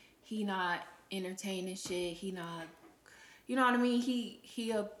 He not entertaining shit. He not, you know what I mean?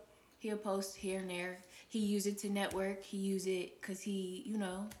 He'll post here and there. He use it to network. He use it because he,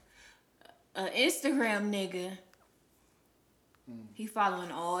 an Instagram nigga. He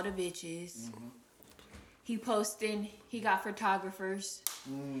following all the bitches. He posting, he got photographers.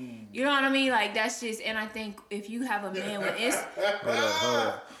 You know what I mean? Like, that's just, and I think if you have a man with Hold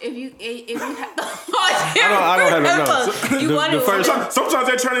on. if you have, I don't have you want to Sometimes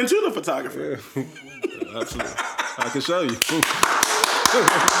they turn into the photographer. Yeah. Absolutely. I can show you.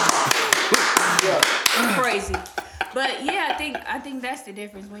 Crazy. But yeah, I think that's the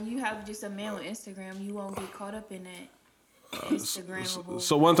difference. When you have just a man with Instagram, you won't get caught up in that. Instagrammable.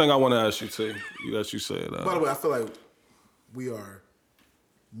 So one thing I want to ask you too, that you said. By the way, I feel like we are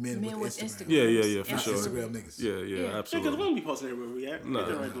men with Instagram. Yeah, for sure. Instagram niggas. Yeah, absolutely. Because we don't be posting everywhere we at. Nah,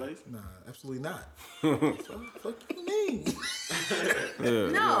 absolutely not. Fuck you mean?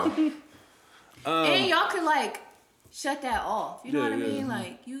 No. And y'all could like shut that off. You know what I mean?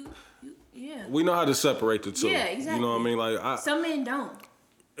 Like you. We know how to separate the two. Yeah, exactly. You know what I mean? Like some men don't.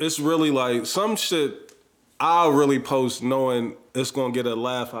 It's really like some shit. I'll really post knowing it's gonna get a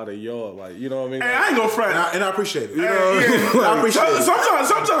laugh out of y'all, like, you know what I mean? Hey, I ain't gonna front, and I appreciate it. You know what I mean? I appreciate it.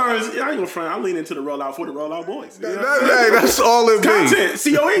 Sometimes, I ain't gonna front. I lean into the rollout for the rollout boys. That's all it content,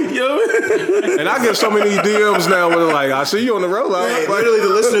 be. COE, you know. And I get so many DMs now where they're like, I see you on the rollout. Hey, literally, the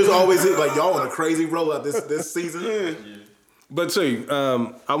listeners always like, y'all on a crazy rollout this season. Yeah. But T,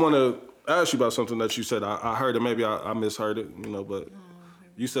 I want to ask you about something that you said. I heard it, maybe I misheard it, but.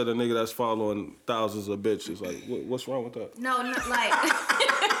 You said a nigga that's following thousands of bitches. Like, what's wrong with that? No, like,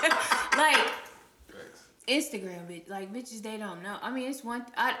 like Instagram bitch. Like, bitches, they don't know. I mean, it's one.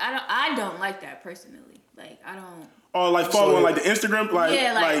 I don't like that personally. Like, I don't. Oh, like following like the Instagram,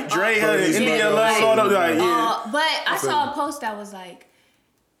 like Dre and India like, all of like, yeah. But I saw a post that was like,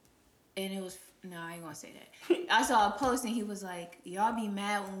 and it was no, I ain't gonna say that. I saw a post and he was like, y'all be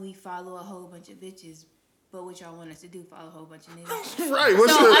mad when we follow a whole bunch of bitches. But what y'all want us to do, follow a whole bunch of niggas. Right.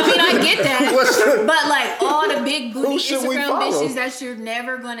 I get that. But like all the big booty Instagram bitches that you're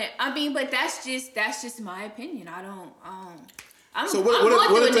never gonna. I mean, but that's just my opinion. I'm going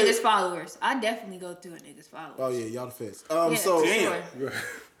through a nigga's followers. I definitely go through a nigga's followers. Oh yeah, y'all the feds. Sure.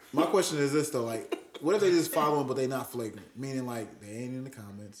 My question is this though, like, what if they just following but they not flagrant? Meaning like they ain't in the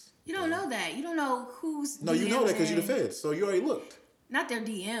comments. You don't know that. You don't know who's. No, you know that because you're the feds, so you already looked. Not their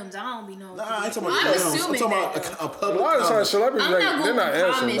DMs. I don't be knowing. Nah, I ain't talking about DMs. I'm talking about a public. A lot of times celebrities, I'm not going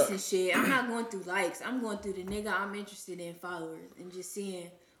through comments that. and shit. I'm not going through likes. I'm going through the nigga I'm interested in followers and just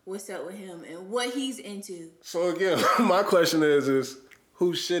seeing what's up with him and what he's into. So again, my question is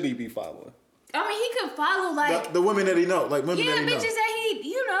who should he be following? I mean, he could follow like the women that he know, like women that he know. Yeah, bitches that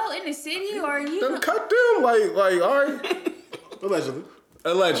he, in the city or Then cut them, like all right.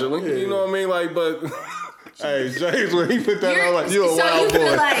 Allegedly, yeah. You know what I mean, like, but. Hey, James, when he put that on, like, you a wild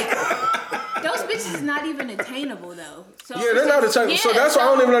boy. those bitches is not even attainable though. So Yeah, they're not attainable. So that's why I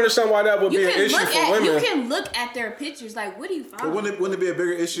don't even understand why that would be an issue for women. You can look at their pictures like, what do you follow? Wouldn't it be a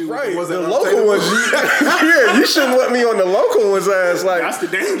bigger issue? Right, the local ones. Yeah, you shouldn't let me on the local ones ass. Like that's the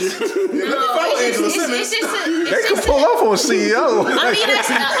danger. They can pull up on CEO. I mean,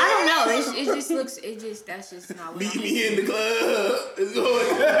 I don't know. It just looks. That's just not what. Meet me in the club. It's going.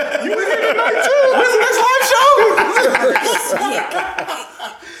 You in here tonight too? When's the next live show?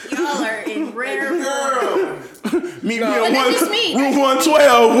 Y'all are in rare form. Meet me on room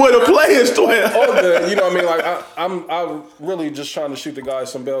 112 with a players 12. Oh, you know what I mean? Like I'm really just trying to shoot the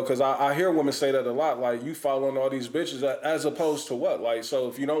guys some bail because I hear women say that a lot. Like you following all these bitches as opposed to what? Like so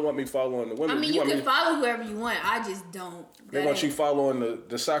if you don't want me following the women, I mean you can follow whoever you want. I just don't. They want you following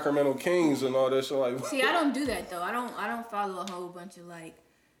the Sacramento Kings and all this. So like, see, I don't do that though. I don't follow a whole bunch of like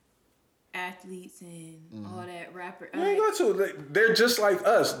athletes and all that rapper. You ain't got to. They're just like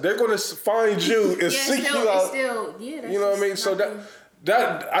us. They're gonna find you and seek you out. That's you know what I mean? So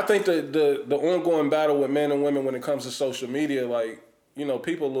that I think the ongoing battle with men and women when it comes to social media, like you know,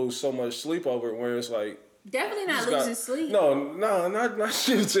 people lose so much sleep over it. Where it's like definitely not losing sleep. No, not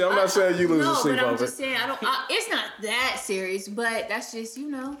you. I'm not saying you losing sleep over it. No, but I'm just saying it's not that serious. But that's just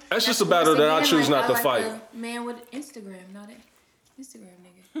That's just a battle that I choose not to fight. A man with Instagram, not an Instagram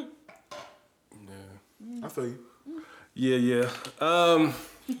nigga. I feel you. Yeah.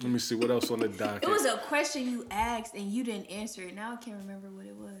 Let me see what else on the docket. It was a question you asked and you didn't answer it. Now I can't remember what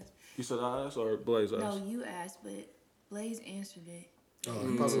it was. You said I asked or Blaze asked? No, you asked, but Blaze answered it. He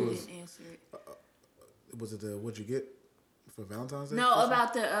probably didn't answer it. Was it what'd you get for Valentine's Day? No,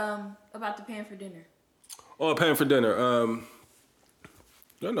 about the paying for dinner. Oh, paying for dinner.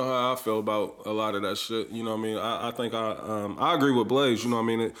 You know how I feel about a lot of that shit. You know what I mean? I think I agree with Blaze. You know what I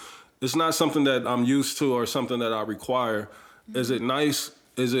mean? It's not something that I'm used to or something that I require. Mm-hmm. Is it nice?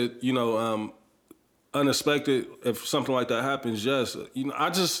 Is it, unexpected if something like that happens? Yes. I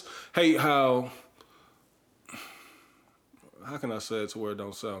just hate how can I say it to where it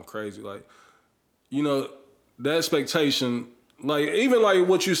don't sound crazy? Like, the expectation, like, even like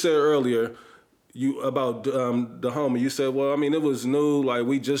what you said earlier, about the homie, you said, well, I mean, it was new, like,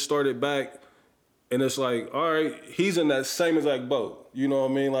 we just started back, and it's like, all right, he's in that same exact boat. You know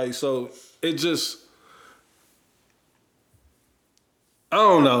what I mean? Like, so it just, I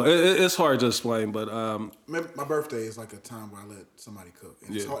don't know. It's hard to explain, but my birthday is like a time where I let somebody cook,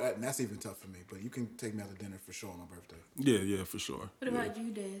 and it's hard, and that's even tough for me. But you can take me out to dinner for sure on my birthday. Yeah, for sure. What about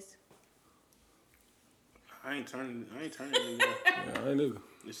you, Des? I ain't turning anymore. Yeah, I ain't either.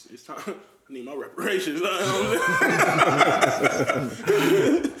 It's time. I need my reparations. I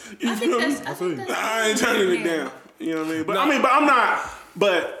ain't turning it down. You know what I mean? But I'm not.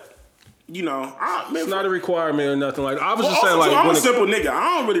 But it's not a requirement or nothing like that. I was just saying, like, I'm a simple nigga.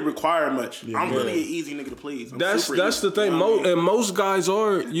 I don't really require much. Yeah, I'm really an easy nigga to please. That's the thing. And most guys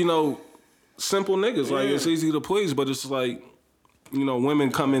are, simple niggas. Like, it's easy to please, but it's like,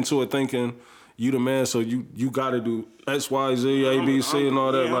 women come into it thinking you the man, so you got to do X, Y, Z, A, B, C, and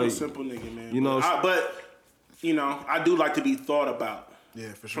all that. I'm like, a simple nigga, man. I do like to be thought about.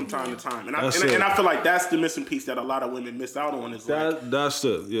 Yeah, for sure. From time to time, and I feel like that's the missing piece that a lot of women miss out on. Is that's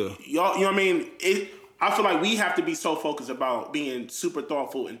it. Yeah, y'all. You know what I mean? I feel like we have to be so focused about being super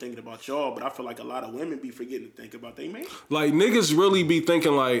thoughtful and thinking about y'all, but I feel like a lot of women be forgetting to think about they man. Like niggas really be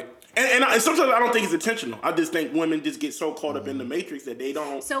thinking like, and sometimes I don't think it's intentional. I just think women just get so caught up in the matrix that they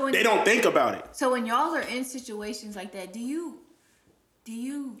don't think about it. So when y'all are in situations like that, do you?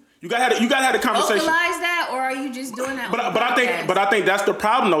 You gotta have the conversation. Vocalize that, or are you just doing that? But I think that's the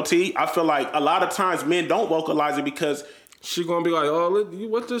problem, though. T. I feel like a lot of times men don't vocalize it because she gonna be like, "Oh,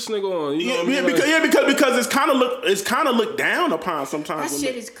 what this nigga on?" Because it's kind of looked down upon sometimes. That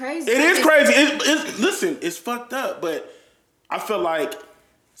shit is crazy. It is crazy. Listen, it's fucked up. But I feel like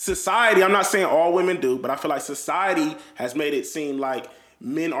society. I'm not saying all women do, but I feel like society has made it seem like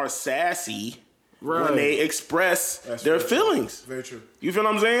men are sassy. Right. When they express their feelings. Very true. You feel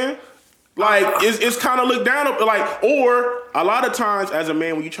what I'm saying? Like, it's kind of looked down, like, or a lot of times as a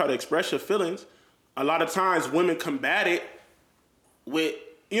man, when you try to express your feelings, a lot of times women combat it with,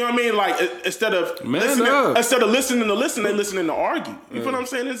 you know what I mean? Like, instead of listening to listen, they listening to argue. You feel what I'm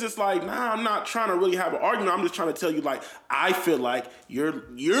saying? It's just like, nah, I'm not trying to really have an argument. I'm just trying to tell you, like, I feel like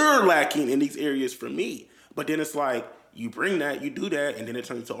you're lacking in these areas for me. But then it's like, you bring that, you do that, and then it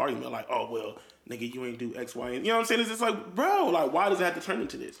turns into an argument like, oh, well, nigga, you ain't do X, Y, and you know what I'm saying? It's just like, bro, like, why does it have to turn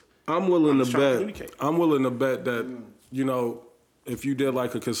into this? I'm willing to bet that, if you did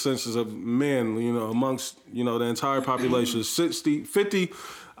like a consensus of men, amongst, the entire population, 50,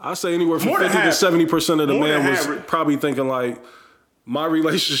 I say anywhere from 50 to 70% of the men was probably thinking like, my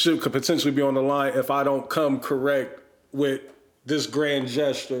relationship could potentially be on the line if I don't come correct with this grand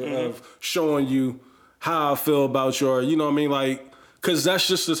gesture of showing you how I feel about you, or you know what I mean, like, because that's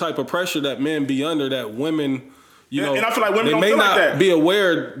just the type of pressure that men be under, that women. You know, and I feel like women they don't may feel not like that. be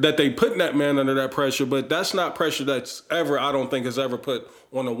aware that they putting that man under that pressure, but that's not pressure that's ever, I don't think, is ever put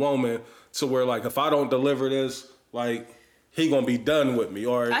on a woman to where, like, if I don't deliver this, like, he gonna be done with me,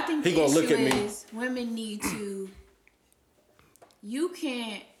 or I think he gonna look at me. Women need to. You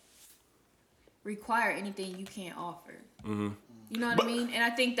can't require anything you can't offer. Mm-hmm. You know what I mean? And I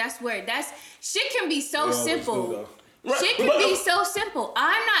think that's shit can be so simple. Right. Shit can be so simple.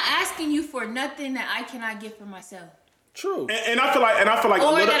 I'm not asking you for nothing that I cannot give for myself. True. And I feel like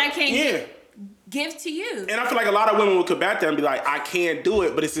or that I can't give to you. And I feel like a lot of women will combat that and be like, I can't do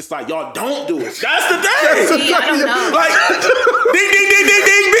it, but it's just like, y'all don't do it. That's the thing. See, I don't know. Like,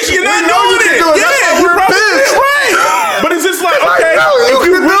 ding, bitch, you're not doing it. Yeah, you probably did, right. But it's just like, okay,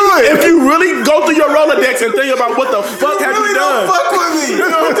 if you really go through your Rolodex and think about what the fuck have you done. Don't fuck with me. You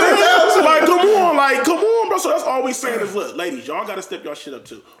know what I'm saying? So like, come on, bro. So that's all we saying is, look, ladies, y'all gotta step y'all shit up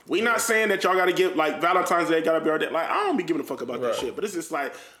too. We not saying that y'all gotta give, like, Valentine's Day gotta be our day. Like, I don't be giving a fuck about that shit. But it's just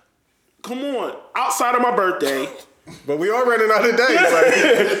like, come on, outside of my birthday. But we all running out of days.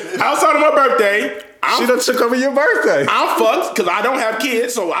 Like, outside of my birthday, she done took over your birthday. I'm fucked because I don't have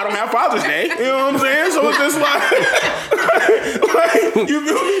kids, so I don't have Father's Day. You know what I'm saying? So it's just like you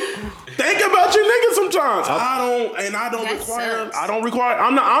feel me? Think about your nigga sometimes. I don't require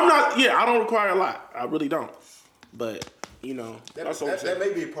a lot. I really don't. But you know, that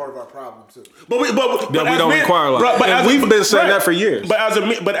may be part of our problem too. But we don't require a lot. But we've been saying that for years.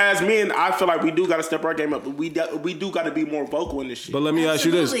 But as men, I feel like we do got to step our game up. But we do got to be more vocal in this shit. But let me ask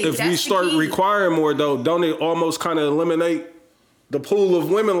you this: if we start requiring more, though, don't it almost kind of eliminate the pool of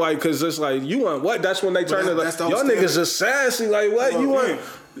women? Like, because it's like, you want what? That's when they turn to like, y'all niggas just sassy. Like, what you want?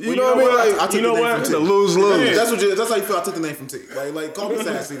 You know what I mean? Like, you know what? It's a lose-lose. Yeah. That's how you feel. I took the name from T. Like call me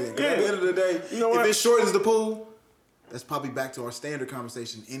sassy then. Because at the end of the day, you know what? If it shortens the pool, that's probably back to our standard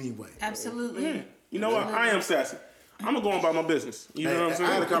conversation anyway. Absolutely. Yeah. You know what? I am sassy. I'm gonna go about my business. You know what I'm saying?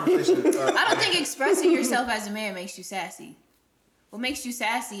 I had a conversation. I don't think expressing yourself as a man makes you sassy. What makes you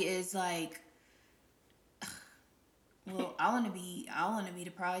sassy is like, well, I want to be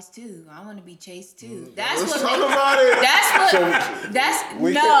the prize too. I want to be chased too. That's Let's what. talk about it.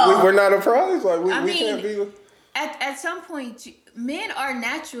 We're not a prize. Like we can't be. At some point, men are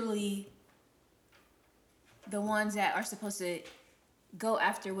naturally the ones that are supposed to go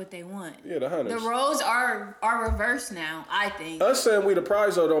after what they want. Yeah, the hunters. The roles are reversed now, I think. Us saying we the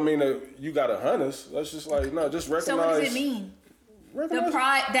prize though don't mean that you got to hunt us. That's just like, no, just recognize. So what does it mean? The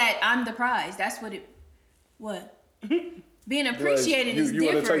prize, that I'm the prize. That's what it. What? Being appreciated is different.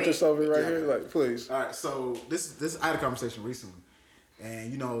 You want to take this over right here, like, please. All right. So this I had a conversation recently,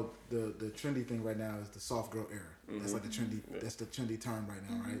 and you know the trendy thing right now is the soft girl era. Mm-hmm. That's like the trendy. Yeah. That's the trendy term right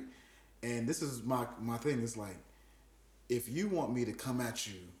now, right? And this is my thing is like, if you want me to come at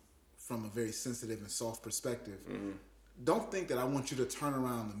you from a very sensitive and soft perspective, don't think that I want you to turn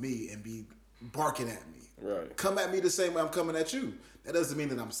around to me and be barking at me. Right. Come at me the same way I'm coming at you. That doesn't mean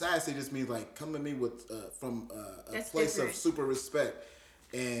that I'm sassy. It just means like come at me with from a place of super respect.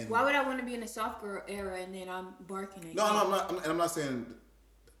 And why would I want to be in the soft girl era and then I'm barking at you? No, I'm not saying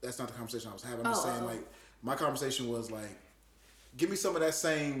that's not the conversation I was having. I'm just saying like my conversation was like, give me some of that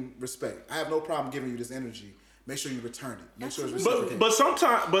same respect. I have no problem giving you this energy. Make sure you return it. Make sure it's reciprocated. But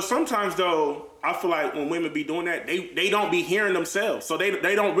sometimes though, I feel like when women be doing that, they don't be hearing themselves. So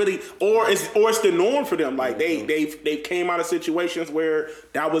they don't really, or it's the norm for them. Like they came out of situations where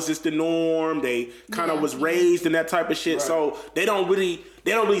that was just the norm. They kind of was raised in that type of shit. Right. So they don't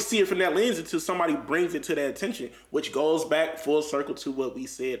really see it from that lens until somebody brings it to their attention, which goes back full circle to what we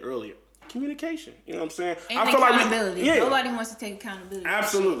said earlier. Communication. You know what I'm saying? And I feel accountability. Like nobody wants to take accountability.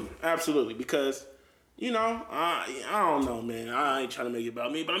 Absolutely. Because, you know, I don't know, man. I ain't trying to make it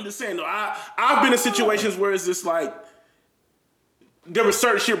about me, but I'm just saying though, I've been in situations where it's just like there was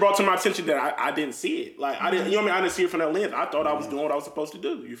certain shit brought to my attention that I didn't see it. Like I didn't, you know what I mean? I didn't see it from that lens. I thought I was doing what I was supposed to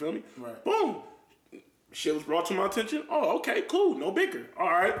do. You feel me? Right. Boom. Shit was brought to my attention. Oh, okay, cool, no bigger. All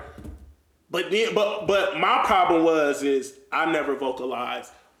right. But my problem is I never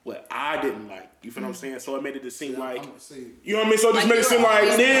vocalized what I didn't like. You feel what I'm saying? So it made it just seem like, you know what I mean? So it just made it seem like,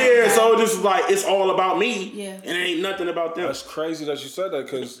 so just like, it's all about me. Yeah. And it ain't nothing about them. That's crazy that you said that,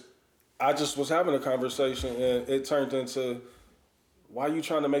 because I just was having a conversation and it turned into, why are you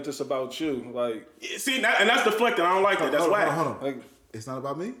trying to make this about you? Like, see, and that's deflecting. I don't like that. That's why. Hold on. Like, it's not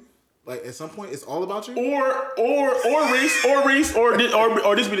about me? Like at some point, it's all about you. Or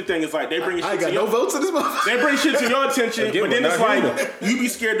this be the thing. It's like they bring. I ain't got no votes in this motherfucker. They bring shit to your attention, but then it's like you be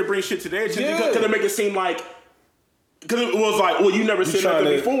scared to bring shit to their attention because it make it seem like because it was like, well, you never said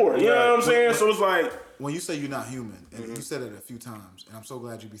nothing before. You know what I'm saying? So it's like when you say you're not human, and you said it a few times, and I'm so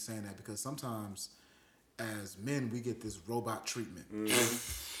glad you be saying that because sometimes as men we get this robot treatment,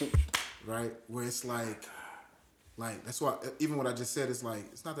 right? Where it's like that's why even what I just said is like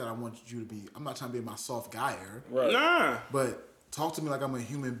it's not that I want you to be. I'm not trying to be my soft guy here, right? Nah, but. Talk to me like I'm a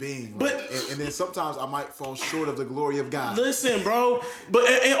human being, but and then sometimes I might fall short of the glory of God. Listen, bro, but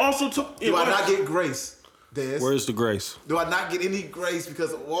and also do I not get grace? Where's the grace? Do I not get any grace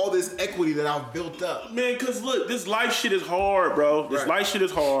because of all this equity that I've built up? Man, because look, this life shit is hard, bro. This life shit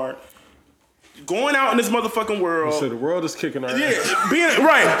is hard. Going out in this motherfucking world. So the world is kicking our ass.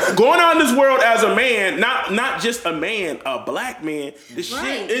 Yeah, going out in this world as a man, not just a man, a black man. This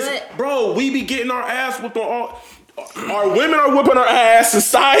shit is, bro, we be getting our ass whooped on all. Our women are whipping our ass.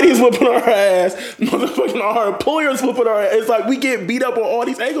 Society is whipping our ass. Motherfucking our employers whipping our ass. It's like we get beat up on all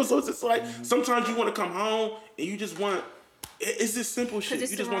these angles. So it's just like sometimes you want to come home and you just want. It's just simple shit.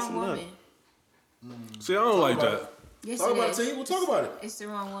 You just want some love. See, I don't like that. Yes, talk about it, T. We'll talk about it. It's the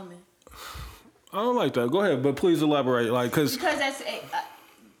wrong woman. I don't like that. Go ahead, but please elaborate. Because that's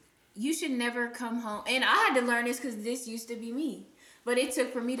you should never come home. And I had to learn this because this used to be me. But it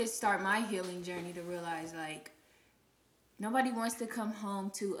took for me to start my healing journey to realize like. Nobody wants to come home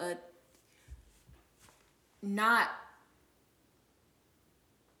to a not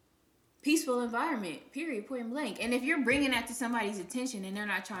peaceful environment, period, point blank. And if you're bringing that to somebody's attention and they're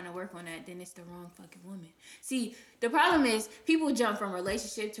not trying to work on that, then it's the wrong fucking woman. See, the problem is people jump from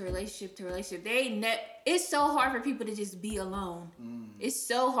relationship to relationship to relationship. It's so hard for people to just be alone. It's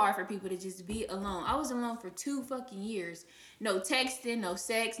so hard for people to just be alone. I was alone for 2 fucking years. No texting, no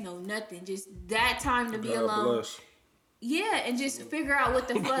sex, no nothing. Just that time to be alone. Bless. Yeah, and just figure out what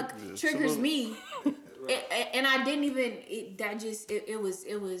the fuck triggers me, and I didn't even. It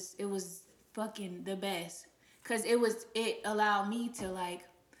was fucking the best, cause it allowed me to like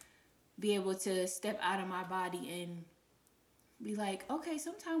be able to step out of my body and be like, okay,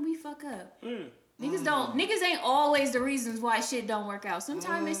 sometimes we fuck up. Niggas ain't always the reasons why shit don't work out.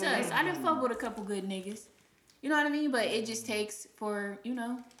 Sometimes it's us. I done fuck with a couple good niggas, you know what I mean? But it just takes for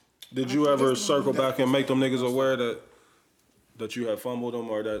Did you ever circle back and make them niggas aware that you had fumbled them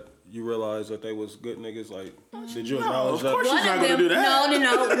or that you realized that they was good niggas? Like, did you acknowledge that? Of course she's not gonna do that.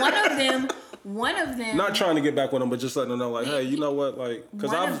 No. One of them. Not trying to get back with them, but just letting them know, like, hey, you know what? Like,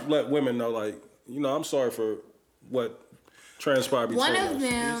 because I've let women know, like, I'm sorry for what transpired between us. One of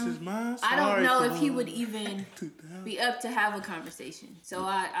them, I don't know if he would even be up to have a conversation. So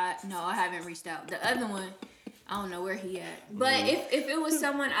I haven't reached out. The other one, I don't know where he at. But if it was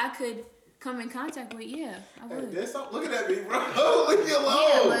someone I could come in contact with, yeah, I would. Hey, stop looking at me, bro. Leave me alone.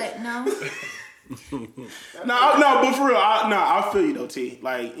 Yeah, but no. No, but for real, I feel you though, T.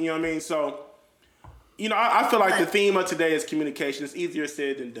 Like, you know what I mean? So, I feel like the theme of today is communication. It's easier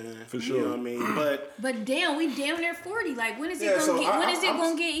said than done. For sure. You know what I mean? But damn, we damn near 40. Like, when is it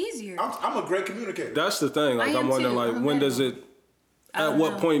gonna get easier? I'm a great communicator. That's the thing. Like, I'm wondering, like, when does it? At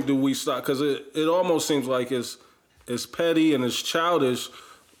what point do we stop? Because it almost seems like it's petty and it's childish.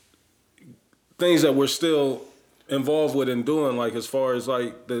 Things that we're still involved with and doing, like as far as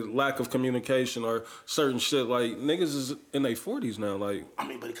like the lack of communication or certain shit, like niggas is in their 40s now. Like, I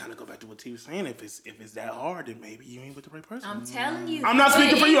mean, but it kind of go back to what T was saying. If it's that hard, then maybe you ain't with the right person. I'm telling you. I'm not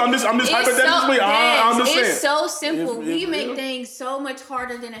speaking for you. I'm just hypothetically. I'm just saying. It's so simple. We make things so much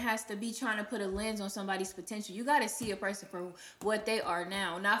harder than it has to be. Trying to put a lens on somebody's potential. You got to see a person for what they are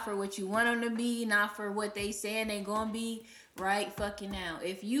now, not for what you want them to be, not for what they saying they gonna be. Right fucking now.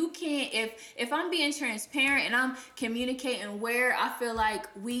 If you can't, if I'm being transparent and I'm communicating where I feel like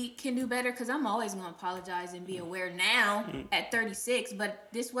we can do better, because I'm always gonna apologize and be aware now at 36, but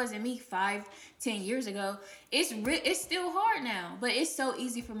this wasn't me 5-10 years ago. It's still hard now, but it's so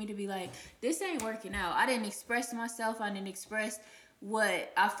easy for me to be like, this ain't working out. I didn't express myself. I didn't express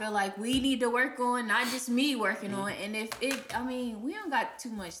what I feel like we need to work on, not just me working on. And we don't got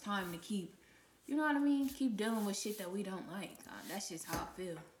too much time to keep. You know what I mean? Keep dealing with shit that we don't like. That's just how I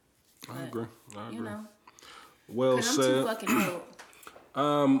feel. I agree. Well said. I'm too fucking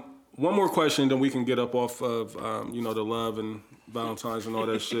old. One more question, then we can get up off of the love and Valentines and all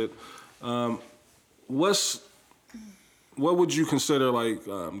that shit. What would you consider like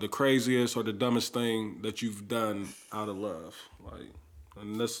the craziest or the dumbest thing that you've done out of love? Like,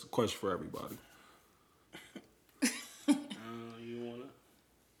 and that's a question for everybody.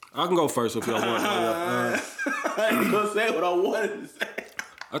 I can go first if y'all want. I ain't gonna say what I wanted to say.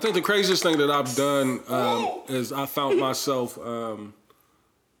 I think the craziest thing that I've done is I found myself.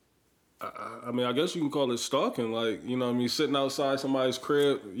 I mean, I guess you can call it stalking. Like, you know what I mean? Sitting outside somebody's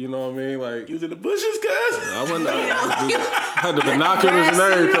crib, you know what I mean? Like, You was in the bushes, cuz? I went had the binoculars and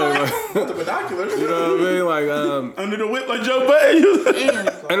everything. Like, The binoculars. you know what I mean? Like, Under the whip like Joe Budden.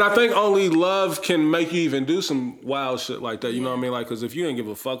 and I think only love can make you even do some wild shit like that. You know what I mean? Like, because if you ain't give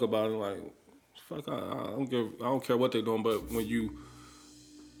a fuck about it, like, fuck, I don't care what they're doing. But when you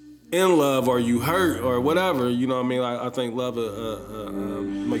in love or you hurt or whatever, you know what I mean? Like, I think love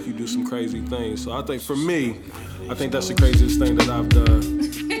make you do some crazy things. So I think for me, I think that's the craziest thing that I've done.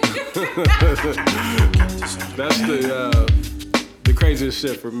 That's the craziest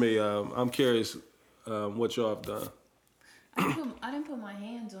shit for me. I'm curious what y'all have done. I didn't put my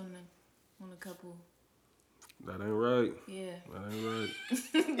hands on a couple. That ain't right. Yeah. That ain't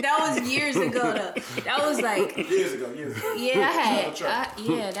right. That was years ago though. That was like Years ago.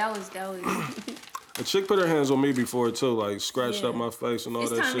 yeah. That was. A chick put her hands on me before too, like scratched Yeah. up my face and all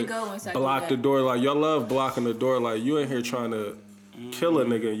It's that time to shit. go once I Block do the that. door. Like, y'all love blocking the door. Like, you in here trying to kill a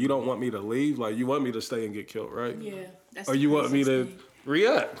nigga and you don't want me to leave. Like, you want me to stay and get killed, right? Yeah. That's Or the you want me to craziest thing.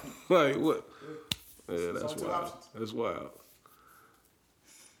 react. Like, what? Yeah, that's two wild. options. That's wild.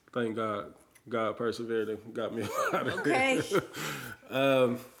 Thank God. God persevered and got me out of Okay.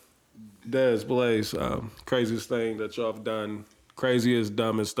 Des, Blaze, craziest thing that y'all have done, craziest,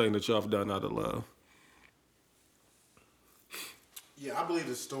 dumbest thing that y'all have done out of love. Yeah, I believe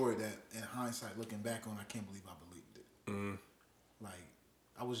the story that, in hindsight, looking back on, I can't believe I believed it. Like,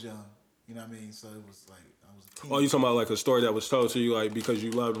 I was young, you know what I mean? So it was like, I was a teen. Oh, you talking about like a story that was told to you, like, because you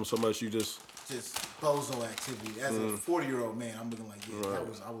loved him so much, you just... Just bozo activity. As a 40-year-old man, I'm looking like, yeah,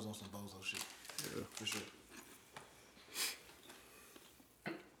 I was on some bozo shit. Yeah. For sure.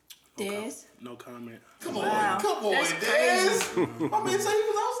 Des? No comment. Come Wow. on, That's Des. crazy. My man said he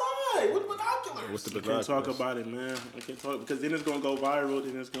was outside with binoculars. With the Can't binoculars. talk about it, man. I can't talk because then it's gonna go viral.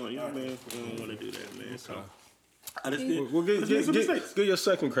 Then it's gonna, you know what I mean? We don't want to do that, man. So I just did. Well, get your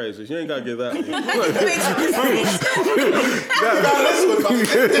second crazy. You ain't got to get that one.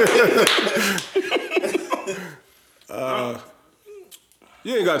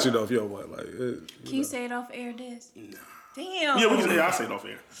 You ain't got you though if you don't want. Like, Can you say it off air, Des? No. Damn. Yeah, we can say. I'll say it off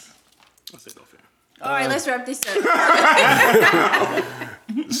air. I'll say it off air. All right, let's wrap this up.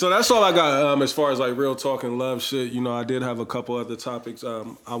 So that's all I got as far as like real talk and love shit. You know, I did have a couple other topics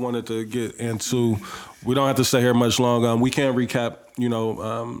I wanted to get into. We don't have to stay here much long. We can recap, you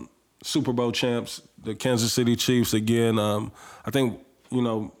know, Super Bowl champs, the Kansas City Chiefs again. I think, you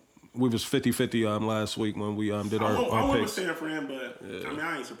know, we was 50-50 last week when we did I our wasn't picks. saying for him, but I mean,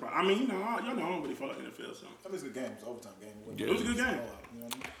 I ain't surprised. I mean, you know, y'all know I don't really follow NFL, so That was a good game. It was an overtime game. it was a good game. You know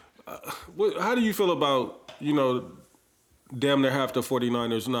what I mean? How do you feel about, you know, damn near half the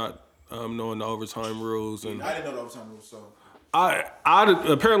 49ers not knowing the overtime rules? And I didn't know the overtime rules, so.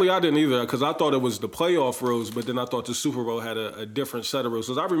 apparently I didn't either because I thought it was the playoff rules, but then I thought the Super Bowl had a different set of rules.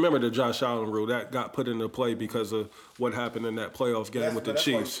 Because I remember the Josh Allen rule that got put into play because of what happened in that playoff game with the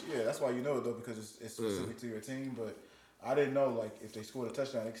Chiefs. That's why you know it though, because it's specific to your team. But I didn't know like if they scored a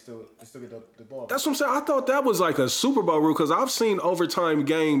touchdown, they still get the ball. That's what I'm saying. I thought that was like a Super Bowl rule because I've seen overtime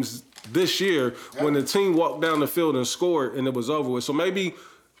games this year when the team walked down the field and scored and it was over with. So maybe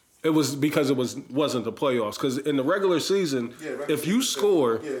it was because it wasn't the playoffs. Because in the regular season, if you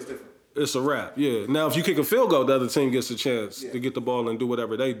score, it's different. It's a wrap. Yeah. Now, if you kick a field goal, the other team gets a chance to get the ball and do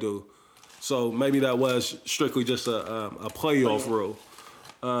whatever they do. So maybe that was strictly just a playoff rule.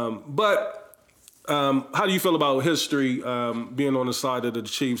 But how do you feel about history being on the side of the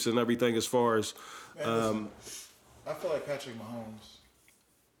Chiefs and everything as far as... I feel like Patrick Mahomes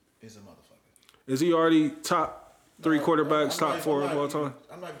is a motherfucker. Is he already top 3 quarterbacks, top 4 of all time?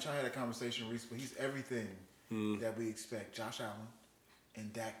 I'm not even trying to have that conversation, Reese, but he's everything that we expect Josh Allen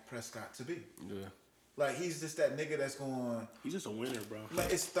and Dak Prescott to be. Yeah. Like, he's just that nigga that's going... He's just a winner, bro.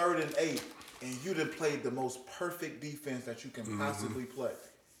 Like, it's 3rd and 8, and you done played the most perfect defense that you can possibly play.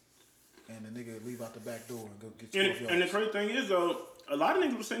 And the nigga leave out the back door and go get 12 yards. And the crazy thing is, though, a lot of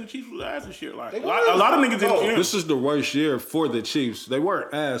niggas were saying the Chiefs was ass this year. Like, a They lot were. of niggas didn't. This is the worst year for the Chiefs. They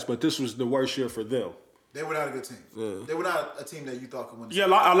weren't ass, but this was the worst year for them. They were not a good team. Yeah. They were not a team that you thought could win the Yeah,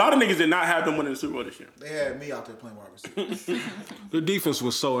 Super Bowl. a lot of niggas did not have them winning the Super Bowl this year. They had me out there playing wide receiver. The defense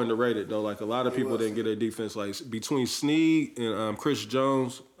was so underrated, though. Like, a lot of people didn't get their defense. Like, between Snead and Chris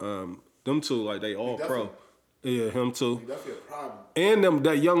Jones, them two, like, they all pro. Yeah, him too. Definitely a problem. And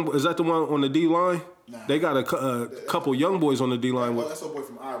that young, is that the one on the D-line? Nah. They got a couple young boys on the D-line. Well, that's our boy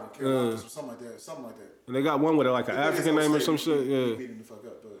from Iowa, Carolina, something like that. And they got one with like an African name or some shit. Yeah. Beating the fuck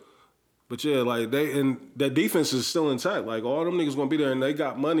up, But yeah, like their defense is still intact. Like all them niggas gonna be there, and they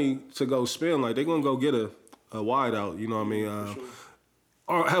got money to go spend. Like they gonna go get a wide out. You know what I mean?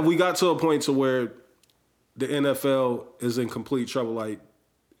 Or have we got to a point to where the NFL is in complete trouble? Like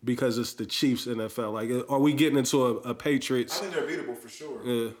because it's the Chiefs NFL. Like are we getting into a Patriots? I think they're beatable for sure.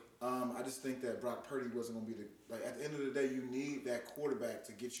 Yeah. I just think that Brock Purdy wasn't going to be at the end of the day, you need that quarterback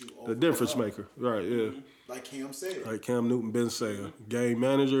to get you over the difference maker. Right, yeah. Like Cam said. Like Cam Newton been saying. Game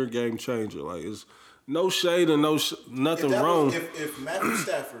manager, game changer. Like, it's no shade and nothing wrong. If Matthew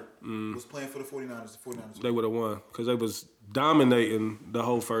Stafford was playing for the 49ers, they would have won because they was dominating the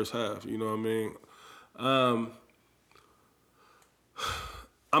whole first half. You know what I mean?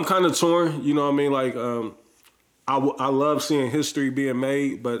 I'm kind of torn. You know what I mean? Like, I love seeing history being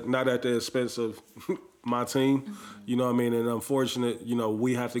made, but not at the expense of my team. Mm-hmm. You know what I mean? And unfortunate,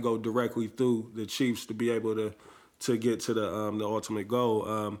 we have to go directly through the Chiefs to be able to get to the ultimate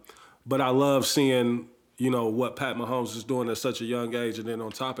goal. But I love seeing, what Pat Mahomes is doing at such a young age, and then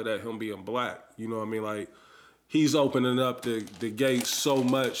on top of that, him being black. You know what I mean? Like, he's opening up the gates so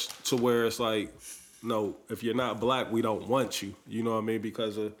much to where it's like, no, if you're not black, we don't want you. You know what I mean?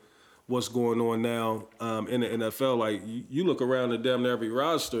 Because of what's going on now in the NFL. Like, you look around at damn near every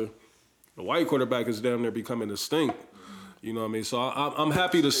roster, the white quarterback is damn near becoming extinct. You know what I mean? So I'm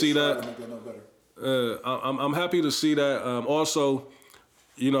happy to see that. I'm happy to see that. Also,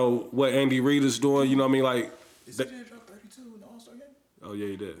 what Andy Reid is doing. You know what I mean? Like, is he dropped 32 in the All-Star game? Oh yeah,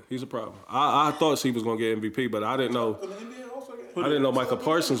 he did. He's a problem. I thought he was gonna get MVP, but I didn't know. I didn't know Michael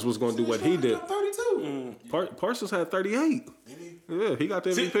Parsons was gonna do what he did. 32. Parsons had 38. Yeah, he got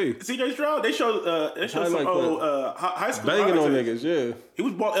the MVP. CJ Stroud, they showed some high school banging on niggas. Yeah, he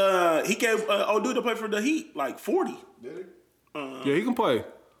was. He gave old dude to play for the Heat like 40. Did he? Yeah, he can play.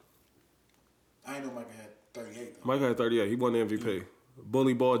 I didn't know Michael had 38. Though. Michael had 38. He won the MVP.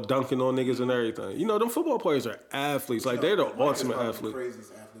 Bully ball, dunking on niggas and everything. Them football players are athletes. Like they're the ultimate athlete. The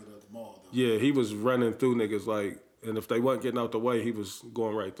craziest athlete of them all. Though. Yeah, he was running through niggas like, and if they weren't getting out the way, he was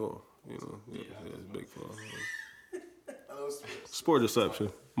going right through them. Yeah, it's big fun. Sport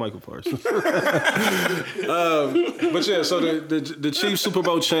deception, Michael Parsons. But yeah, so the Chiefs Super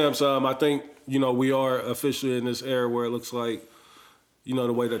Bowl champs. I think we are officially in this era where it looks like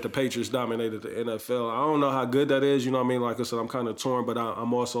the way that the Patriots dominated the NFL. I don't know how good that is. You know what I mean? Like I said, I'm kind of torn, but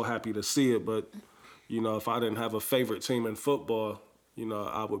I'm also happy to see it. But if I didn't have a favorite team in football,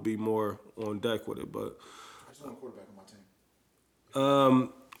 I would be more on deck with it. But I just want a quarterback on my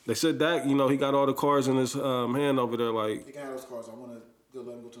team. They said Dak, he got all the cards in his hand over there. Like, he can have those cards. I want to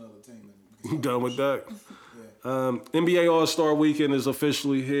let him go to another team. You done with Dak? Yeah. NBA All-Star Weekend is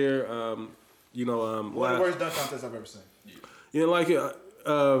officially here. One of the worst dunk contests I've ever seen. You didn't like it?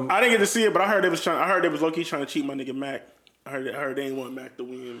 I didn't get to see it, but I heard they was low-key trying to cheat my nigga Mac. I heard they didn't want Mac to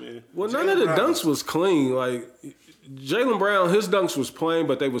win, man. Well, none of the dunks was clean. Like, Jaylen Brown, his dunks was plain,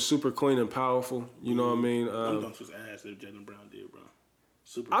 but they was super clean and powerful. You know what I mean? Them dunks was ass that Jaylen Brown did, bro.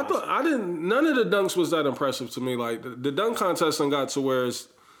 Super none of the dunks was that impressive to me. Like, the dunk contest done got to where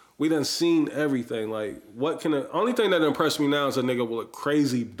we done seen everything. Like, only thing that impressed me now is a nigga with a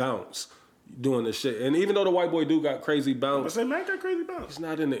crazy bounce doing this shit. And even though the white boy do got crazy bounce, but Mac got crazy bounce. He's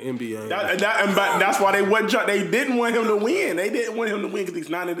not in the NBA. That's why they didn't want him to win. They didn't want him to win because he's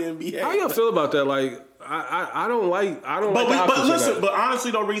not in the NBA. How y'all feel about that? Like, I don't like. But listen, but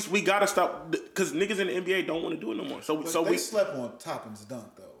honestly though, Reese, we gotta stop because niggas in the NBA don't want to do it no more. So we slept on Toppin's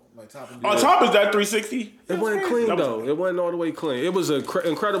dunk though. Like Toppin. On top is that 360. It wasn't clean though. It wasn't all the way clean. It was an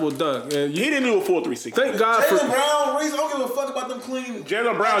incredible dunk. And he didn't do a full 360. Thank God Jaylen Brown, Reese, I don't give a fuck about them clean.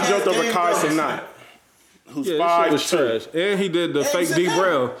 Jaylen Brown jumped over Kai Cenat, who's 5'2". Trash. And he did the fake D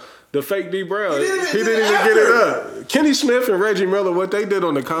Brown. The fake D Brown. He didn't even get it up. Kenny Smith and Reggie Miller, what they did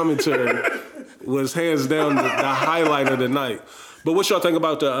on the commentary was hands down the highlight of the night. But what y'all think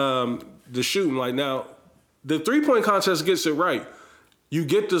about the shooting? Like now, the 3-point contest gets it right. You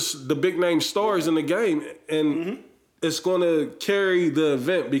get the big name stars in the game, and it's going to carry the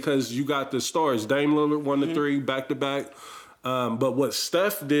event because you got the stars. Dame Lillard won the 3 back to back. But what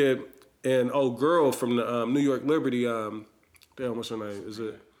Steph did and girl from the New York Liberty, what's her name? Is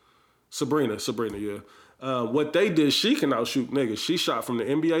it Sabrina? Sabrina, yeah. What they did, she can outshoot niggas. She shot from the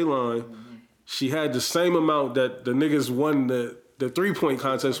NBA line. She had the same amount that the niggas won the 3-point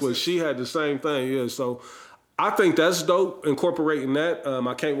contest with. She had the same thing, yeah. So I think that's dope, incorporating that.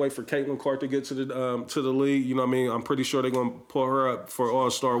 I can't wait for Caitlin Clark to get to the league. You know what I mean? I'm pretty sure they're going to pull her up for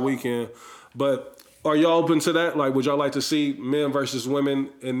All-Star Weekend. But are y'all open to that? Like, would y'all like to see men versus women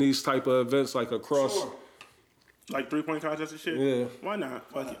in these type of events, like across? Sure. Like 3-point contests and shit? Yeah. Why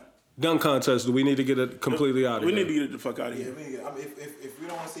not? Fuck it. dunk contest, do we need to get it completely out of here? We need to get it the fuck out of here. Yeah, I mean, if we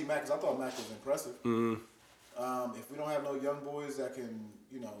don't want to see Mac, because I thought Mac was impressive. If we don't have no young boys that can,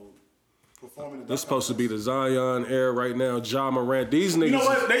 perform in the dunk This is supposed to be the contest. Zion era right now. Ja Morant. These niggas. You know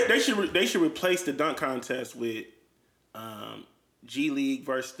what? They should replace the dunk contest with G League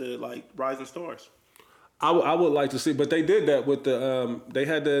versus the Rising Stars. I would like to see, but they did that with the they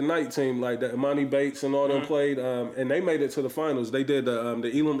had the night team like the Imani Bates and all them played, and they made it to the finals. They did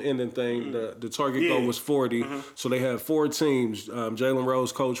the Elam ending thing. The target goal was 40, so they had 4 teams. Jalen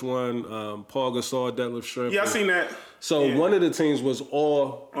Rose, coach one. Paul Gasol, Detlef Schrempf. Yeah, I seen that. So one of the teams was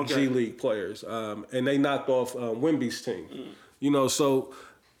all G League players, and they knocked off Wemby's team. So.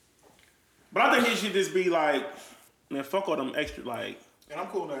 But I think it should just be like, man, fuck all them extra And I'm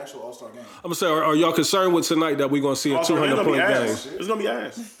cool in the actual All-Star game. I'm gonna say, are y'all concerned with tonight that we're gonna see a 200-point game? It's gonna be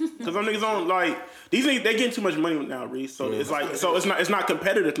ass because them niggas on these niggas. They getting too much money now, Reese. So it's not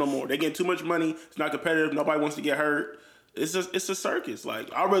competitive no more. They getting too much money. It's not competitive. Nobody wants to get hurt. It's a circus.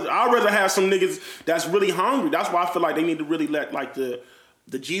 I'd rather have some niggas that's really hungry. That's why I feel like they need to really let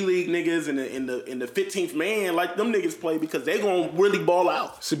the G League niggas and the 15th man them niggas play because they gonna really ball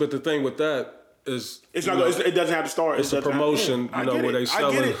out. See, but the thing with that. It doesn't have to start. It's a promotion, where they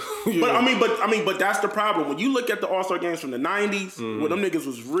selling. I get it. But that's the problem. When you look at the All-Star games from the '90s, where them niggas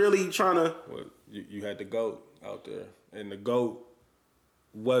was really trying to. Well, you had the GOAT out there, and the GOAT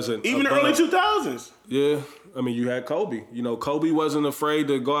wasn't even the early 2000s. Yeah, I mean, you had Kobe. Kobe wasn't afraid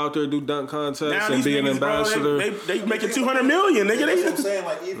to go out there do dunk contests and be an ambassador. Bro, they making $200 million, nigga. That's what I'm saying.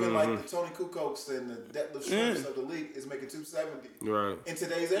 Even the Tony Kukocs and the Detlef Schrempf of the league is making $270. Right. In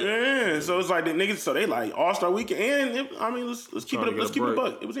today's era. Yeah, so it's like the niggas. So they All-Star Weekend. And let's keep it. Let's keep it a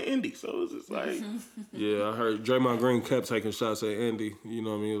buck. It was in Indy, so it was just like. Yeah, I heard Draymond Green kept taking shots at Indy. You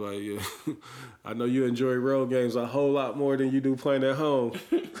know what I mean? Yeah, I know you enjoy road games a whole lot more than you do playing at home.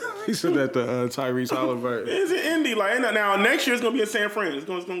 He said that to Tyrese Halliburton. It's in Indy. Now next year it's gonna be in San Fran. It's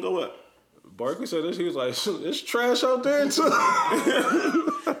gonna go up. Barkley said this. He was like, "It's trash out there too." I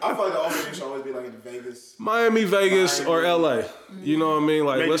feel like the All-Star should always be in Vegas, Miami, Vegas, or LA. You know what I mean?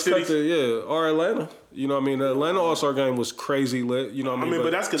 Let's cut or Atlanta. You know what I mean? The Atlanta All-Star game was crazy lit. You know what I mean?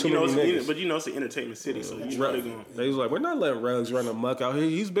 But that's because it's an entertainment city, so they was like, we're not letting Ruggs run amok out here.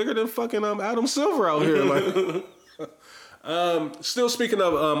 He's bigger than fucking Adam Silver out here. Still speaking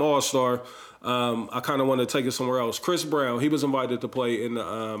of All-Star, I kind of want to take it somewhere else. Chris Brown, he was invited to play in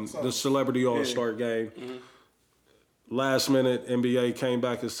the Celebrity All-Star game. Mm-hmm. Last minute, NBA came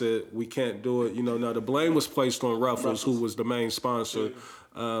back and said, we can't do it. Now the blame was placed on Ruffles, who was the main sponsor.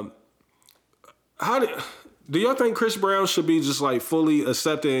 Do y'all think Chris Brown should be just fully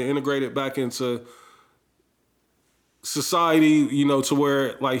accepted and integrated back into society, to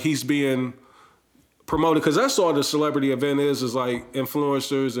where he's being promoted? Because that's all the celebrity event is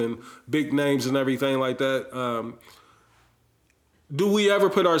influencers and big names and everything like that. Do we ever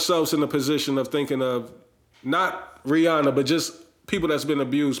put ourselves in the position of thinking of not Rihanna, but just people that's been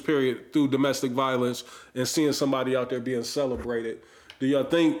abused, period, through domestic violence and seeing somebody out there being celebrated? Do y'all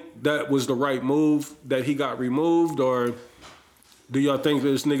think that was the right move, that he got removed? Or do y'all think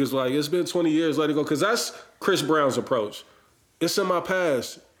this nigga's it's been 20 years, let it go? Because that's Chris Brown's approach. It's in my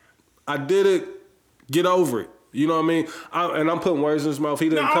past. I did it. Get over it. You know what I mean? And I'm putting words in his mouth. He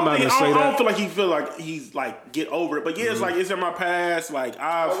didn't come out and say that. I don't feel like he's get over it. But yeah, it's it's in my past.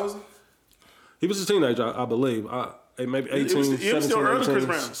 He was a teenager, I believe. Maybe 18, 17,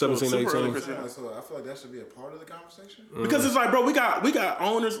 18. 17, 18. So I feel like that should be a part of the conversation. Because it's bro, we got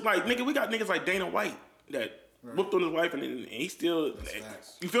owners, nigga, we got niggas like Dana White that whooped on his wife and he still,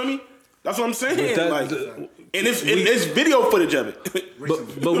 you feel me? That's what I'm saying. And it's video footage of it.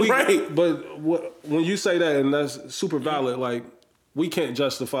 But when you say that, and that's super valid, we can't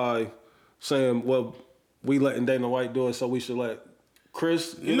justify saying, well, we letting Dana White do it, so we should let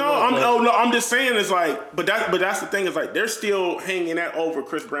Chris. I'm just saying but that's the thing is they're still hanging that over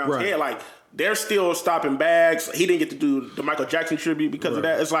Chris Brown's head. They're still stopping bags. He didn't get to do the Michael Jackson tribute because of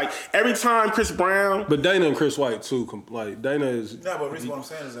that. It's every time Chris Brown. But Dana and Chris White too. Dana is. No, but what I'm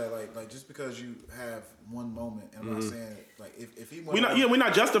saying is that just because you have one moment, and I'm not saying if he went. We're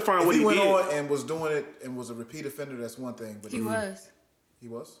not justifying what he went did. on and was doing it and was a repeat offender. That's one thing. But he was. He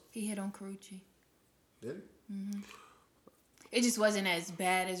was. He hit on Carucci. Did he? Mm-hmm. It just wasn't as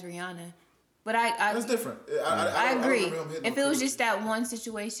bad as Rihanna. But that's different. I agree. If it was just that one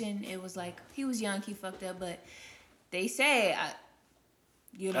situation, it was he was young, he fucked up. But they say,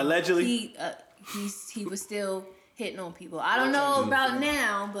 allegedly, he was still hitting on people. I don't know about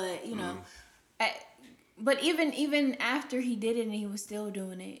now, but but even after he did it and he was still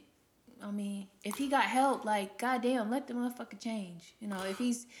doing it, I mean, if he got help, like, goddamn, let the motherfucker change. You know, if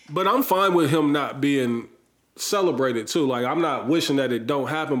he's. But I'm fine with him not being celebrated too. Like, I'm not wishing that it don't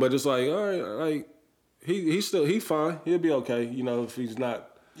happen, but it's like, all right, like he's fine. He'll be okay. You know, if he's not.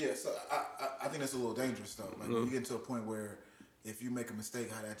 Yeah, so I think that's a little dangerous though. Like when you get to a point where if you make a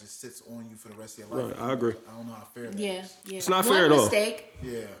mistake, how that just sits on you for the rest of your life. Right, I agree. I don't know how fair that is. Yeah. It's not fair at all. One mistake.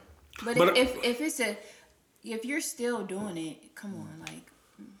 Yeah. But if you're still doing it, come on, like,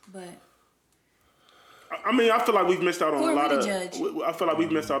 but. I mean, I feel like we've missed out on Who a are lot we of. to judge? I feel like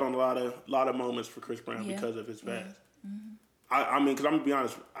we've missed out on a lot of moments for Chris Brown because of his past. I mean, because I'm gonna be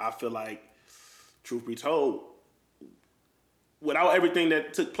honest, I feel like, truth be told, without everything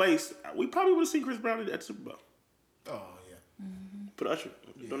that took place, we probably would have seen Chris Brown at the Super Bowl. Oh yeah. Put Usher,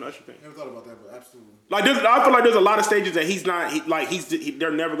 doing the Usher thing. Never thought about that, but absolutely. Like, I feel like there's a lot of stages that he's not.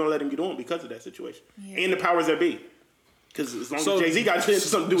 They're never gonna let him get on because of that situation and the powers that be. Because as long as Jay-Z got a chance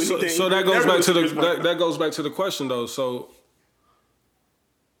to do anything, so that goes back to that goes back to the question though. So,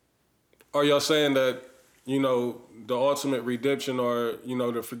 are y'all saying that, you know, the ultimate redemption or, you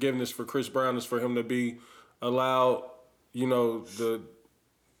know, the forgiveness for Chris Brown is for him to be allowed, you know, the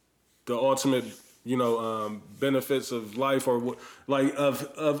ultimate, you know, benefits of life or like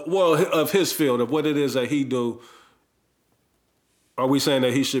of his field, of what it is that he do? Are we saying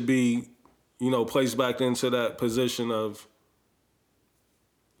that he should be, you know, placed back into that position of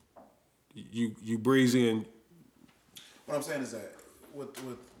you breezy and... What I'm saying is that what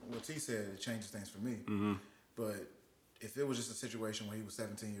T said, it changes things for me. Mm-hmm. But if it was just a situation where he was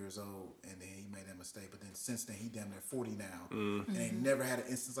 17 years old and then he made that mistake, but then since then he damn near 40 now, and they never had an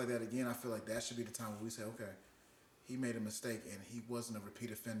instance like that again, I feel like that should be the time where we say, okay, he made a mistake and he wasn't a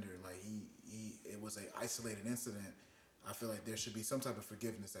repeat offender. Like it was an isolated incident. I feel like there should be some type of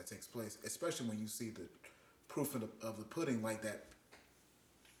forgiveness that takes place, especially when you see the proof of the pudding like that.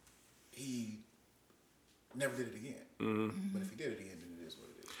 He never did it again. Mm-hmm. But if he did it again, then it is what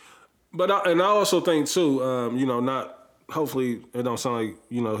it is. But I also think too, you know, not hopefully it don't sound like,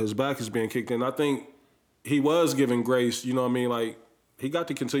 you know, his back is being kicked in. I think he was given grace. You know what I mean? Like, he got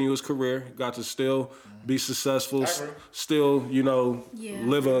to continue his career, got to still be successful, still, you know,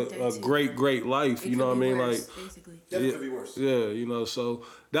 live a great life. You know what I mean? Worse, like, basically. Definitely could be worse. Yeah, you know, so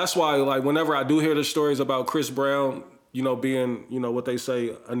that's why, like, whenever I do hear the stories about Chris Brown, you know, being, you know, what they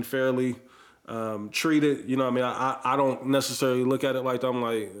say, unfairly treated, you know what I mean? I don't necessarily look at it like that. I'm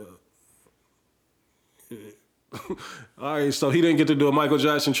like, all right, so he didn't get to do a Michael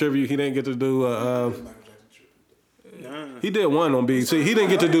Jackson tribute. He didn't get to do he did one on BET. He didn't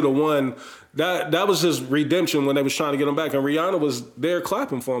get to do the one. That was his redemption when they was trying to get him back. And Rihanna was there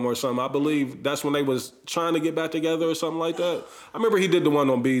clapping for him or something. I believe that's when they was trying to get back together or something like that. I remember he did the one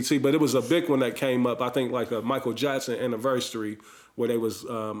on BET, but it was a big one that came up, I think like a Michael Jackson anniversary where they was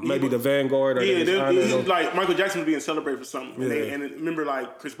maybe the Vanguard. Or like Michael Jackson was being celebrated for something. And remember,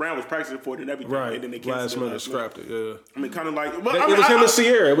 like, Chris Brown was practicing for it and everything. Right. And then they canceled last minute scrapped it, yeah. I mean, kind of like... It was him and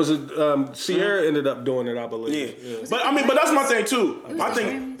Sierra. It was Sierra ended up doing it, I believe. Yeah. But, I mean, but that's my thing, too. My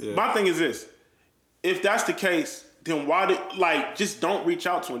thing is this. If that's the case, then why just don't reach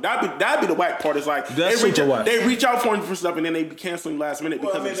out to him. That'd be the whack part. Is like they reach out for him for stuff and then they be canceling last minute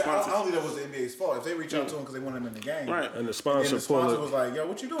because of the sponsors. I don't think that was the NBA's fault. If they reach out to him because they want him in the game, right? And the sponsor was like, "Yo,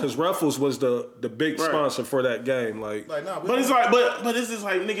 what you doing?" Because Ruffles was the big sponsor for that game. Like nah, but it's like, but this is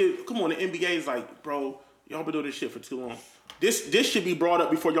like, nigga, come on. The NBA is like, bro, y'all been doing this shit for too long. This should be brought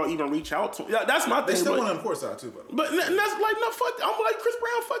up before y'all even reach out to him. Yeah, that's my thing. They still want him on court side too, but that's like, no, fuck. I'm like, Chris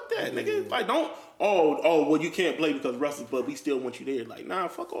Brown, fuck that, nigga. Like, don't. Oh, well, you can't play because Russell, but we still want you there. Like, nah,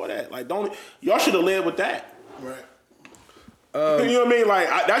 fuck all that. Like, don't. Y'all should have led with that. Right. You know what I mean? Like,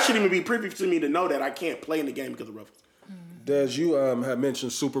 that shouldn't even be privy to me to know that I can't play in the game because of Ruffles. Des, you had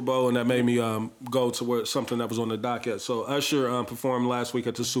mentioned Super Bowl, and that made me go to something that was on the docket. So Usher performed last week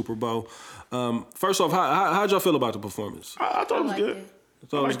at the Super Bowl. First off, how'd y'all feel about the performance? I thought it was good. I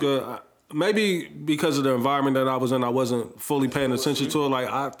thought it was good. Maybe because of the environment that I was in, I wasn't fully paying attention to it. Like,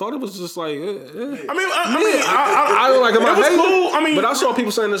 I thought it was just like, I don't like it. It was cool. I mean, but I saw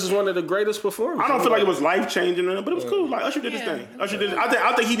people saying this is one of the greatest performances. I don't feel like it was life changing, but it was cool. Like, Usher did his thing. Usher did.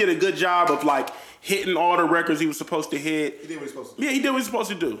 I think he did a good job of like hitting all the records he was supposed to hit. He did what he was supposed to do. Yeah, he did what he was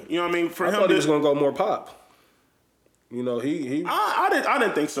supposed to do. You know what I mean? I thought he was gonna go more pop. You know, he. I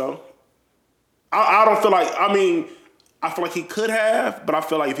didn't think so. I don't feel like. I mean, I feel like he could have, but I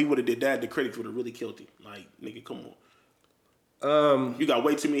feel like if he would have did that, the critics would have really killed him. Like, nigga, come on. You got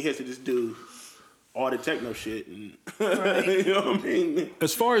way too many hits to just do all the techno shit. And Right. You know what I mean?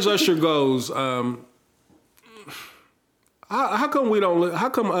 As far as Usher goes, how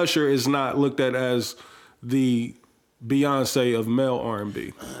come Usher is not looked at as the Beyonce of male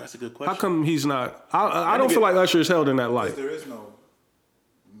R&B? That's a good question. How come he's not? I don't feel like Usher is held in that light. There is no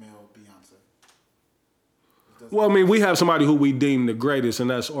male Beyonce. Well, I mean, we have somebody who we deem the greatest, and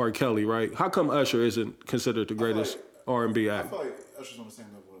that's R. Kelly, right? How come Usher isn't considered the greatest R&B I act? feel like Usher's on the same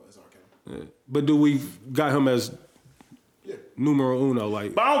level as R. Kelly. Yeah. But do we got him as numero uno?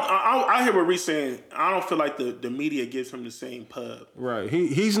 Like, but I hear what Reese saying. I don't feel like the media gives him the same pub. right?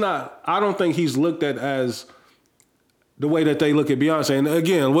 He's not. I don't think he's looked at as the way that they look at Beyonce. And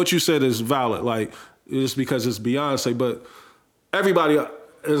again, what you said is valid. Like, it's because it's Beyonce, but everybody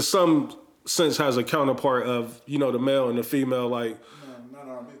in some sense has a counterpart of, you know, the male and the female. Like, No, not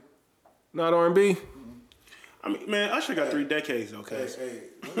R&B. not R&B. I mean, man, Usher got 3 decades, okay?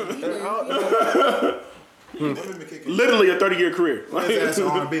 Literally a 30-year career. That's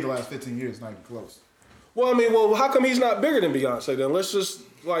R&B the last 15 years, not even close. Well, I mean, how come he's not bigger than Beyonce then? Let's just,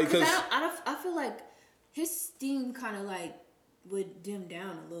 like, because I feel like his steam kind of like would dim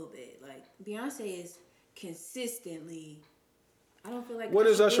down a little bit. Like Beyonce is consistently. I don't feel like. What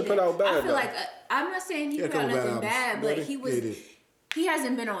does Usher put out bad? I feel like I'm not saying he put out nothing bad, but he was. He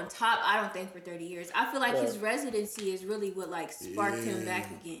hasn't been on top, I don't think, for 30 years. I feel like his residency is really what like sparked him back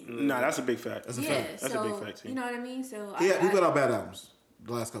again. Nah, that's a big fact. That's a fact. That's a big fact too. You know what I mean? So he put out bad albums.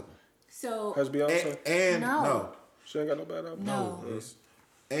 The last couple. So has Beyonce? And no. She ain't got no bad album. No.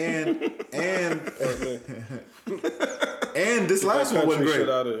 And this last one wasn't great. Shit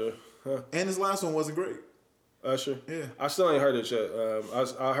out of here. Huh? And this last one wasn't great. Usher? Yeah. I still ain't heard it yet.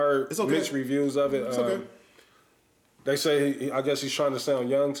 I heard mixed reviews of it. It's okay. They say I guess he's trying to sound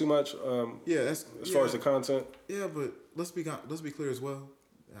young too much. As far as the content. Yeah, but let's be clear as well.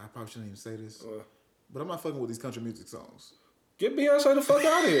 I probably shouldn't even say this, but I'm not fucking with these country music songs. Get Beyonce the fuck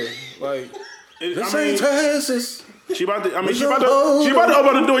out of here! Like this I mean, ain't Texas. She about to open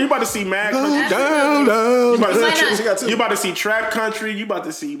the door. You about to see mad country. You about to see trap country. You about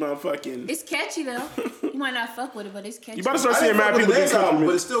to see motherfucking. It's catchy though. You might not fuck with it, but it's catchy. You about to start seeing mad people get album,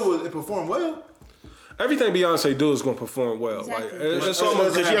 but it performed well. Everything Beyonce do is gonna perform well. Exactly. Like it's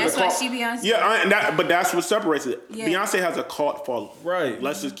almost that's why she Beyonce. Yeah, but that's what separates it. Yeah. Beyonce has a cult following. Right.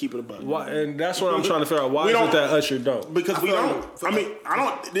 Let's just keep it above. And that's what I'm trying to figure out. Why is it that Usher don't? Because we don't. I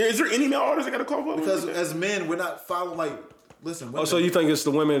don't. Is there any male artists that got a cult following? Because as men, we're not following like. Listen. So you think it's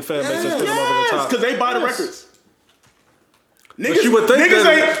the women fan base that's putting them over the top? Because they buy the records. Niggas, but you would think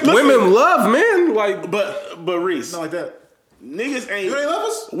that women love men, like, but Reese, not like that. Niggas ain't. You ain't love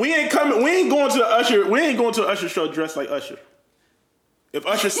us? We ain't coming. We ain't going to the Usher. We ain't going to an Usher show dressed like Usher. If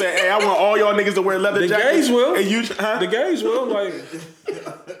Usher said, "Hey, I want all y'all niggas to wear leather jackets," the gays will. And you, the gays will. Like,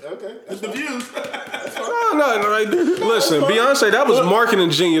 okay, that's the views. No. Like, listen, Beyonce, that was marketing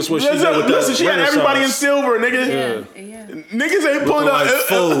genius. What she did with that. She had everybody in silver, nigga. Yeah. Niggas ain't pulling up like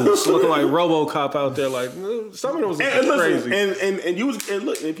fools, looking like RoboCop out there. Like some of them was crazy. And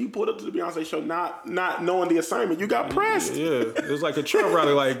look, if you pulled up to the Beyonce show not knowing the assignment, you got pressed. Yeah, it was like a Trump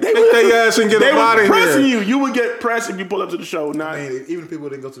rally. Like take their ass and get them out of here. Pressing you. You would get pressed if you pull up to the show. Not even people who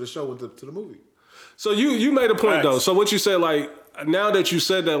didn't go to the show went to the movie. So you made a point though. So what you said, like now that you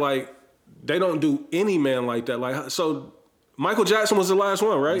said that, like they don't do any man like that. Like so, Michael Jackson was the last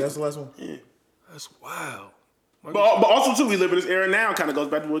one, right? That's the last one. Yeah, that's wild. But also too, we live in this era now. Kind of goes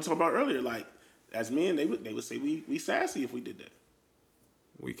back to what we were talking about earlier. Like as men, they would say we sassy if we did that.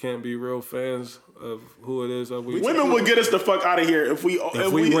 We can't be real fans of who it is. Women would get us the fuck out of here if we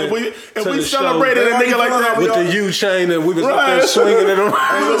celebrated a nigga like that with the U chain and we was up there swinging it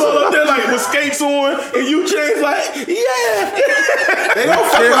around. We was all up there like with skates on and U chains like They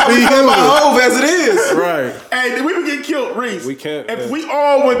don't fuck with my hove as it is. Right. Hey, we would get killed, Reese. We can't. If we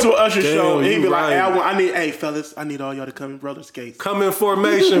all went to an Usher show and he'd be like, hey, fellas, I need all y'all to come in roller skates. Come in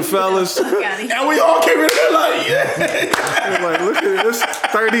formation, fellas. And we all came in there like, yeah. Like, look at this.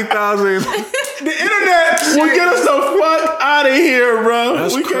 30,000. The internet will get us the fuck out of here, bro.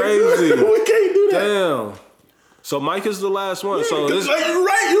 That's We crazy. can't do that. Damn. So Mike is the last one. Yeah, so you're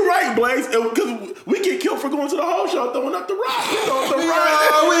right, Blaze. Because we get killed for going to the whole show throwing up the rock. We know.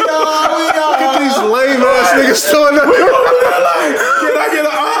 We know. Look at these lame ass niggas throwing up the rock. Can I get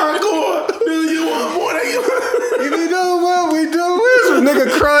an encore? Do you want more than you? If you know what we do, is a nigga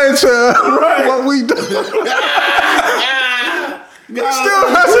crying to what we do. Still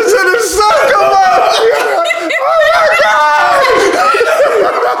hustling to the sun, come on! Oh my God!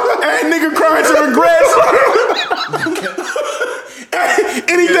 Hey, nigga crying to regrets.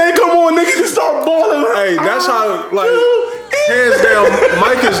 Anything come on, nigga, just start balling. Hey, that's how, like, hands down,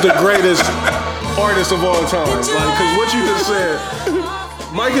 Mike is the greatest artist of all time. Like, cause what you just said,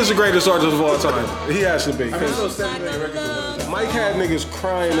 Mike is the greatest artist of all time. He has to be. Mike had niggas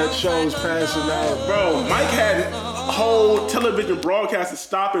crying at shows, passing out. Bro, Mike had whole television broadcast is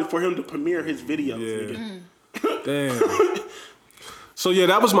stopping for him to premiere his videos. Yeah. Damn. So yeah,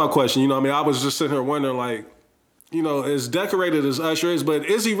 that was my question. You know, I mean, I was just sitting here wondering, like, you know, as decorated as Usher is, but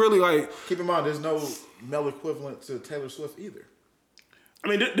is he really like? Keep in mind, there's no male equivalent to Taylor Swift either. I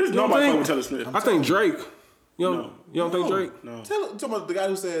mean, there's nobody fucking with Taylor Swift. I think Drake. You don't think Drake? No. Talking about the guy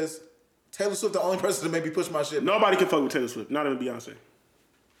who says Taylor Swift the only person to make me push my shit. Nobody can fuck with Taylor Swift, not even Beyonce.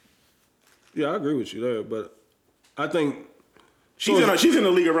 Yeah, I agree with you there, but I think she's in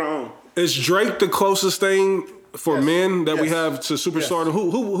the league of her own. Is Drake the closest thing for men that we have to superstardom?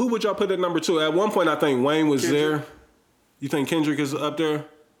 Yes. Who would y'all put at number 2? At one point, I think Wayne was there. You think Kendrick is up there?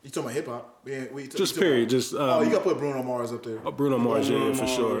 You talking about hip hop? Just period. You gotta put Bruno Mars up there. Oh, Bruno Mars, yeah, for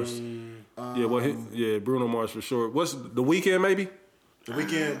sure. Bruno Mars for sure. What's The Weeknd maybe? The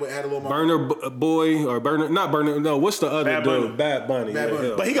Weeknd had a little Burner Boy or not Burner. No, what's the other dude? Bad Bunny.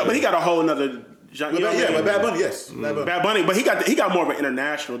 But he got a whole nother. But Bad Bunny, yes. Bad Bunny, but he got more of an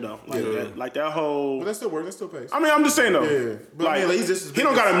international though. Like that whole. But that still works. That still pays. I mean, I'm just saying though. Yeah. But like, he's just he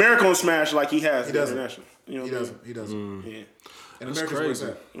don't got America on Smash like he has. He doesn't. International. You know He doesn't. Yeah. And That's America's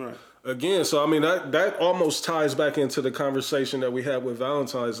crazy. Right. Again, so I mean that almost ties back into the conversation that we had with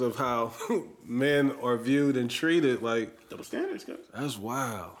Valentines of how men are viewed and treated like double standards, guys. That's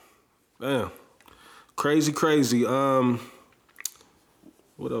wild. Damn. Crazy.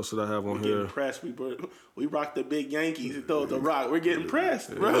 What else did I have on here? Pressed. We rocked the big Yankees and throw the rock. We're getting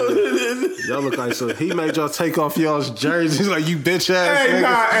pressed, bro. Y'all look like so. He made y'all take off y'all's jerseys like you bitch ass. Hey, niggas.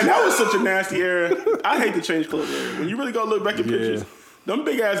 nah, and that was such a nasty era. I hate to change clothes era. When you really go look back at pictures, them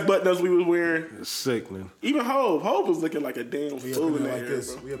big ass button ups we was wearing. It's sickening. Even Hove was looking like a damn fool in that like era,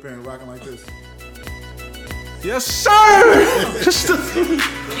 this. bro. We up here and rocking like this. Yes, sir.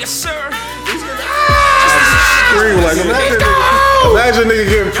 Yes, sir. Scream like imagine nigga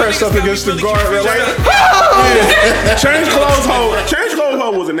getting pressed up against the guard. Like, Change clothes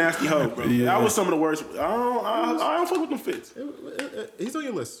hoe was a nasty hoe, bro. That was some of the worst. I don't fuck with them fits. He's on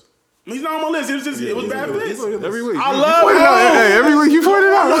your list. He's not on my list. It was bad fits. every week. I love Hov. Hey, every week you point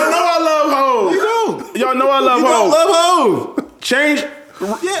it out. Y'all know I love Hov. You don't. Y'all know I love You Hov. don't love Hov. Change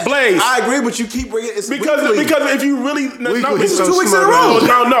Blaze. I agree, but you keep bringing it. Because if you really Weekly, so 2 weeks in a row.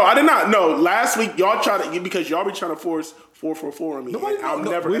 No, I did not. No, last week y'all because y'all be trying to force 444 on me. We've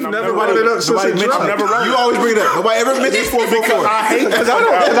never brought it up since it dropped. You always bring it up. Nobody ever mentions 444 because I hate that.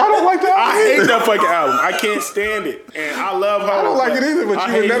 I don't like that. I hate that fucking album. I can't stand it, and I love how I don't like it either, but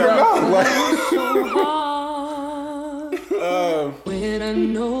you would never know.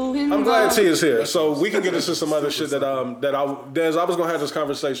 I'm glad T is here, so we can get into some other shit that Des, I was gonna have this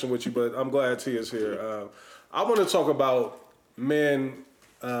conversation with you, but I'm glad T is here. I want to talk about men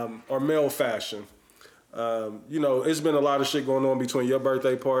or male fashion. You know, it's been a lot of shit going on between your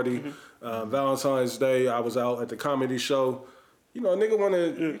birthday party, Valentine's Day. I was out at the comedy show. You know, a nigga want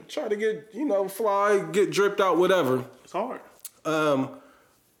to try to get, fly, get dripped out, whatever. It's hard.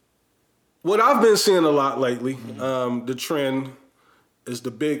 What I've been seeing a lot lately, the trend is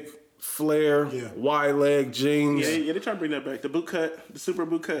the big flare, wide leg jeans. Yeah, they trying to bring that back. The boot cut, the super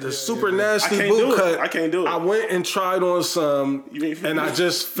boot cut. The super nasty boot cut. I can't do it. I went and tried on some, and I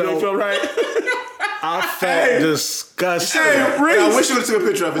just felt... You ain't feel right? I felt disgusting. Hey, Reese. I wish you would have took a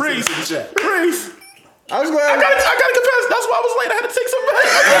picture of it. Reese. In the chat. Reese. I was glad. I gotta confess, that's why I was late. I had to take some back.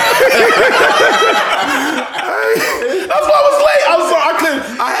 That's why I was late.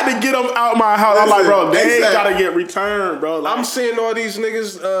 I had to get them out my house. I'm like, bro, they gotta get returned, bro. Like, I'm seeing all these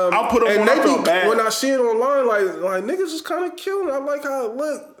niggas. I'll put them on. I feel bad. When I see it online, like niggas is kind of cute. I like how it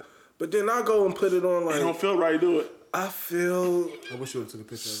look, but then I go and put it on. Like, I don't feel right. Do it. I feel. I wish you would have took a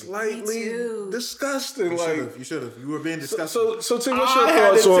picture of it. Slightly disgusting. You should have. You were being disgusting. So Tim, what's your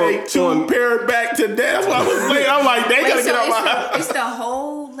thoughts on? I had to take 2 pair back to that. That's why I was late. I'm like, they gotta get out my house. It's the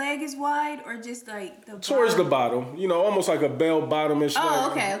whole leg is wide, or just like the towards the bottom, almost like a bell bottomish.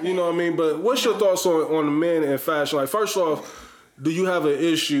 Okay. You know what I mean? But what's your thoughts on the men in fashion? Like, first off, do you have an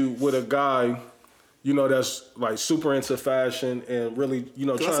issue with a guy, that's like super into fashion and really,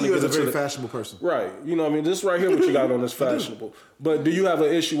 trying to get into a very fashionable person, right? You know what I mean? This right here, what you got on is fashionable. But do you have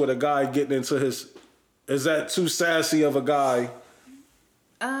an issue with a guy getting into his? Is that too sassy of a guy?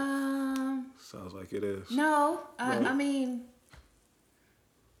 Sounds like it is. No, I mean,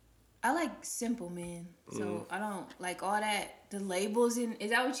 I like simple men, so I don't like all that. The labels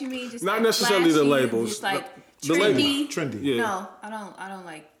is that what you mean? Just not like necessarily flashy the labels. just like the trendy. Trendy. Yeah. No, I don't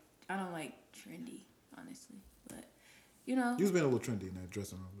like trendy, honestly. But you was being a little trendy in that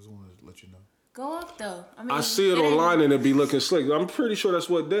dressing room. Just wanted to let you know. Go up though. I mean, I see it online and it be looking slick. I'm pretty sure that's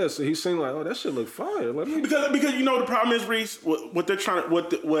what Des said. He seemed like, oh, that shit look fire. Let me because the problem is, Reese, what they're trying to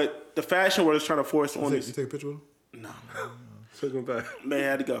what the fashion world is trying to force on You us. take a picture with him? No. Took him back. They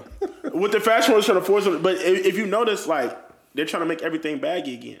had to go. With the fashion was trying to force them, but if you notice, like they're trying to make everything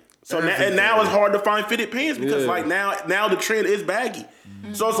baggy again. So now it's hard to find fitted pants because like now the trend is baggy.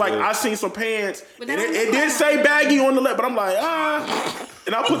 So it's like I seen some pants and it did say baggy on the left, but I'm like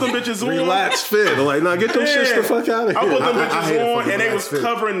and I put them bitches on. Relaxed fit. I'm like, nah, get them shits the fuck out of here. I put them bitches on and they was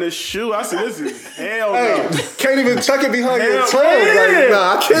covering the shoe. I said, this is hell no. Can't even tuck it behind your toe. Like,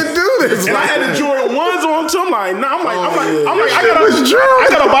 nah, I can't do this. And I had the Jordan 1s on too. I'm like, nah, I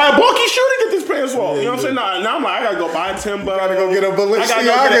gotta buy a bulky shoe to get this pants off. You know what I'm saying? Nah, I'm like, I gotta go buy a Timber. Gotta go get a Balenciaga. I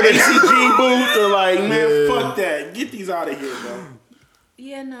gotta go get an ACG boot. Like, man, fuck that. Get these out of here, bro.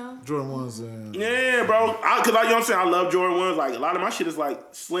 Yeah, no. Jordan 1s. Yeah, bro. Cause you know what I'm saying? I love Jordan 1s. Like a lot of my shit is like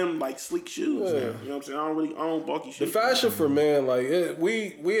slim, like sleek shoes. Yeah. You know what I'm saying? I don't bulky shoes. The fashion for men, like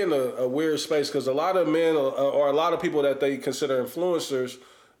we in a weird space because a lot of men or a lot of people that they consider influencers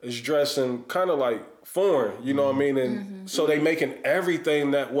is dressing kind of like foreign. You know what I mean? And so they making everything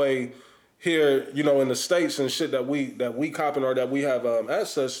that way here. You know, in the States and shit that we copping or that we have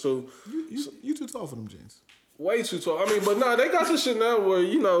access to. You too tall for them jeans. Way too tall. I mean, but nah, they got this shit now where,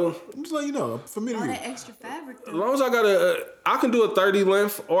 you know. I'm just letting you know, for me to all you. that extra fabric. Though. As long as I got I can do a 30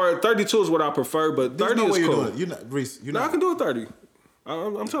 length or 32 is what I prefer, but 30 is cool. You're not, Reese. I can do a 30.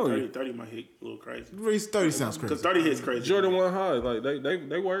 I'm telling you. 30 might hit a little crazy. Reese, 30 sounds crazy. Because 30 hits crazy. Jordan 1 high, like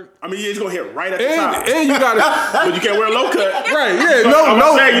they work. I mean, it's gonna hit right at the top. And you got it. But you can't wear a low cut. Right, yeah,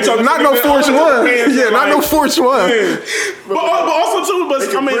 not no Force 1. Yeah, not no Force 1. But also too, but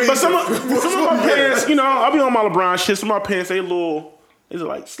some of my pants, you know, I'll be on my LeBron shit. Some of my pants, they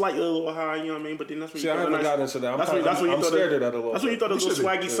like slightly a little high, you know what I mean? But then that's when I haven't got into that. I'm scared of that a little. That's when you throw the little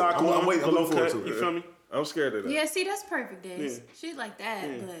swaggy sock on, the low cut. You feel me? I'm scared of that. Yeah, see, that's perfect, Des. Shit like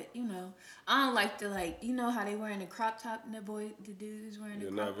that, but you know, I don't like the you know how they wearing the crop top and the dudes wearing the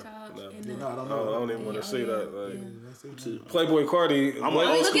crop tops. No, I don't even want to see that. Like, Playboy Cardi.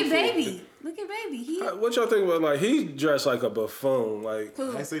 Look at baby. What y'all think about he dressed like a buffoon, like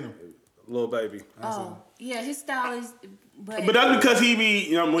I ain't seen him. Little baby. Oh, yeah, his style is. But that's because he be,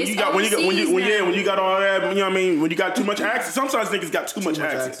 you know, when you got all that, you know what I mean, when you got too much access. Sometimes niggas got too much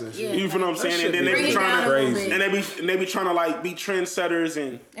access. Yeah, you feel what I'm saying? And then they be trying to they be trying to like be trendsetters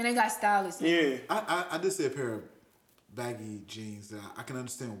and they got stylists. Yeah. I did see a pair of baggy jeans that I can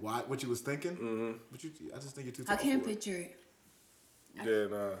understand what you was thinking, but I just think you're too tall. I can't picture it. Yeah,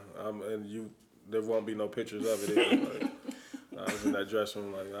 nah. There won't be no pictures of it. Like, I was in that dressing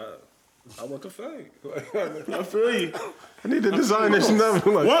room, like I want the fade. I feel you. I need to design this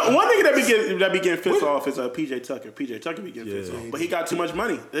number. One nigga that be getting pissed off is PJ Tucker. PJ Tucker be getting pissed off, but he got too much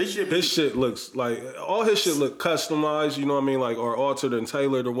money. His shit looks like all his shit look customized. You know what I mean, like or altered and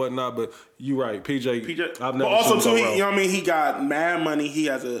tailored or whatnot. But you right, PJ. I've never. But also too, you know what I mean. He got mad money. He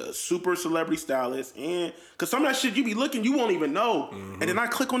has a super celebrity stylist, and because some of that shit you be looking, you won't even know. And then I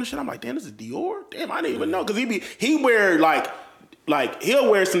click on the shit. I'm like, damn, this is Dior. Damn, I didn't even know because he wear like he'll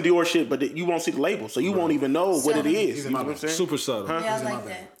wear some Dior shit, but you won't see the label, so you won't even know what it is. You know what I'm saying? Super subtle. Yeah, I like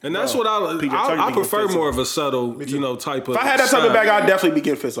that. And that's what I prefer more of a subtle, you know, type of. If I had that type of bag, I'd definitely be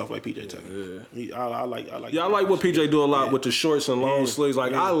getting pissed off like PJ Tucker. Yeah, I like. Yeah, I like what PJ do a lot with the shorts and long sleeves.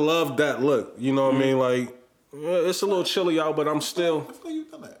 Like I love that look. You know what I mean? Like it's a little chilly out, but I'm still. I feel like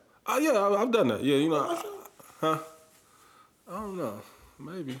you've done that. Yeah, I've done that. Yeah, you know. I don't know.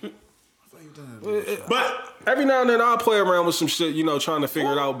 Maybe. But every now and then I'll play around with some shit, you know, trying to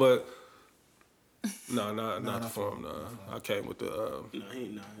figure it out. But no, not the form. No, I came with the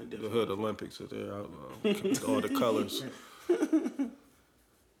Hood Olympics there. All the colors.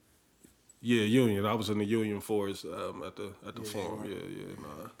 Yeah, Union. I was in the Union Force at the forum.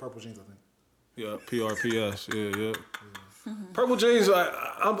 Yeah. Purple jeans, I think. Yeah, PRPS. Yeah. Purple jeans.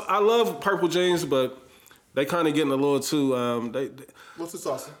 I love purple jeans, but they kind of getting a little too. What's the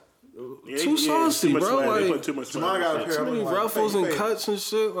sauce? Too saucy, bro. Like, like too much too many ruffles and cuts and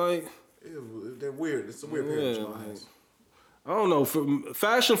shit. Like they're weird. It's a weird pair of Jamal has. I don't know.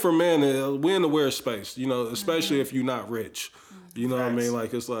 Fashion for men, we're in the weird space. You know, especially if you're not rich. You know what I mean?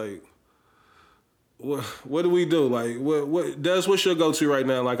 Like it's like, what do we do? Like what's your go-to right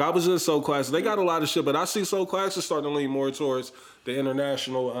now? Like I was in Soul Classics. They got a lot of shit, but I see Soul Classics starting to lean more towards the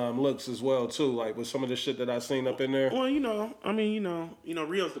international looks as well too. Like with some of the shit that I seen up in there. Well, you know, I mean, you know,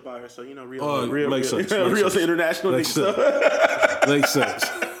 Rio's the buyer, so you know, makes sense. Rio's the international. Makes sense. Makes sense.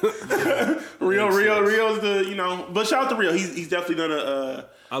 Rio's the, you know, but shout out to Rio. He's definitely done a.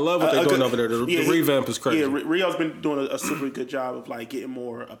 I love what they're doing over there. The revamp is crazy. Yeah, Rio's been doing a super good job of like getting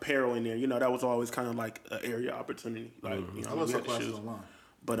more apparel in there. You know, that was always kind of like an area opportunity. Like, you know, I love Soul Classics online.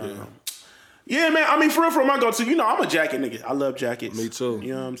 But Yeah, man. I mean, for real, my go-to, you know, I'm a jacket nigga. I love jackets. Me too.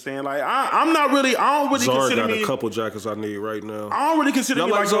 You know what I'm saying? Like, I don't really Zara consider got me. a couple jackets I need right now. I don't really consider Y'all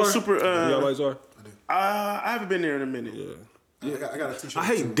me like like Zara? no super. Y'all like Zara? I haven't been there in a minute. Yeah. I got a t-shirt. I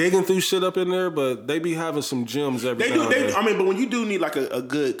hate digging through shit up in there, but they be having some gems every now and then. I mean, but when you do need like a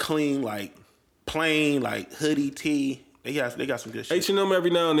good, clean, like plain, like hoodie tee, they got some good shit. H&M every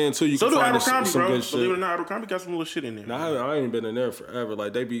now and then too. You So can do find Abercrombie, some bro. good shit. Believe it or not, Abercrombie got some little shit in there. Now, I ain't been in there forever.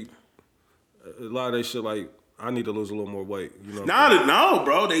 Like they be a lot of they shit. Like I need to lose a little more weight. You know? No,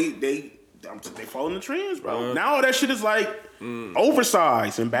 bro. They following the trends, bro. Now all that shit is like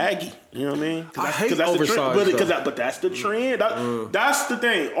oversized and baggy. You know what I mean? I hate that's oversized, the trend. But that's the trend. That's the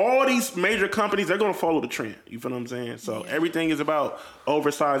thing. All these major companies, they're gonna follow the trend. You feel what I'm saying? So everything is about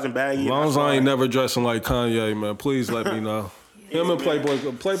oversized and baggy. As long as I ain't never dressing like Kanye, man, please let me know. Him and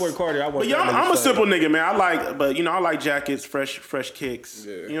Playboy Cardi. I'm a simple nigga, man. I like jackets, fresh kicks.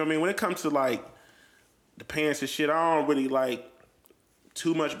 Yeah. You know what I mean? When it comes to like the pants and shit, I don't really like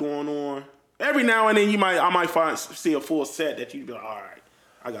too much going on. Every now and then I might see a full set that you'd be like, all right,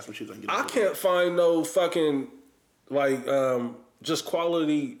 I got some shoes I can get. I can't find no fucking like just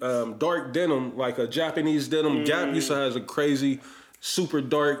quality dark denim, like a Japanese denim. Gap used to have a crazy super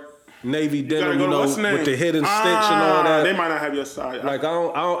dark navy denim, you know, with the hidden stitch and all that. They might not have your size. Like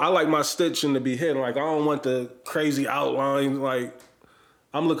I like my stitching to be hidden. Like I don't want the crazy outline. Like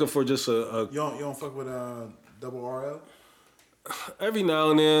I'm looking for just a You don't fuck with double RL? Every now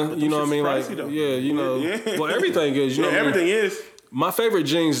and then, you know what I mean? Like, though. yeah, you know. Yeah. Well, everything is, you know. Everything is. My favorite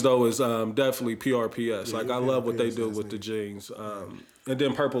jeans though is definitely PRPS. Yeah, like I love what they do with the jeans. And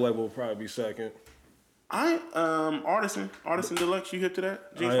then Purple Label will probably be second. Artisan Deluxe. You hip to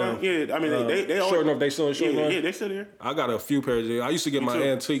that? Jeans I am. Yeah, I mean they all short enough. They still in short enough. Yeah, they still there. I got a few pairs of jeans. I used to get my too.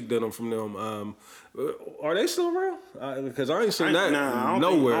 antique denim from them. Are they still around? Because I ain't seen that I don't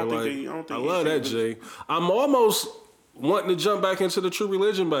nowhere. think I love that jean. I'm almost wanting to jump back into the True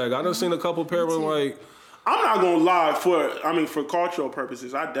Religion bag. I done seen a couple pair of like. I'm not gonna lie. For cultural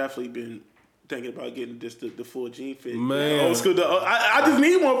purposes, I definitely been thinking about getting just the full jean fit. Man, old school. I just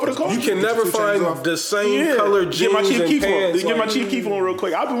need one for the culture. You can never find the same color jeans get my Chief and Keef pants. on. Get my Chief Keef on real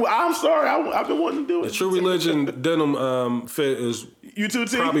quick. I'm sorry. I've been wanting to do it. The True Religion denim fit is you too.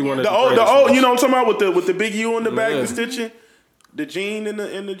 Probably one of the old. You know what I'm talking about with the big U on the back, the stitching. The jean and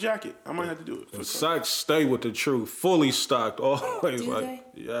the jacket. I might have to do it. The socks stay with the True, fully stocked always. Do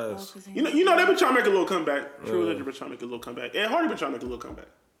like they? yes. You know they've been trying to make a little comeback. True Religion been trying to make a little comeback. Ed Hardy been trying to make a little comeback.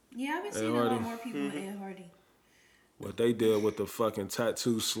 Yeah, I've been seeing a lot more people with Ed Hardy. What they did with the fucking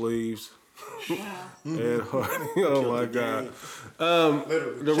tattoo sleeves. Wow. Ed Hardy. Oh my god.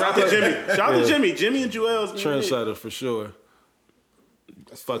 The Shout rapper out to Jimmy. Shout out to Jimmy and Joel's. trendsetter for sure.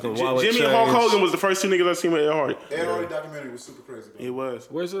 Fucking wallet Jimmy chains. and Hulk Hogan was the first two niggas I seen with Ed Hardy. Ed Hardy documentary was super crazy, bro. It was.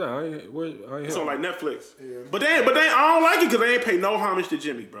 Where's it at? It's on like Netflix. Yeah. But they I don't like it because they ain't pay no homage to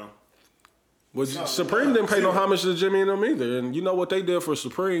Jimmy, bro. Supreme didn't pay no homage to Jimmy and them either. And you know what they did for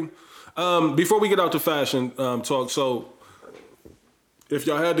Supreme. Before we get out to fashion talk, so if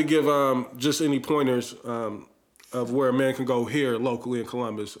y'all had to give just any pointers of where a man can go here locally in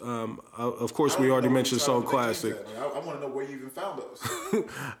Columbus, of course we already mentioned Soul Classic. I want to know where you even found those.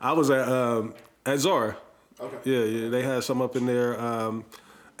 I was at Zara. Okay. Yeah, they had some up in there.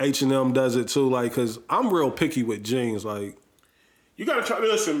 H&M does it too, like, cause I'm real picky with jeans, like. You gotta try.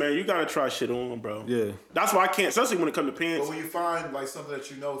 Listen, man. You gotta try shit on, bro. Yeah. That's why I can't. Especially when it comes to pants. But when you find like something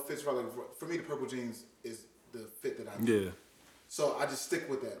that you know fits right, like for me, the purple jeans is the fit that I do. Yeah. So I just stick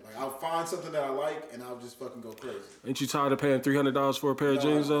with that. Like I'll find something that I like, and I'll just fucking go crazy. Ain't you tired of paying $300 for a pair of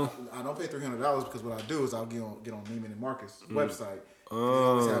jeans though? I don't pay $300 because what I do is I'll get on Neiman and Marcus website. They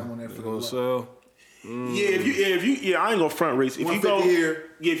always have them on there for gonna the sell. Yeah, if you, I ain't gonna front race. If you go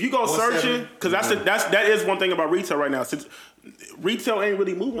here, if you go searching, because that is one thing about retail right now. Since retail ain't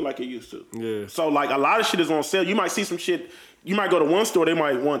really moving like it used to. Yeah. So like a lot of shit is on sale. You might see some shit. You might go to one store, they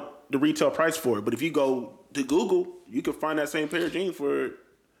might want the retail price for it. But if you go to Google, you can find that same pair of jeans for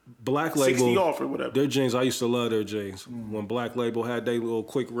Black Label 60 off or whatever. Their jeans, I used to love their jeans. When Black Label had their little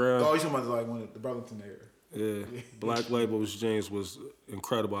quick round. Oh, you talking about like one of the Burlington area? Yeah, Black Label's jeans was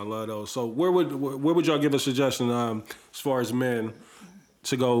incredible. I love those. So where would y'all give a suggestion as far as men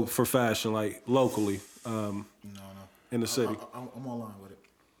to go for fashion, like locally, in the city? I'm online with it.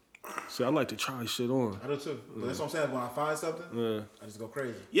 See, I like to try shit on. I do too. But that's what I'm saying. When I find something, I just go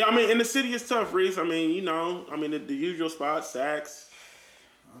crazy. Yeah, I mean, in the city it's tough, Reese. I mean, the usual spots, Saks.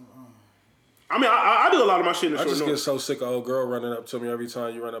 I mean, I do a lot of my shit in the I short just notice. get so sick of old girl running up to me every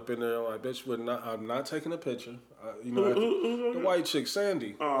time you run up in there. I'm like, bitch, I'm not taking a picture. The white chick,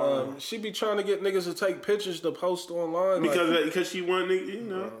 Sandy. She be trying to get niggas to take pictures to post online. Because she want niggas, you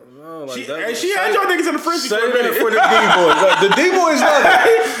know. No, like she had y'all niggas in the frenzy for a minute. For the D-boys. Like, the D-boys love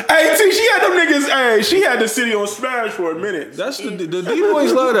it. Hey, T, she had them niggas, she had the city on smash for a minute. That's the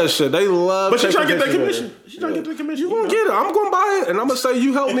D-boys love that shit. They love. But she trying to get that commission. She trying to get that commission. You gonna get it. I'm gonna buy it, and I'm gonna say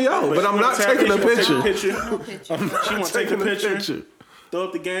you help me out. But I'm not taking a picture. She want to take a picture. Throw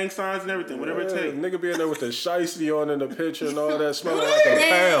up the gang signs and everything, whatever it takes. Nigga be in there with the shiesty on in the picture and all that, smelling like a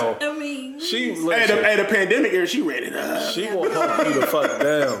pound. I mean, the pandemic era, she ran it up. She will hump you the fuck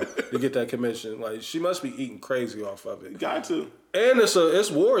down to get that commission. Like, she must be eating crazy off of it. Got to. And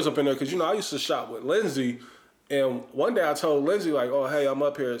it's wars up in there because, I used to shop with Lindsay. And one day I told Lindsay, like, oh, hey, I'm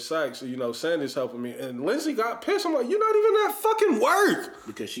up here at Saks. So, Sandy's helping me. And Lindsay got pissed. I'm like, you're not even at fucking work.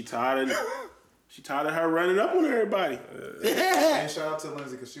 Because she tired of her running up on everybody. And shout out to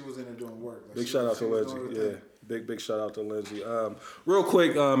Lindsay because she was in there doing work. Like, big shout out to Lindsay. Yeah, big shout out to Lindsay. Real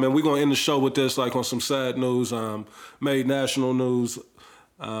quick, and we're gonna end the show with this, like on some sad news. Made national news.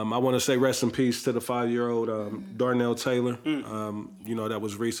 I want to say rest in peace to the 5-year-old Darnell Taylor. That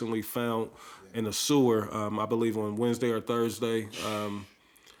was recently found in a sewer. I believe on Wednesday or Thursday.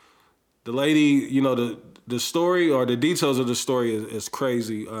 The lady, the story or the details of the story is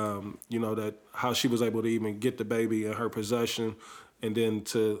crazy. That how she was able to even get the baby in her possession, and then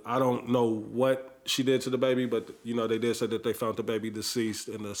I don't know what she did to the baby, but they did say that they found the baby deceased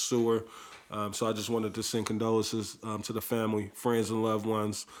in the sewer. So I just wanted to send condolences to the family, friends, and loved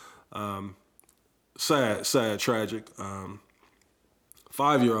ones. Sad, tragic.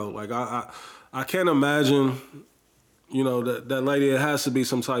 5-year-old, like I can't imagine. That lady, it has to be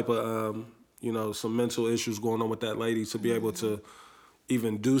some type of, some mental issues going on with that lady to be able to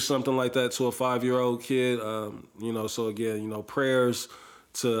even do something like that to a 5-year-old kid. So again, prayers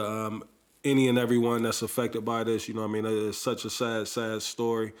to any and everyone that's affected by this. It's such a sad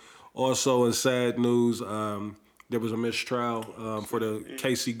story. Also in sad news, there was a mistrial for the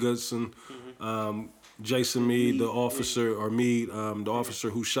Casey Goodson, Jason Mead, the officer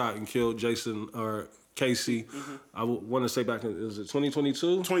who shot and killed Jason or Casey. I want to say back in, is it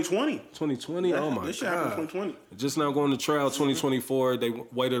 2022? 2020. 2020? Yeah, Oh my God. This shit happened in 2020. Just now going to trial 2024. They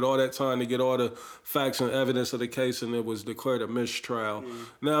waited all that time to get all the facts and evidence of the case, and it was declared a mistrial.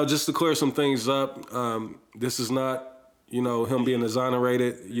 Now, just to clear some things up, this is not, him being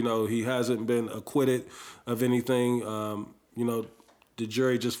exonerated. He hasn't been acquitted of anything. The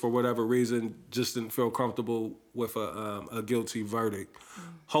jury, just for whatever reason, just didn't feel comfortable with a guilty verdict.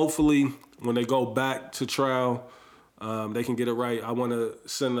 Hopefully, when they go back to trial, they can get it right. I want to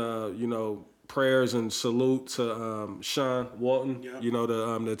send, prayers and salute to Sean Walton,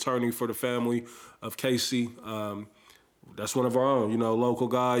 the attorney for the family of Casey. That's one of our own, local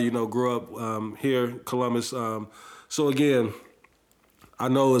guy, grew up here, Columbus. So again, I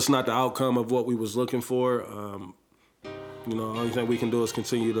know it's not the outcome of what we was looking for. The only thing we can do is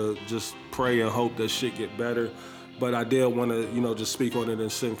continue to just pray and hope that shit get better. But I did want to, just speak on it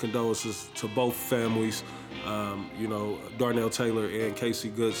and send condolences to both families, Darnell Taylor and Casey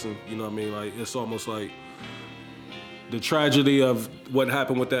Goodson. Like, it's almost like the tragedy of what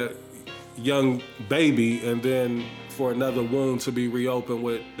happened with that young baby, and then for another wound to be reopened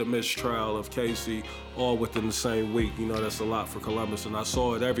with the mistrial of Casey, all within the same week. That's a lot for Columbus, and I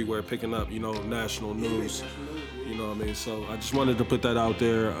saw it everywhere picking up, national news. So I just wanted to put that out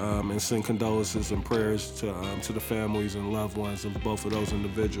there and send condolences and prayers to the families and loved ones of both of those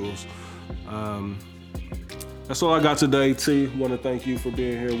individuals. That's all I got today, T. Want to thank you for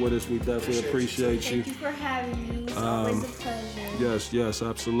being here with us. We definitely appreciate you. Thank you for having me. It's always a pleasure. Yes,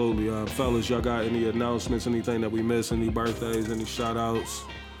 absolutely. Fellas, y'all got any announcements, anything that we missed, any birthdays, any shout-outs,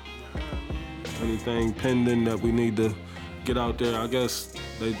 anything pending that we need to get out there? I guess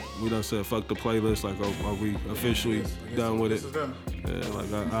we done said fuck the playlist. Like, are we officially done with it? Yeah,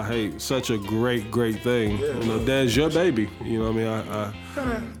 like I hate such a great thing. Yeah, Dad's your baby. I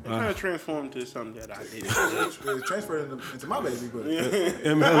kind of transformed to something that I did. It transferred into my baby, but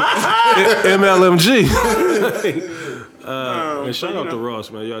MLMG. And shout out to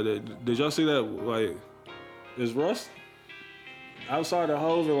Ross, man. Y'all, did y'all see that? Like, is Ross outside of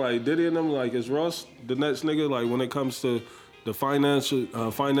Hov and like Diddy and them, like, is Ross the next nigga, like, when it comes to the financial,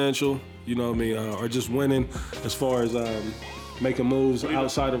 or just winning as far as making moves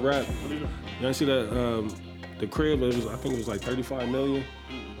outside of rap? Y'all see that the crib? I think it was like $35 million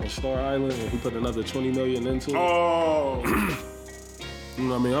on Star Island, and he put another $20 million into it. Oh. You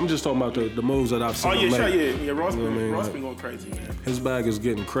know what I mean? I'm just talking about the moves that I've seen. Oh, yeah, him sure, make. yeah. Ross, You know what I mean? Ross Like, been going crazy, man. his bag is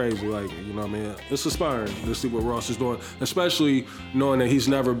getting crazy, like, you know what I mean? It's inspiring to see what Ross is doing, especially knowing that he's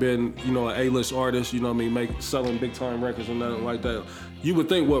never been, you know, an A-list artist, you know what I mean, selling big-time records and nothing like that. You would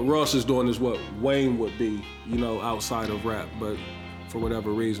think what Ross is doing is what Wayne would be, you know, outside of rap, but for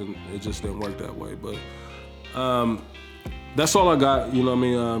whatever reason, it just didn't work that way. But that's all I got, you know what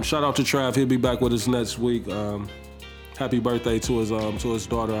I mean? Shout out to Trav, he'll be back with us next week. Happy birthday to his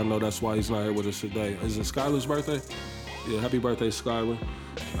daughter. I know that's why he's not here with us today. Is it Skylar's birthday? Yeah, happy birthday, Skylar.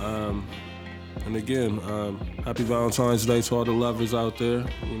 And again, happy Valentine's Day to all the lovers out there.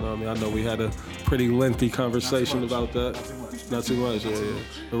 You know what I mean? I know we had a pretty lengthy conversation about that. Not too much, yeah.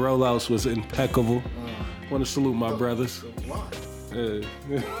 The rollouts was impeccable. Want to salute my brothers. Yeah.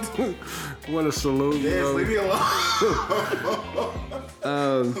 Want to salute. Yes, leave me alone.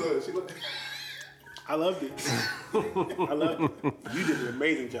 I loved it. I loved it. You did an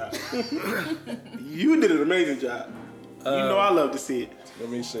amazing job. You did an amazing job. You know I love to see it. Let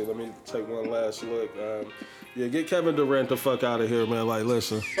me see. Let me take one last look. Yeah, get Kevin Durant the fuck out of here, man. Like,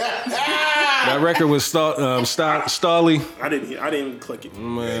 listen. That record was Stolly. I didn't even click it.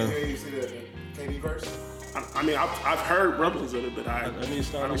 Man. Hey, you see that KD verse? I mean, I've heard rumblings of it, but I need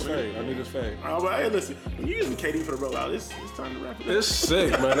Stolly's fade. I need his fade. But hey, listen, when you're using KD for the rollout, it's time to wrap it up. It's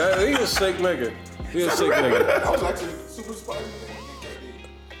sick, man. He's a sick nigga. He's a sick nigga. I was actually super surprised with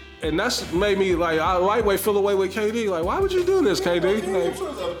KD. And that's made me, like, I lightweight feel away with KD. Like, why would you do this, KD? I'm Like,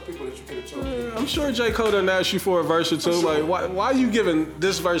 sure there's other people that you could have chosen. I'm sure J. Cole done asked you for a verse or two. Like, why are you giving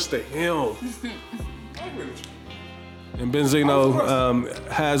this verse to him? I agree with you. And Benzino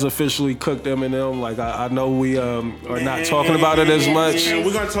has officially cooked Eminem. Like, I know we are not talking about it as much. Yeah,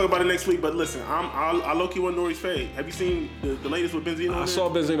 we're going to talk about it next week, but listen, I low-key want Nori's fade. Have you seen the latest with Benzino? I saw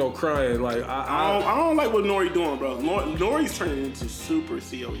Benzino crying. Like, I don't like what Nori doing, bro. Nori's turning into super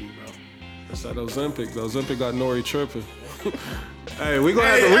COE, bro. It's that Ozempic. The Ozempic got Nori tripping. Hey, we're going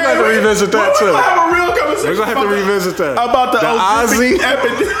to have to revisit that, too. We're going to have a real conversation. We're going to have to revisit that. About the Ozzy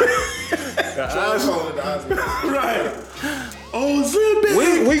epidemic. Right.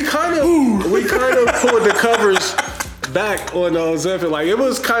 Ozempic. We kind of pulled the covers back on the Ozempic. Like, it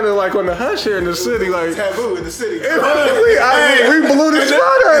was kind of like on the hush here in the city. Like, Taboo in the city. we blew the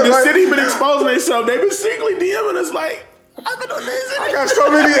shot at. The city been exposing themselves. They've been secretly DMing us like, I've been on this. I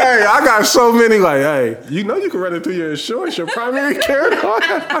got so many. Like, hey, you know you can run it through your insurance, your primary care, all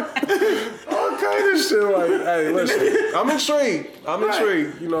kind of shit. Like, hey, listen, I'm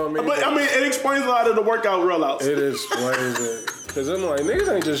intrigued. You know what I mean? But I mean, it explains a lot of the workout rollouts. It explains it. Cause I'm like,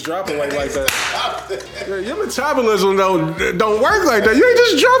 niggas ain't just dropping weight like that. Yeah, your metabolism don't work like that. You ain't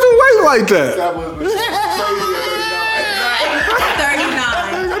just dropping weight like that. Metabolism is crazy at 39.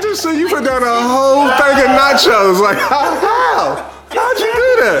 $39. I just said you put down a whole thing of nachos. Like, how? How'd you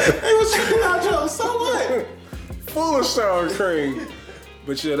do that? Hey, what's chicken nachos? So what? Full of sour cream.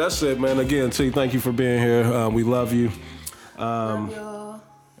 But yeah, that's it, man. Again, T, thank you for being here. We love you. Love y'all.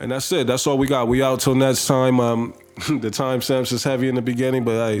 And that's it. That's all we got. We out till next time. The timestamps is heavy in the beginning,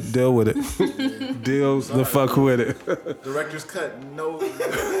 but hey, deal with it. Deal the fuck with it. Director's cut. No,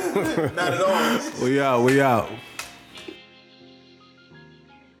 not at all. We out.